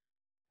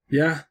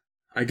 yeah,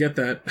 I get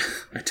that.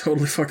 I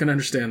totally fucking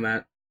understand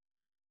that.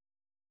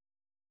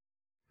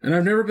 And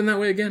I've never been that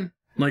way again.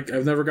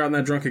 I've never gotten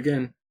that drunk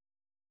again.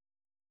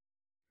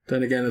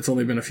 Then again, it's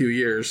only been a few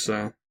years,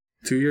 so...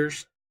 2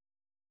 years?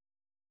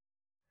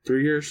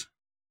 3 years?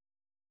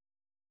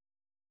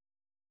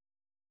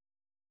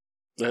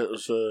 That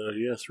was,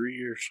 3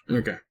 years.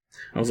 Okay.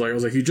 I was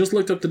like, you just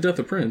looked up the death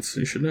of Prince.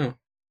 You should know.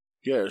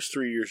 Yeah, it was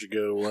 3 years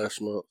ago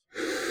last month.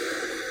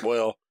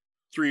 Well,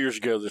 3 years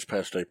ago this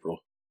past April.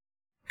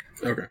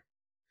 Okay.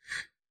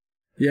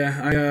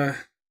 Yeah,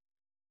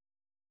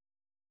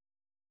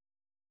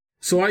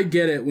 So I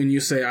get it when you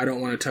say I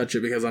don't want to touch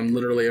it because I'm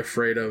literally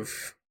afraid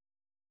of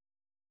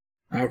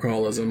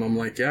alcoholism. I'm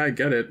like, yeah, I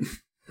get it.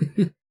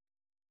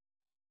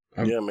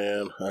 Yeah,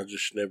 man. I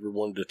just never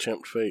wanted to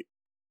tempt fate.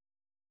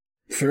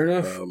 Fair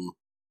enough.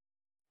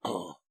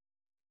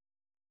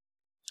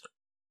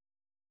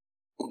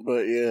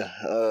 But yeah,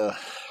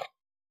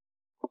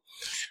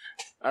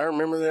 I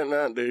remember that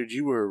night, dude.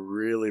 You were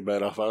really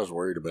bad off. I was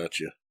worried about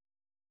you.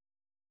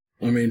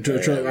 I mean,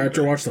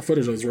 after I watched the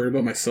footage, I was worried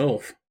about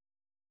myself.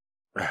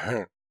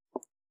 I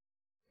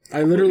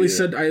literally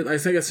said, I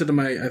think I said to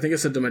my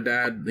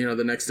dad,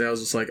 the next day, I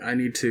was just like, I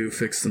need to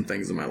fix some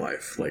things in my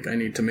life. I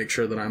need to make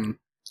sure that I'm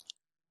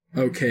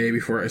okay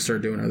before I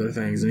start doing other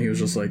things. And he was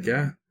just like,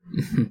 yeah.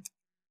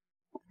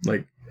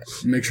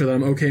 Make sure that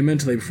I'm okay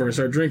mentally before I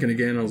start drinking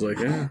again. I was like,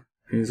 yeah.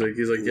 He's like,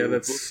 yeah,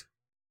 that's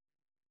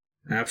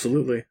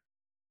absolutely.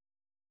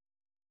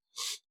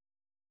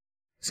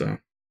 So,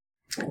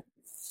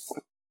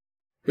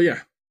 but yeah.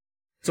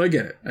 So I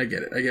get it. I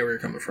get where you're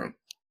coming from.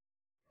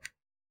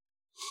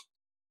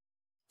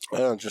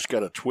 I just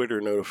got a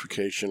Twitter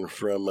notification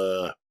from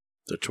the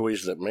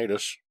Toys That Made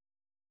Us.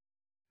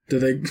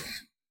 Did they?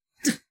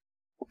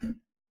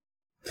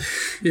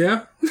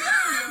 Yeah.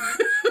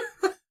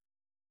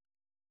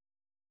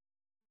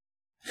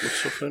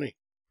 What's so funny?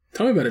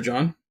 Tell me about it,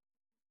 John.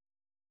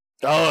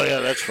 Oh, yeah,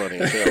 that's funny.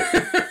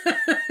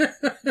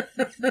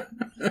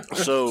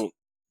 So,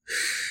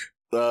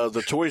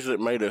 the Toys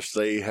That Made Us,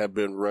 they have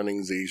been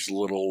running these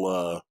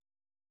little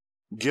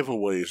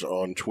giveaways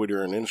on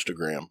Twitter and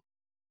Instagram.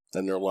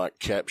 And they're like,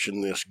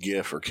 caption this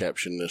GIF or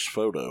caption this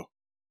photo.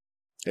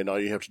 And all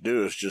you have to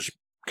do is just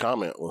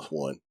comment with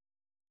one.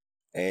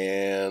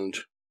 And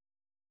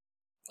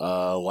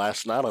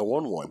last night I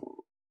won one.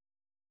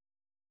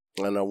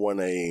 And I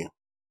won a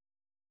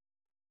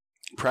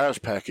prize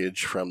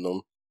package from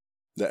them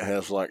that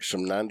has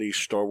some 90s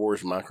Star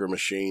Wars Micro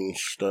Machines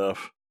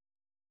stuff.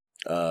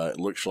 It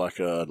looks like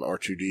an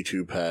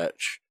R2-D2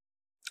 patch,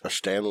 a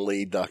Stan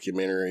Lee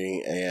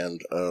documentary,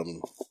 and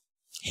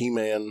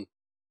He-Man,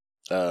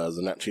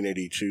 the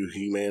 1982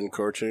 He-Man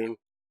cartoon,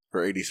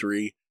 or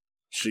 83,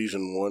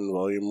 Season 1,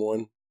 Volume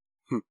 1.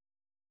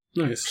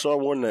 Nice. So I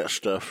won that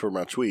stuff for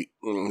my tweet.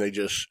 And they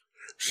just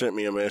sent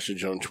me a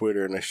message on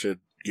Twitter, and they said,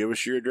 give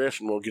us your address,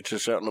 and we'll get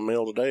this out in the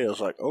mail today. I was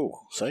like, oh,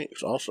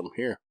 thanks, awesome,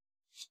 here.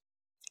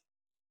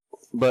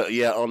 But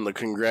yeah, on the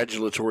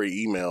congratulatory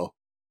email,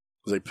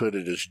 they put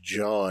it as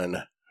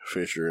John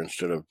Fisher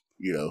instead of,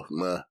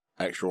 my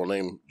actual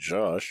name,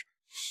 Josh.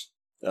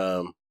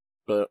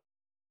 But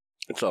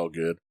it's all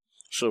good.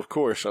 So, of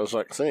course, I was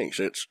like, thanks,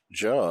 it's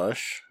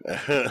Josh.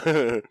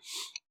 But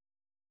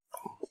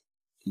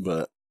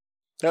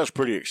that was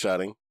pretty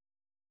exciting.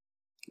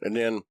 And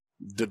then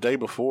the day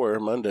before,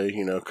 Monday,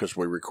 because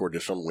we record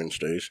this on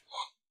Wednesdays,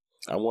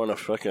 I won a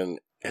fucking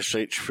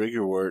SH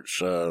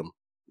Figuarts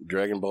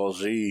Dragon Ball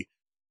Z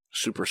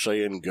Super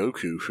Saiyan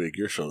Goku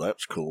figure, so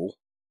that's cool.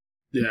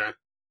 Yeah.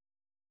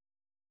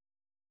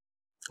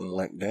 I'm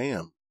like,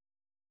 damn.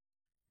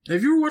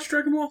 Have you ever watched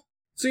Dragon Ball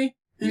Z?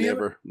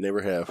 Never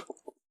have.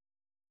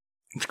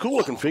 It's a cool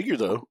looking figure,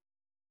 though.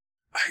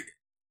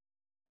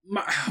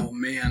 Oh,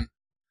 man.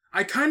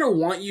 I kind of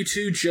want you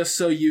to, just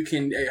so you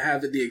can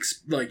have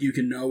you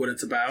can know what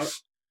it's about.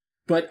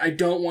 But I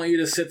don't want you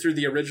to sit through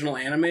the original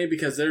anime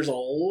because there's a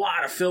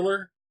lot of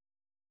filler.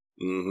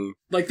 Mm-hmm.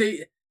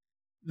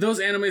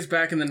 Those animes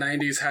back in the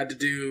 90s had to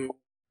do,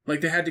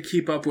 they had to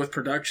keep up with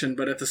production,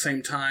 but at the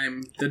same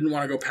time, didn't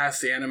want to go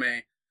past the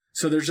anime.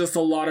 So there's just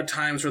a lot of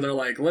times where they're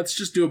like, let's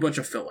just do a bunch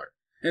of filler.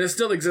 And it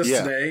still exists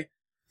today.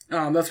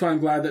 That's why I'm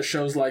glad that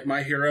shows like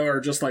My Hero are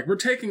just like, we're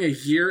taking a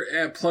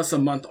year plus a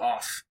month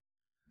off,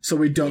 so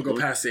we don't go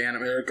past the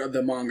anime or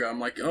the manga. I'm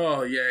like,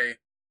 oh, yay.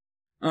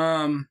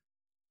 But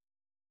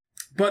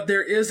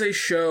there is a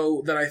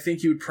show that I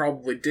think you would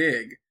probably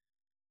dig.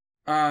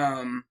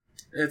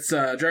 It's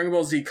Dragon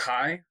Ball Z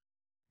Kai.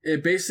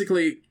 It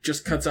basically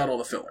just cuts out all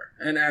the filler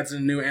and adds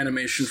a new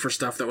animation for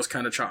stuff that was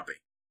kind of choppy.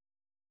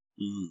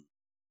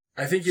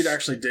 I think you'd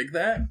actually dig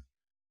that.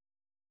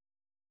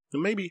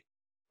 Maybe.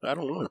 I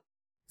don't know.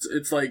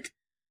 It's like,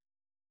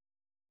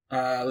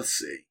 let's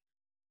see.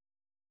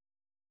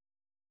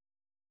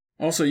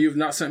 Also, you've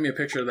not sent me a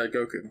picture of that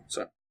Goku,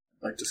 so I'd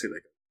like to see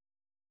that.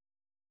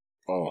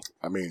 Oh,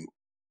 I mean,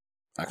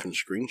 I can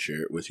screen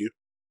share it with you.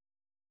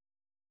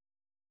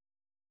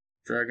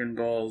 Dragon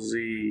Ball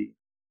Z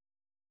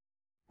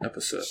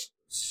episodes.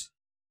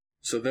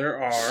 So there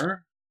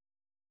are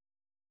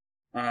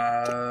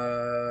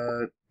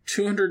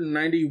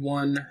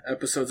 291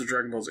 episodes of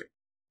Dragon Ball Z,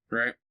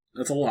 right?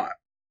 That's a lot.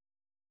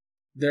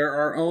 There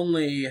are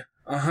only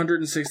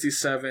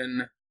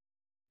 167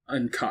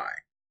 in Kai.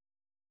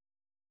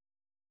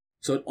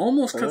 So it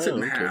almost cuts it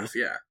in half,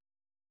 yeah.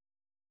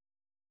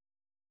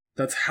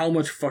 That's how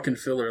much fucking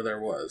filler there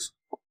was.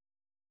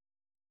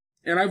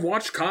 And I've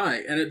watched Kai,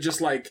 and it just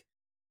like,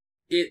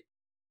 it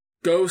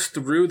goes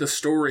through the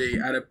story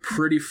at a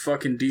pretty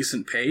fucking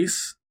decent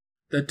pace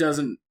that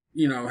doesn't,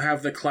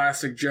 have the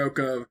classic joke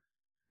of,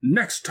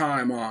 next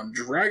time on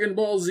Dragon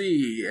Ball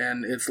Z,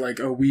 and it's like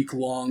a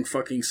week-long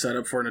fucking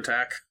setup for an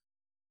attack.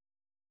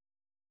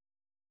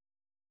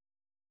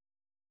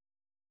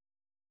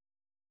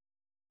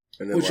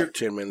 And then like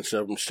 10 minutes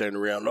of them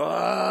standing around.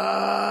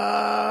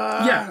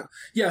 Ah!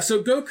 Yeah,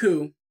 so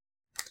Goku,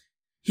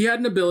 he had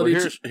an ability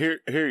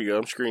Here you go,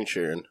 I'm screen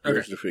sharing.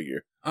 Here's the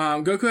figure.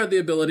 Goku had the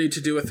ability to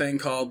do a thing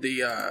called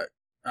the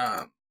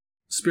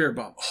Spirit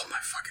Bomb. Oh my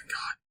fucking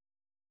god.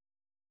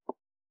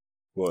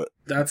 What?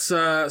 That's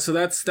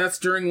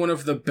during one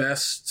of the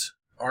best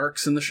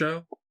arcs in the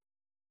show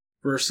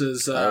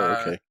versus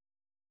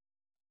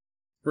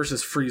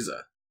versus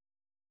Frieza.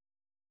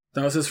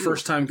 That was his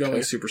first time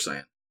going Super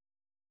Saiyan.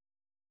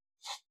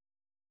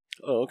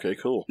 Oh, okay,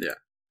 cool. Yeah.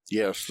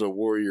 Yes, the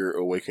Warrior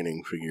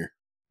Awakening figure.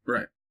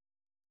 Right.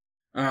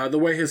 The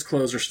way his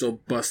clothes are still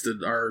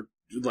busted are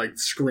like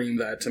scream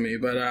that to me,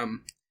 but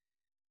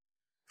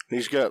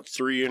he's got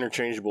 3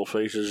 interchangeable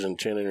faces and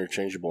 10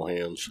 interchangeable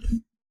hands.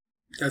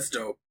 That's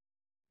dope.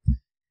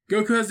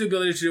 Goku has the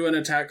ability to do an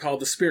attack called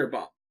the Spirit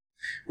Bomb,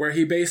 where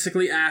he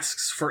basically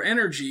asks for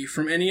energy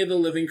from any of the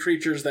living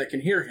creatures that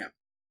can hear him.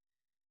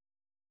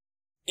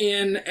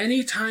 And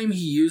any time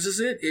he uses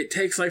it, it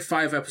takes like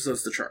 5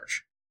 episodes to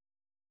charge.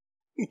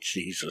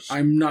 Jesus.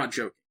 I'm not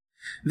joking.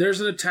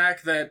 There's an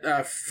attack that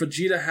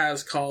Vegeta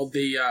has called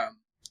the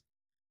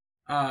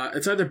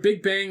it's either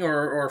Big Bang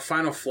or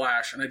Final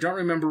Flash, and I don't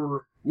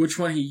remember which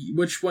one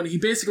he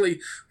basically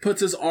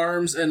puts his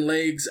arms and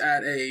legs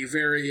at a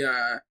very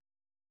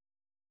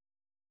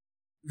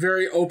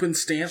very open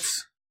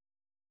stance,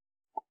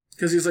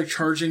 because he's like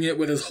charging it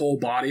with his whole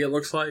body, it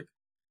looks like.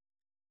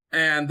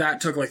 And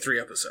that took like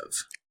 3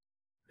 episodes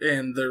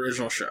in the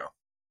original show.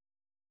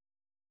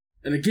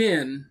 And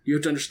again, you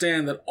have to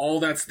understand that all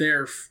that's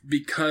there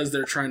because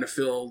they're trying to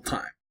fill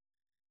time.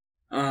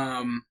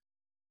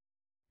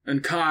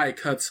 And Kai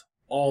cuts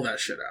all that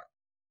shit out.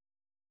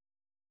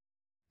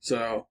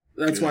 So,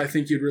 that's why I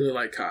think you'd really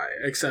like Kai.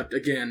 Except,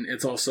 again,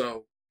 it's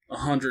also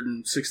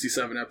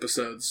 167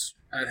 episodes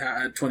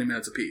at 20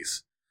 minutes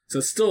apiece. So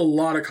it's still a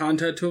lot of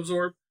content to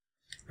absorb,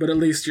 but at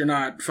least you're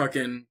not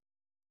fucking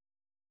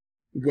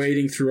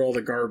wading through all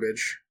the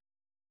garbage.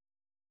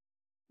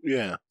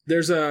 Yeah.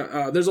 There's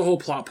a whole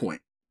plot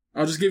point.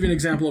 I'll just give you an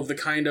example of the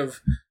kind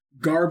of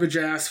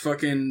garbage-ass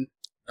fucking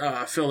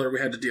filler we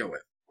had to deal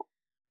with.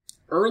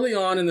 Early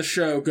on in the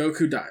show,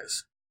 Goku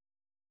dies.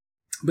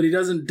 But he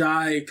doesn't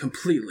die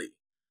completely.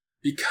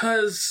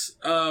 Because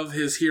of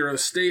his hero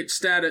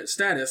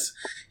status,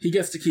 he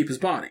gets to keep his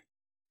body.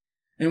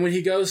 And when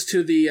he goes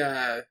to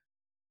the,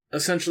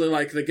 essentially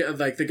like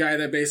the guy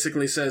that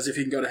basically says if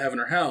he can go to heaven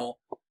or hell,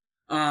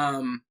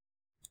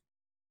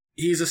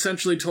 he's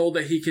essentially told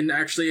that he can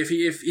actually,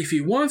 if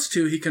he wants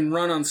to, he can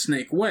run on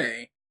Snake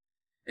Way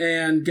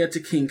and get to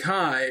King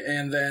Kai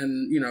and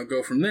then,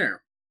 go from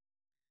there.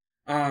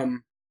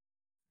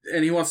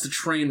 And he wants to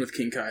train with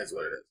King Kai is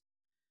what it is.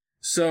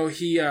 So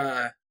he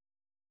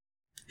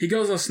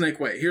goes on Snake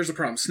Way. Here's the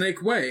problem.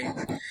 Snake Way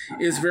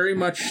is very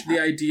much the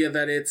idea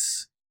that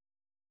it's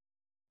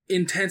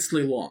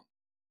intensely long.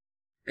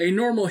 A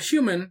normal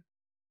human,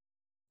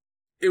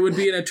 it would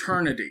be an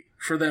eternity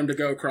for them to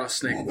go across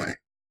Snake Way.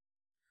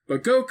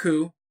 But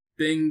Goku,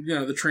 being,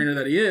 the trainer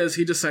that he is,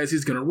 he decides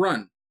he's going to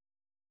run.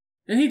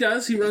 And he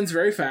does. He runs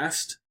very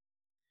fast.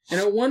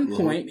 And at one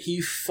point, he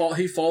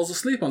falls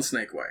asleep on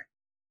Snake Way.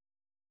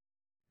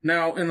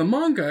 Now, in the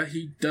manga,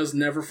 he does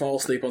never fall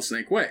asleep on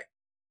Snake Way.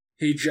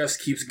 He just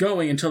keeps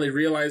going until he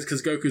realizes,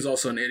 because Goku's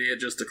also an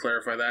idiot, just to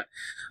clarify that,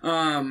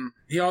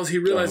 he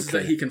realizes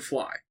that he can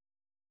fly.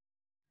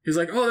 He's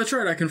like, oh, that's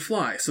right, I can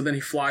fly. So then he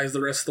flies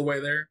the rest of the way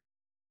there.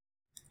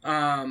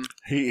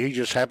 He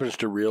just happens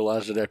to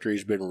realize it after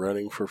he's been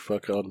running for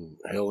fuck on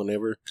hell and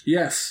ever.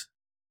 Yes.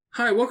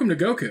 Hi, welcome to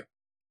Goku.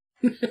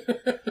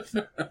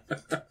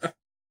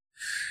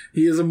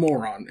 He is a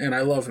moron, and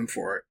I love him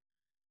for it.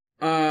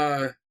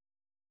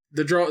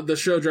 The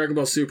show Dragon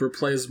Ball Super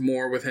plays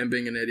more with him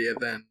being an idiot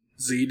than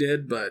Z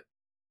did, but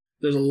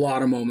there's a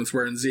lot of moments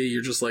where in Z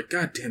you're just like,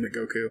 God damn it,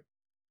 Goku.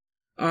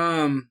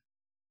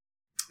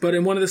 But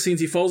in one of the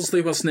scenes, he falls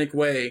asleep on Snake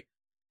Way,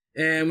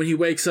 and when he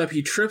wakes up,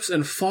 he trips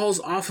and falls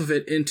off of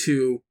it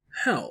into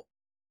hell.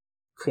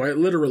 Quite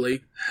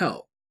literally,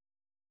 hell.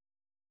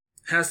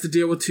 Has to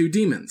deal with two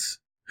demons,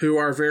 who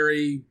are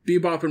very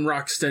Bebop and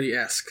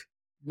Rocksteady-esque.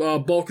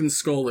 Bulk and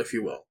Skull, if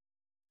you will.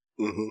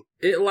 Mm-hmm.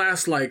 It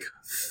lasts like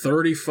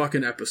 30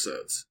 fucking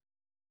episodes.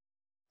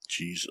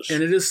 Jesus.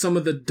 And it is some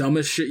of the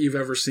dumbest shit you've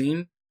ever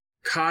seen.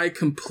 Kai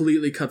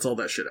completely cuts all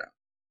that shit out.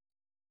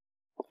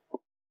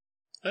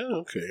 Oh,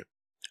 okay.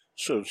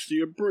 So it's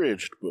the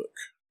abridged book.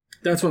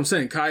 That's what I'm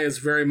saying. Kai is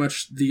very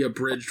much the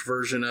abridged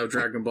version of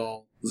Dragon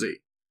Ball Z.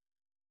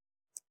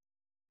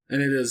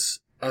 And it is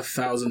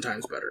 1,000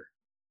 times better.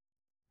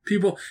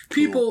 People,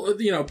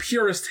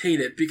 purists hate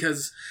it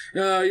because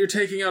you're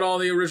taking out all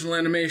the original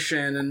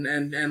animation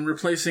and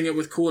replacing it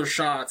with cooler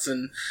shots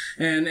and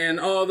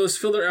those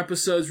filler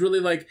episodes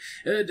really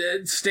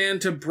stand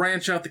to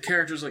branch out the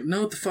characters. Like,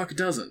 no, the fuck it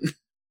doesn't.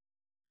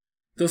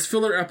 Those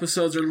filler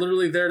episodes are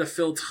literally there to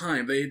fill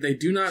time. They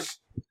do not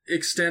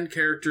extend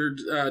character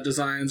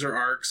designs or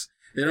arcs.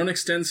 They don't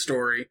extend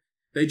story.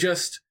 They're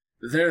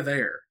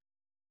there.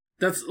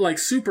 That's like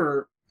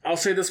Super. I'll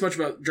say this much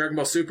about Dragon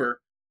Ball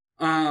Super.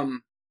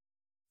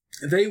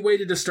 They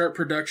waited to start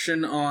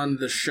production on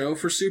the show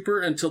for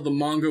Super until the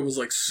manga was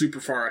like super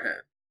far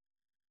ahead.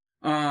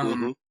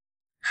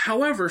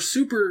 However,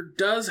 Super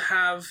does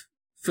have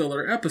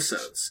filler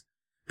episodes,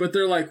 but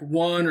they're like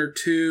 1 or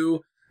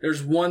 2.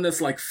 There's one that's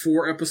like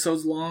 4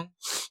 episodes long,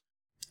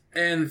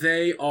 and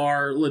they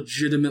are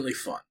legitimately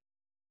fun.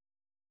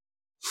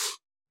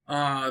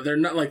 They're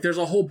not like there's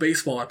a whole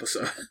baseball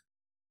episode,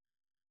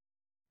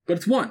 but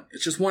it's one.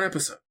 It's just 1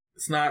 episode.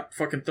 It's not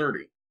fucking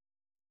 30.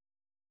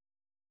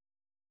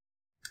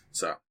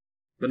 So,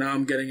 but now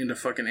I'm getting into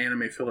fucking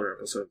anime filler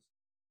episodes.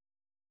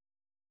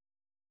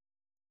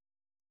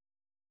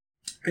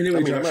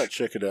 Anyway, Josh, I might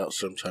check it out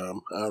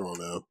sometime. I don't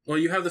know. Well,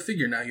 you have the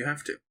figure now. You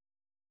have to.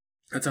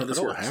 That's how this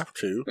works. I don't have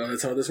to. No,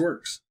 that's how this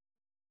works.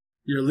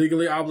 You're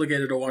legally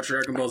obligated to watch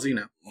Dragon Ball Z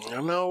now.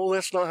 No,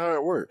 that's not how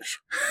it works.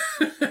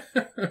 I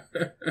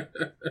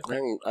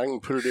can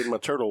put it in my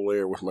turtle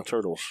lair with my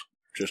turtles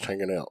just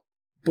hanging out.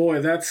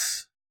 Boy,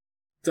 that's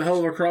a hell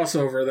of a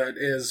crossover that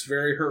is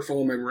very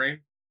hurtful in my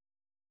brain.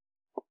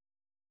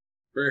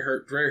 Very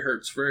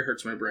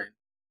hurts my brain.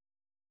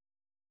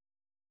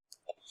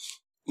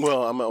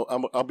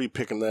 Well, I'll be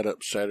picking that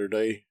up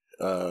Saturday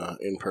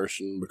in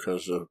person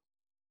because of,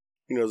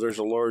 there's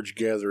a large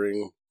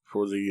gathering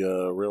for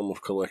the Realm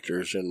of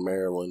Collectors in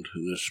Maryland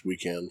this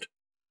weekend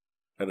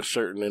at a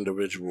certain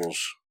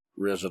individual's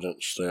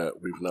residence that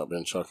we've not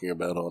been talking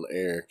about on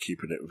air,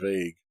 keeping it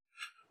vague.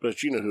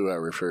 But you know who I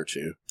refer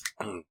to.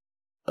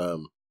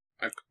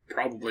 I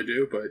probably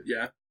do, but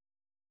yeah.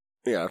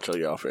 Yeah, I'll tell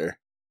you off air.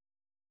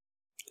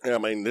 I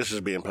mean, this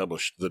is being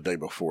published the day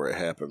before it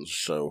happens,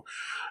 so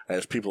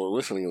as people are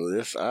listening to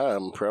this,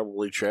 I'm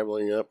probably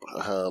traveling up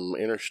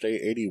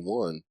Interstate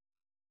 81,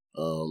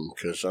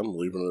 because I'm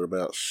leaving at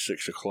about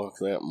 6 o'clock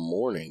that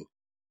morning,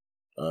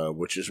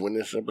 which is when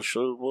this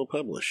episode will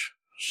publish.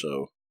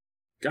 So,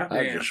 goddamn.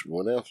 I just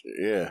went out.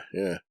 Yeah.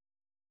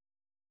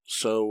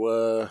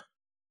 So,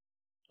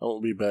 I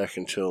won't be back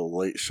until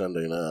late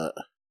Sunday night,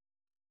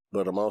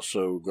 but I'm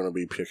also going to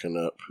be picking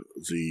up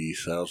the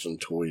 1,000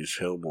 Toys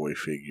Hellboy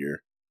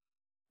figure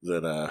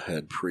that I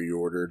had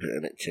pre-ordered,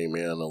 and it came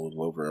in a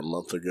little over a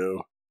month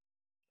ago,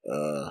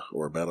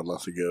 or about a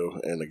month ago,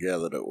 and the guy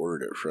that I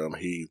ordered it from,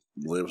 he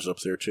lives up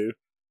there too,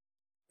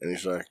 and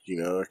he's like,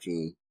 I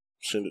can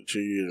send it to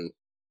you, and,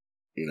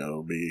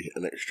 it'll be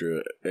an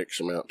extra X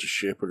amount to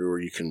ship it, or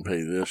you can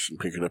pay this and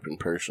pick it up in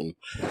person.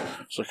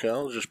 It's like,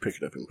 I'll just pick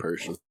it up in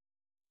person.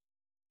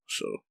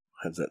 So,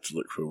 I have that to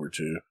look forward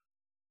to.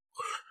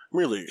 I'm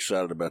really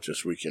excited about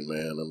this weekend,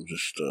 man. I'm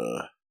just,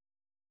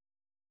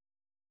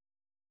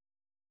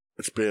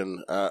 it's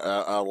been,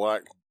 I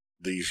like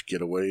these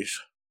getaways.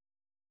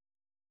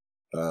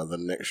 The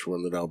next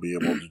one that I'll be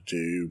able to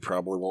do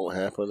probably won't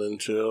happen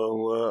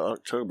until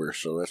October,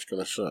 so that's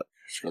going to suck.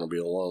 It's going to be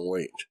a long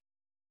wait.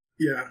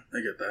 Yeah,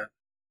 I get that.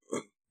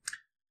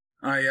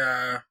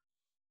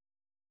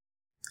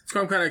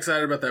 So I'm kind of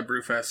excited about that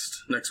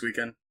Brewfest next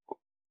weekend.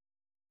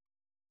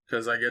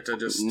 Because I get to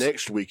just...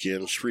 Next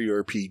weekend's Free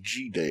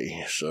RPG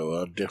Day, so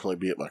I'll definitely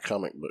be at my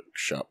comic book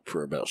shop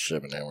for about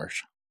 7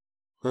 hours.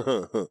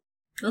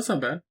 That's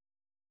not bad.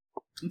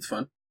 It's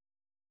fun.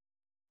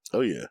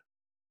 Oh, yeah.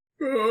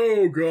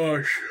 Oh,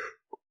 gosh.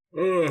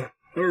 I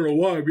don't know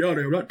why I'm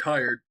yawning. I'm not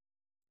tired.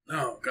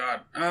 Oh,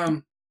 God.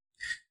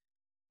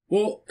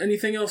 Well,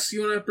 anything else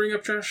you want to bring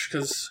up, Josh?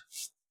 Because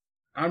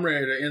I'm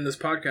ready to end this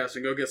podcast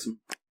and go get some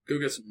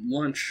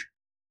lunch.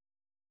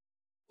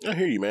 I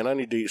hear you, man. I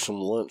need to eat some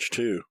lunch,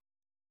 too.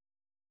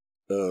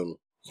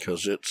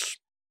 Because it's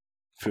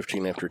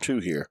 15 after 2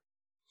 here.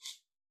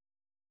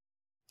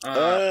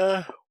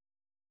 Nah.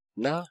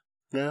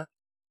 I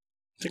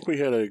think we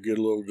had a good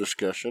little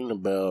discussion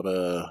about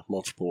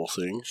multiple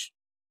things.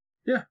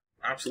 Yeah,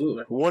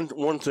 absolutely.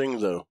 One thing,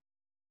 though.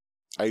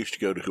 I used to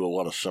go to a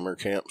lot of summer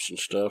camps and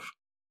stuff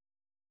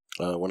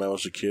when I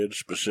was a kid,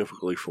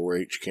 specifically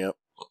 4-H camp.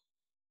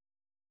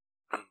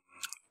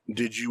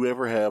 Did you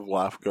ever have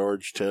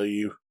lifeguards tell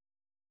you,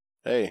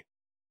 hey,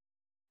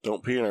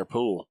 don't pee in our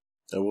pool?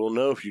 And we'll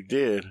know if you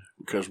did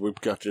because we've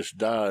got this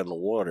dye in the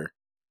water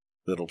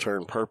that'll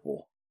turn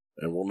purple,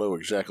 and we'll know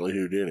exactly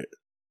who did it.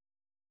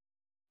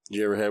 Did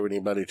you ever have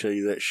anybody tell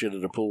you that shit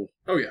at a pool?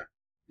 Oh, yeah.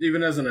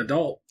 Even as an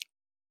adult.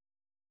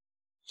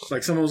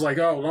 Like, someone was like,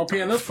 oh, don't pee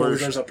in this pool,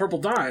 there's a purple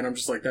dye. And I'm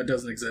just like, that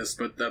doesn't exist,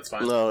 but that's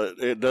fine. No,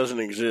 it doesn't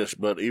exist.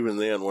 But even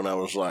then, when I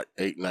was like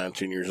 8, 9,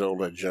 10 years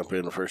old, I'd jump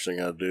in. The first thing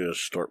I'd do is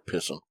start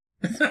pissing.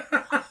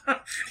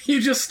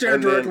 You just stare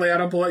directly at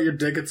him, pull out your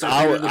dick, and start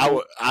I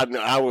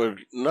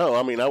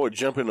would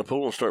jump in the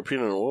pool and start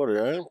peeing in the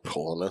water. I ain't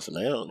pulling nothing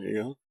out, you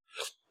know.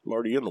 I'm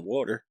already in the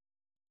water.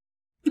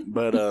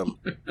 But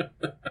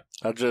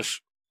I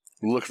just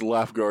looked the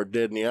lifeguard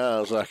dead in the eye. I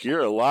was like, you're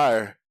a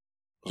liar.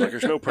 I was like,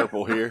 there's no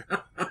purple here.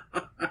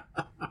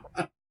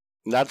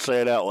 And I'd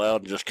say it out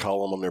loud and just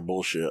call them on their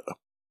bullshit.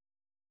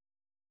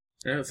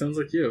 Yeah, it sounds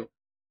like you.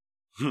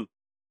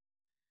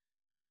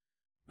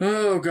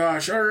 Oh,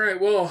 gosh. All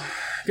right. Well,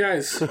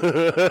 guys, this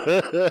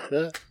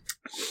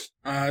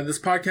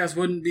podcast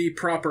wouldn't be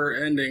proper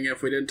ending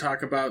if we didn't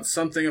talk about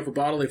something of a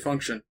bodily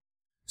function.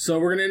 So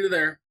we're going to end it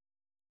there,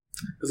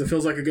 because it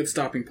feels like a good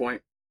stopping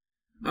point.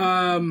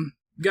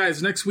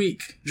 Guys, next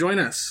week, join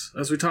us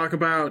as we talk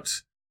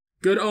about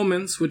Good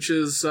Omens, which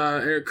is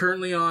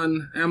currently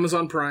on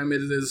Amazon Prime.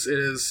 It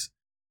is.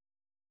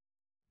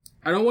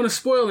 I don't want to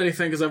spoil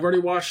anything because I've already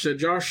watched it.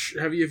 Josh,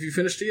 have you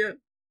finished it yet?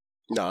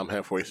 No, I'm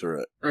halfway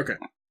through it. Okay.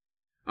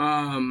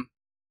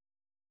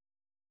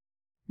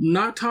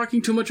 Not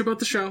talking too much about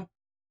the show.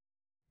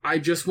 I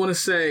just want to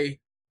say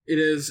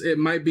it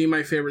might be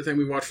my favorite thing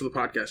we've watched for the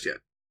podcast yet.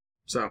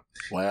 So.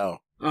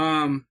 Wow.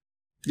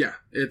 Yeah,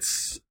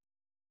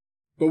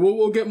 but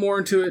we'll get more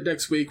into it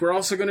next week. We're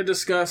also going to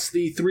discuss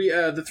the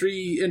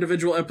three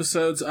individual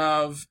episodes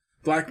of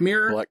Black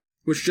Mirror,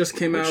 which just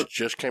came out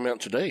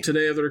today.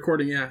 Today of the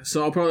recording, yeah.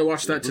 So I'll probably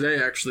watch that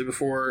today, actually,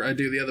 before I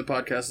do the other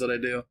podcasts that I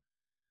do.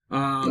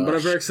 But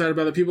I'm very excited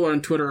about it. People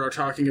on Twitter are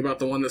talking about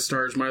the one that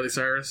stars Miley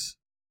Cyrus.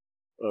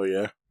 Oh,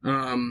 yeah?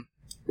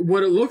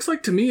 What it looks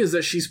like to me is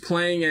that she's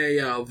playing a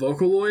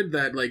Vocaloid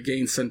that, like,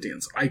 gains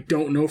sentience. I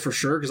don't know for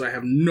sure, because I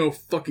have no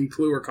fucking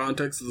clue or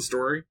context of the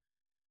story.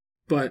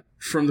 But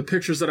from the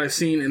pictures that I've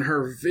seen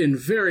in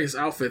various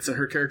outfits and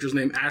her character's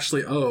name,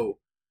 Ashley O,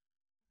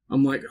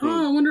 I'm like,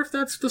 I wonder if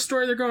that's the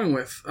story they're going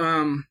with.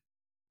 You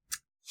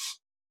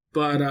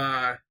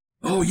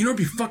know what'd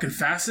be fucking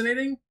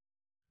fascinating?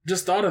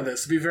 Just thought of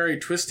this. It'd be very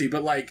twisty,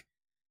 but, like,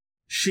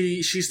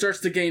 she starts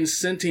to gain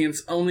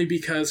sentience only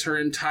because her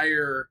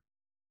entire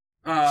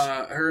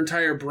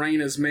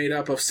brain is made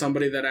up of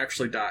somebody that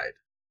actually died.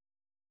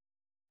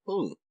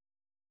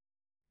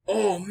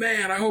 Oh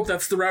man, I hope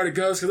that's the route it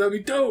goes, because that'd be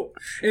dope.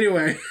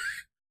 Anyway,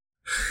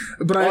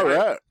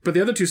 but but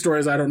the other two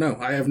stories I don't know.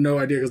 I have no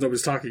idea because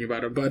nobody's talking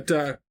about it. But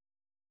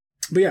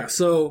yeah,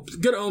 so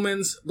Good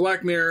Omens,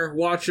 Black Mirror,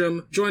 watch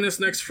them. Join us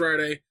next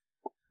Friday,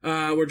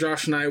 where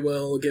Josh and I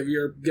will give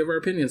our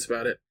opinions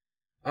about it.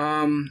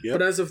 Yep.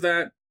 But as of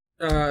that,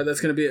 that's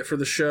going to be it for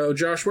the show.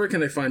 Josh, where can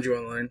they find you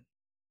online?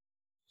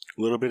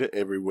 A little bit of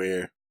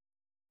everywhere.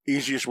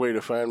 Easiest way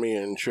to find me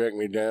and track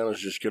me down is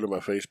just go to my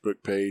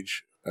Facebook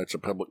page. That's a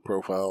public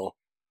profile.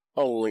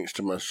 All the links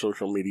to my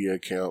social media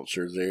accounts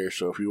are there.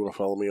 So if you want to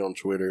follow me on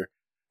Twitter,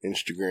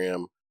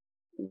 Instagram,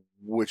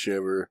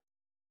 whichever,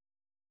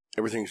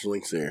 everything's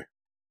linked there.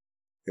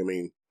 I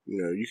mean,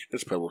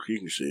 it's public. You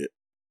can see it.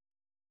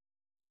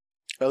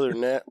 Other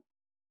than that,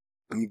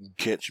 you can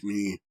catch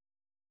me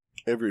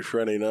every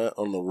Friday night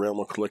on the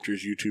Realm of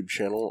Collectors YouTube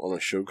channel on a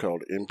show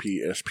called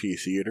MPSP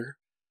Theater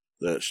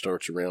that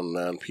starts around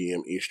 9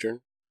 p.m.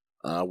 Eastern.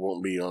 I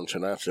won't be on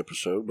tonight's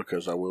episode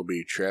because I will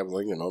be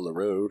traveling and on the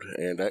road,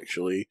 and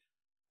actually,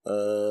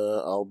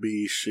 I'll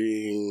be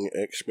seeing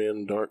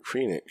X-Men Dark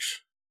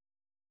Phoenix.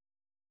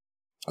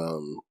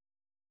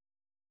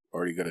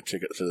 Already got a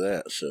ticket to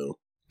that, so.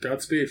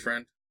 Godspeed,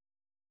 friend.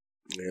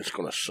 Yeah, it's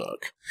gonna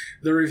suck.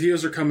 The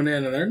reviews are coming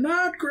in, and they're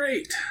not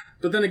great.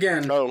 But then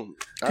again...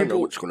 I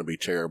know it's gonna be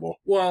terrible.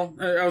 Well,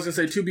 I was gonna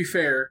say, to be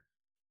fair,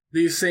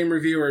 these same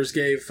reviewers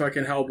gave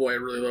fucking Hellboy a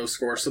really low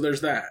score, so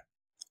there's that.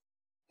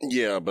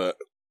 Yeah, but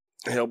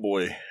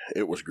Hellboy,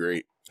 it was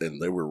great,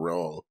 and they were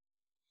wrong.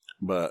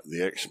 But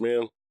the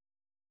X-Men,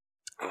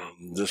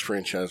 this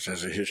franchise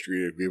has a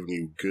history of giving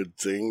you good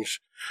things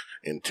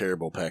and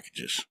terrible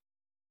packages.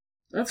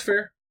 That's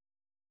fair.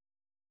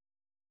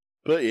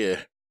 But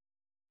yeah,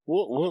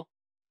 we'll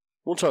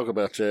talk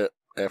about that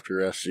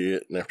after I see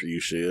it and after you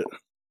see it.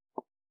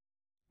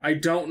 I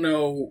don't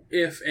know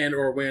if and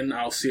or when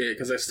I'll see it,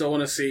 because I still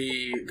want to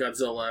see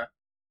Godzilla.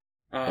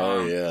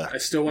 Oh, yeah. I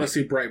still want to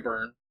see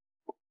Brightburn.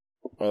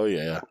 Oh,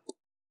 yeah.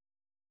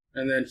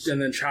 And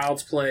then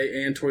Child's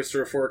Play and Toy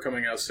Story 4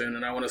 coming out soon,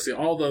 and I want to see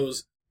all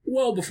those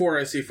well before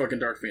I see fucking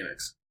Dark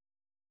Phoenix.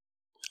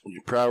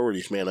 Your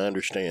priorities, man, I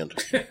understand.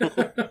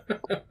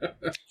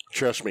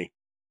 Trust me.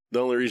 The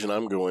only reason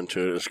I'm going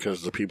to it is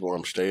because the people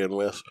I'm staying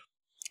with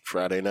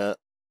Friday night,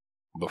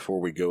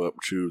 before we go up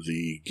to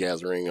the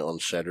gathering on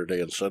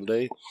Saturday and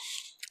Sunday,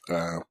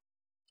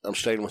 I'm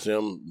staying with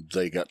them.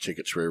 They got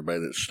tickets for everybody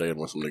that's staying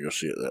with them to go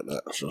see it that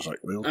night. So I was like,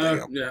 well,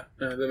 damn. Yeah,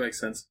 that makes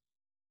sense.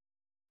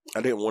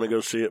 I didn't want to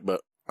go see it,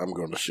 but I'm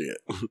going to see it.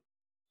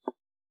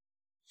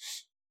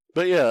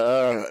 But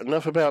yeah,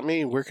 enough about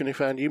me. Where can they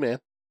find you, man?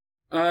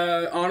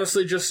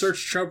 Honestly, just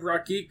search Chub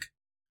Rock Geek.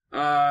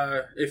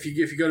 If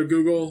you go to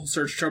Google,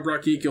 search Chub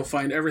Rock Geek, you'll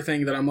find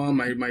everything that I'm on.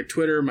 My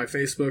Twitter, my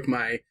Facebook,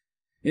 my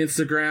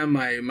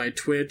Instagram, my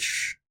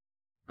Twitch,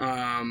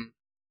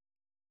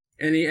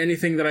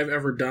 anything that I've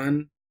ever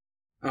done.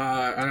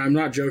 And I'm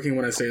not joking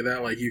when I say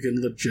that. Like, you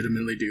can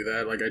legitimately do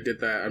that. Like, I did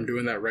that. I'm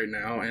doing that right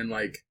now. And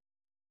like,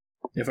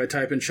 if I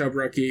type in Chub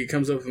Rock Geek, it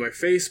comes up with my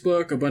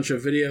Facebook, a bunch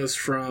of videos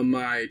from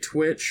my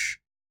Twitch.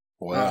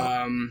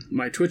 Wow.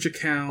 My Twitch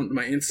account,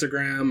 my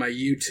Instagram, my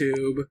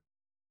YouTube,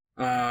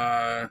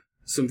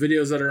 some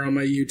videos that are on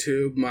my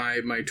YouTube,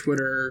 my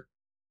Twitter,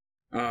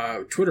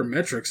 Twitter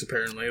metrics,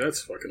 apparently.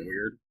 That's fucking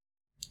weird.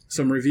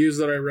 Some reviews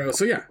that I wrote.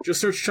 So yeah,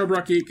 just search Chub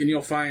Rock Geek and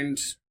you'll find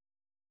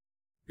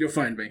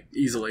me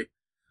easily.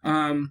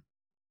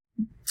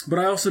 But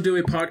I also do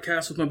a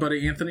podcast with my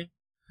buddy Anthony,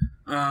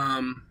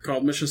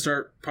 called Mission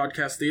Start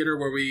Podcast Theater,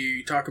 where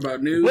we talk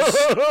about news.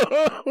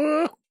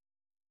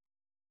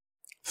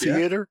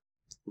 Theater?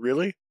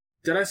 Really?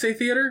 Did I say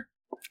theater?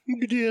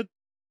 You did.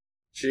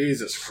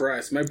 Jesus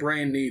Christ, my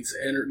brain needs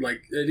it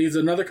needs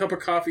another cup of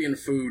coffee and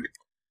food.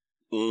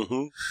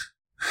 Mm-hmm.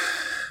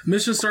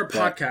 Mission Start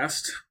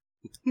Podcast.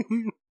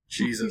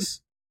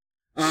 Jesus.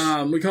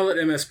 We call it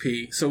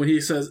MSP. So when he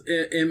says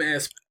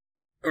MS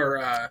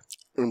or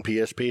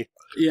PSP.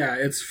 Yeah,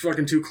 it's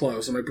fucking too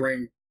close, and my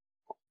brain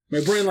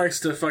likes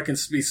to fucking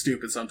be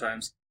stupid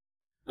sometimes.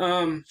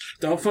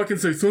 Don't fucking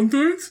say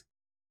sometimes.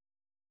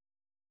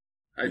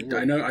 I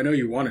know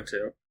you wanted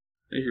to.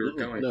 You were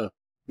going.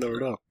 No,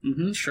 at all.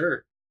 Mm-hmm,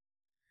 sure.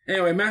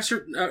 Anyway,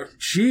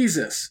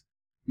 Jesus.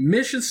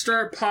 Mission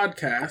Start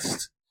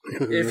Podcast.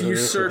 If you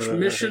search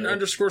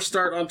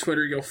Mission_Start on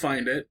Twitter, you'll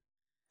find it.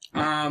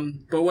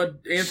 But what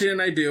Anthony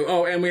and I do,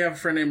 and we have a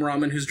friend named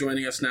Ramen who's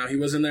joining us now. He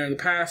was in there in the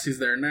past, he's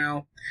there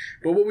now.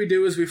 But what we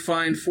do is we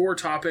find 4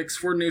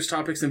 news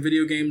topics in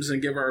video games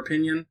and give our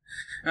opinion.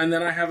 And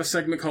then I have a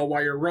segment called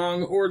Why You're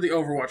Wrong, or the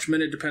Overwatch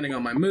Minute, depending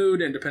on my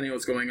mood and depending on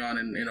what's going on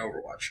in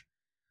Overwatch.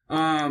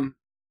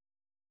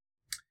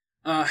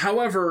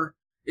 However,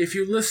 if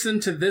you listen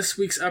to this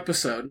week's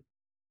episode,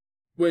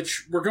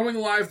 which we're going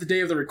live the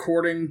day of the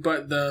recording,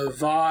 but the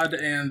VOD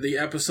and the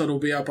episode will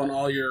be up on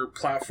all your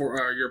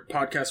your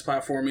podcast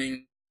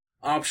platforming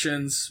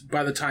options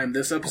by the time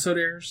this episode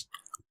airs.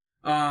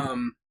 What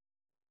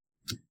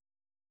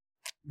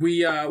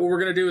we're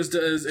gonna do is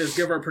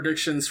give our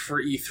predictions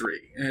for E3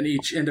 and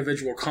each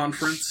individual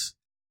conference.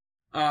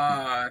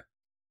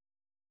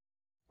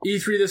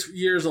 E3 this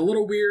year is a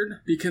little weird,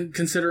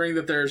 considering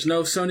that there's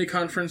no Sony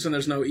conference and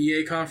there's no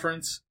EA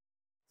conference.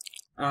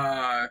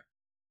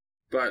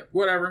 But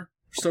whatever.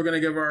 We're still going to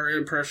give our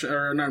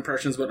not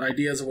impressions, but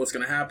ideas of what's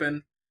going to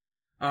happen.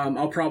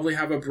 I'll probably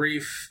have a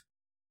brief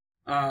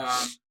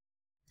Why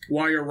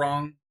You're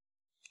Wrong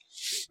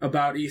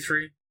about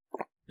E3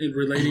 in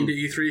relating to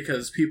E3,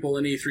 because people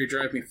in E3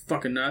 drive me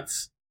fucking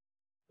nuts.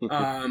 You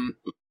can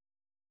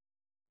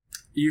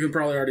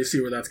probably already see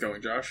where that's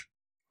going, Josh.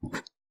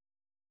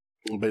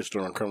 Based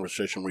on our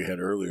conversation we had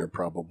earlier,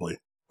 probably.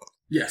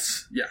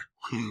 Yes, yeah.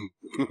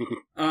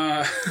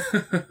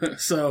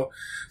 So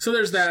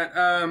there's that.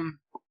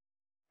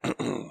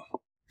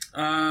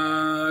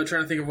 Trying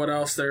to think of what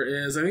else there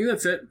is. I think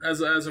that's it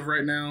as of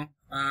right now.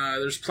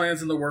 There's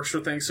plans in the works for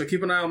things, so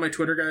keep an eye on my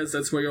Twitter, guys.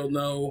 That's where you'll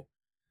know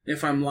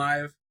if I'm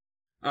live.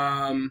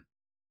 I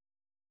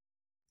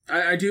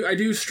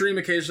do stream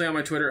occasionally on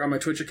my Twitter, on my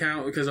Twitch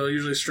account, because I'll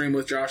usually stream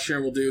with Josh here.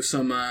 We'll do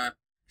some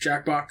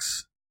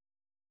Jackbox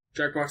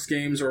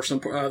games or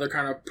some other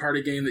kind of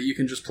party game that you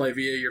can just play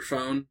via your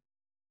phone.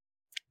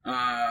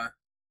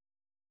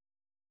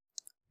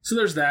 So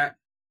there's that.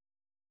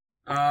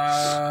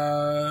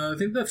 I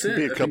think that's it.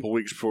 It'll be a couple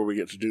weeks before we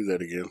get to do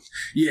that again.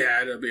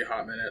 Yeah, it'll be a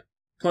hot minute.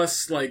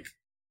 Plus, like,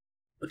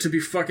 to be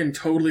fucking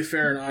totally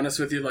fair and honest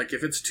with you, like,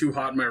 if it's too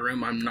hot in my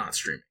room, I'm not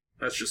streaming.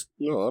 That's just...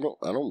 No,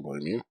 I don't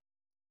blame you.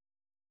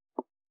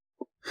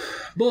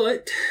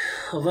 But,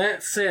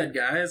 that said,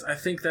 guys, I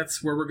think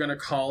that's where we're gonna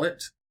call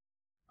it.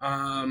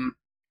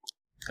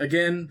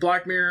 Again,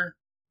 Black Mirror,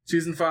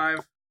 Season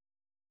 5,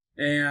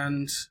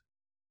 and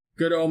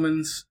Good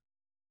Omens,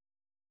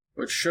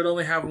 which should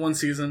only have 1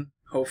 season,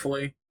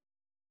 hopefully.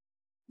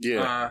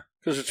 Yeah,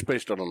 because it's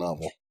based on a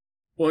novel.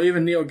 Well,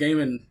 even Neil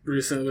Gaiman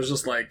recently was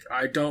just like,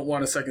 I don't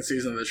want a second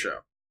season of this show.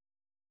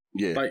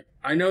 Yeah. Like,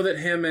 I know that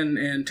him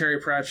and Terry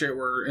Pratchett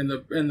were in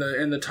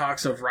the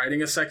talks of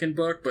writing a second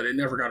book, but it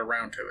never got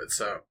around to it.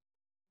 So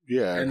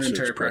yeah, and then since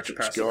Terry Pratchett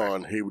Pratchett's passed away.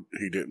 gone,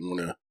 he didn't want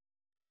to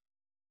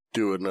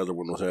do another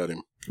one without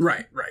him.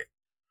 Right.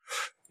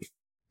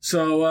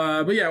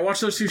 So, but yeah, watch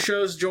those two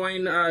shows.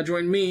 Join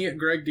me,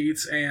 Greg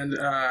Dietz, and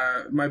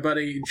my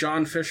buddy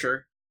John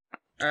Fisher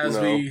as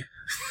we.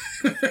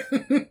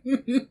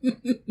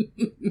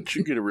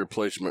 You get a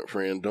replacement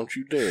friend, don't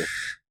you dare.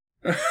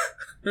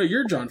 No,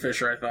 you're John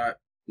Fisher, I thought.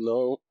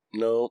 No,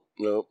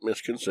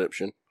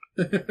 misconception.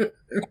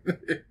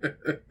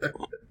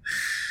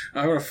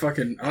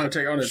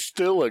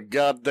 Still a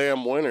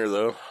goddamn winner,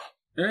 though.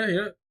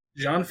 Yeah.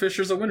 John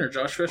Fisher's a winner.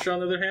 Josh Fisher, on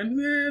the other hand,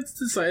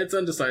 it's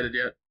undecided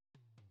yet.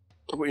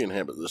 We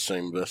inhabit the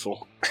same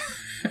vessel.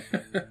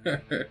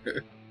 But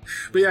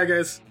yeah,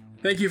 guys,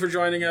 thank you for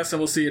joining us, and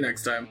we'll see you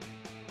next time.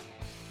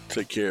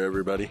 Take care,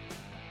 everybody.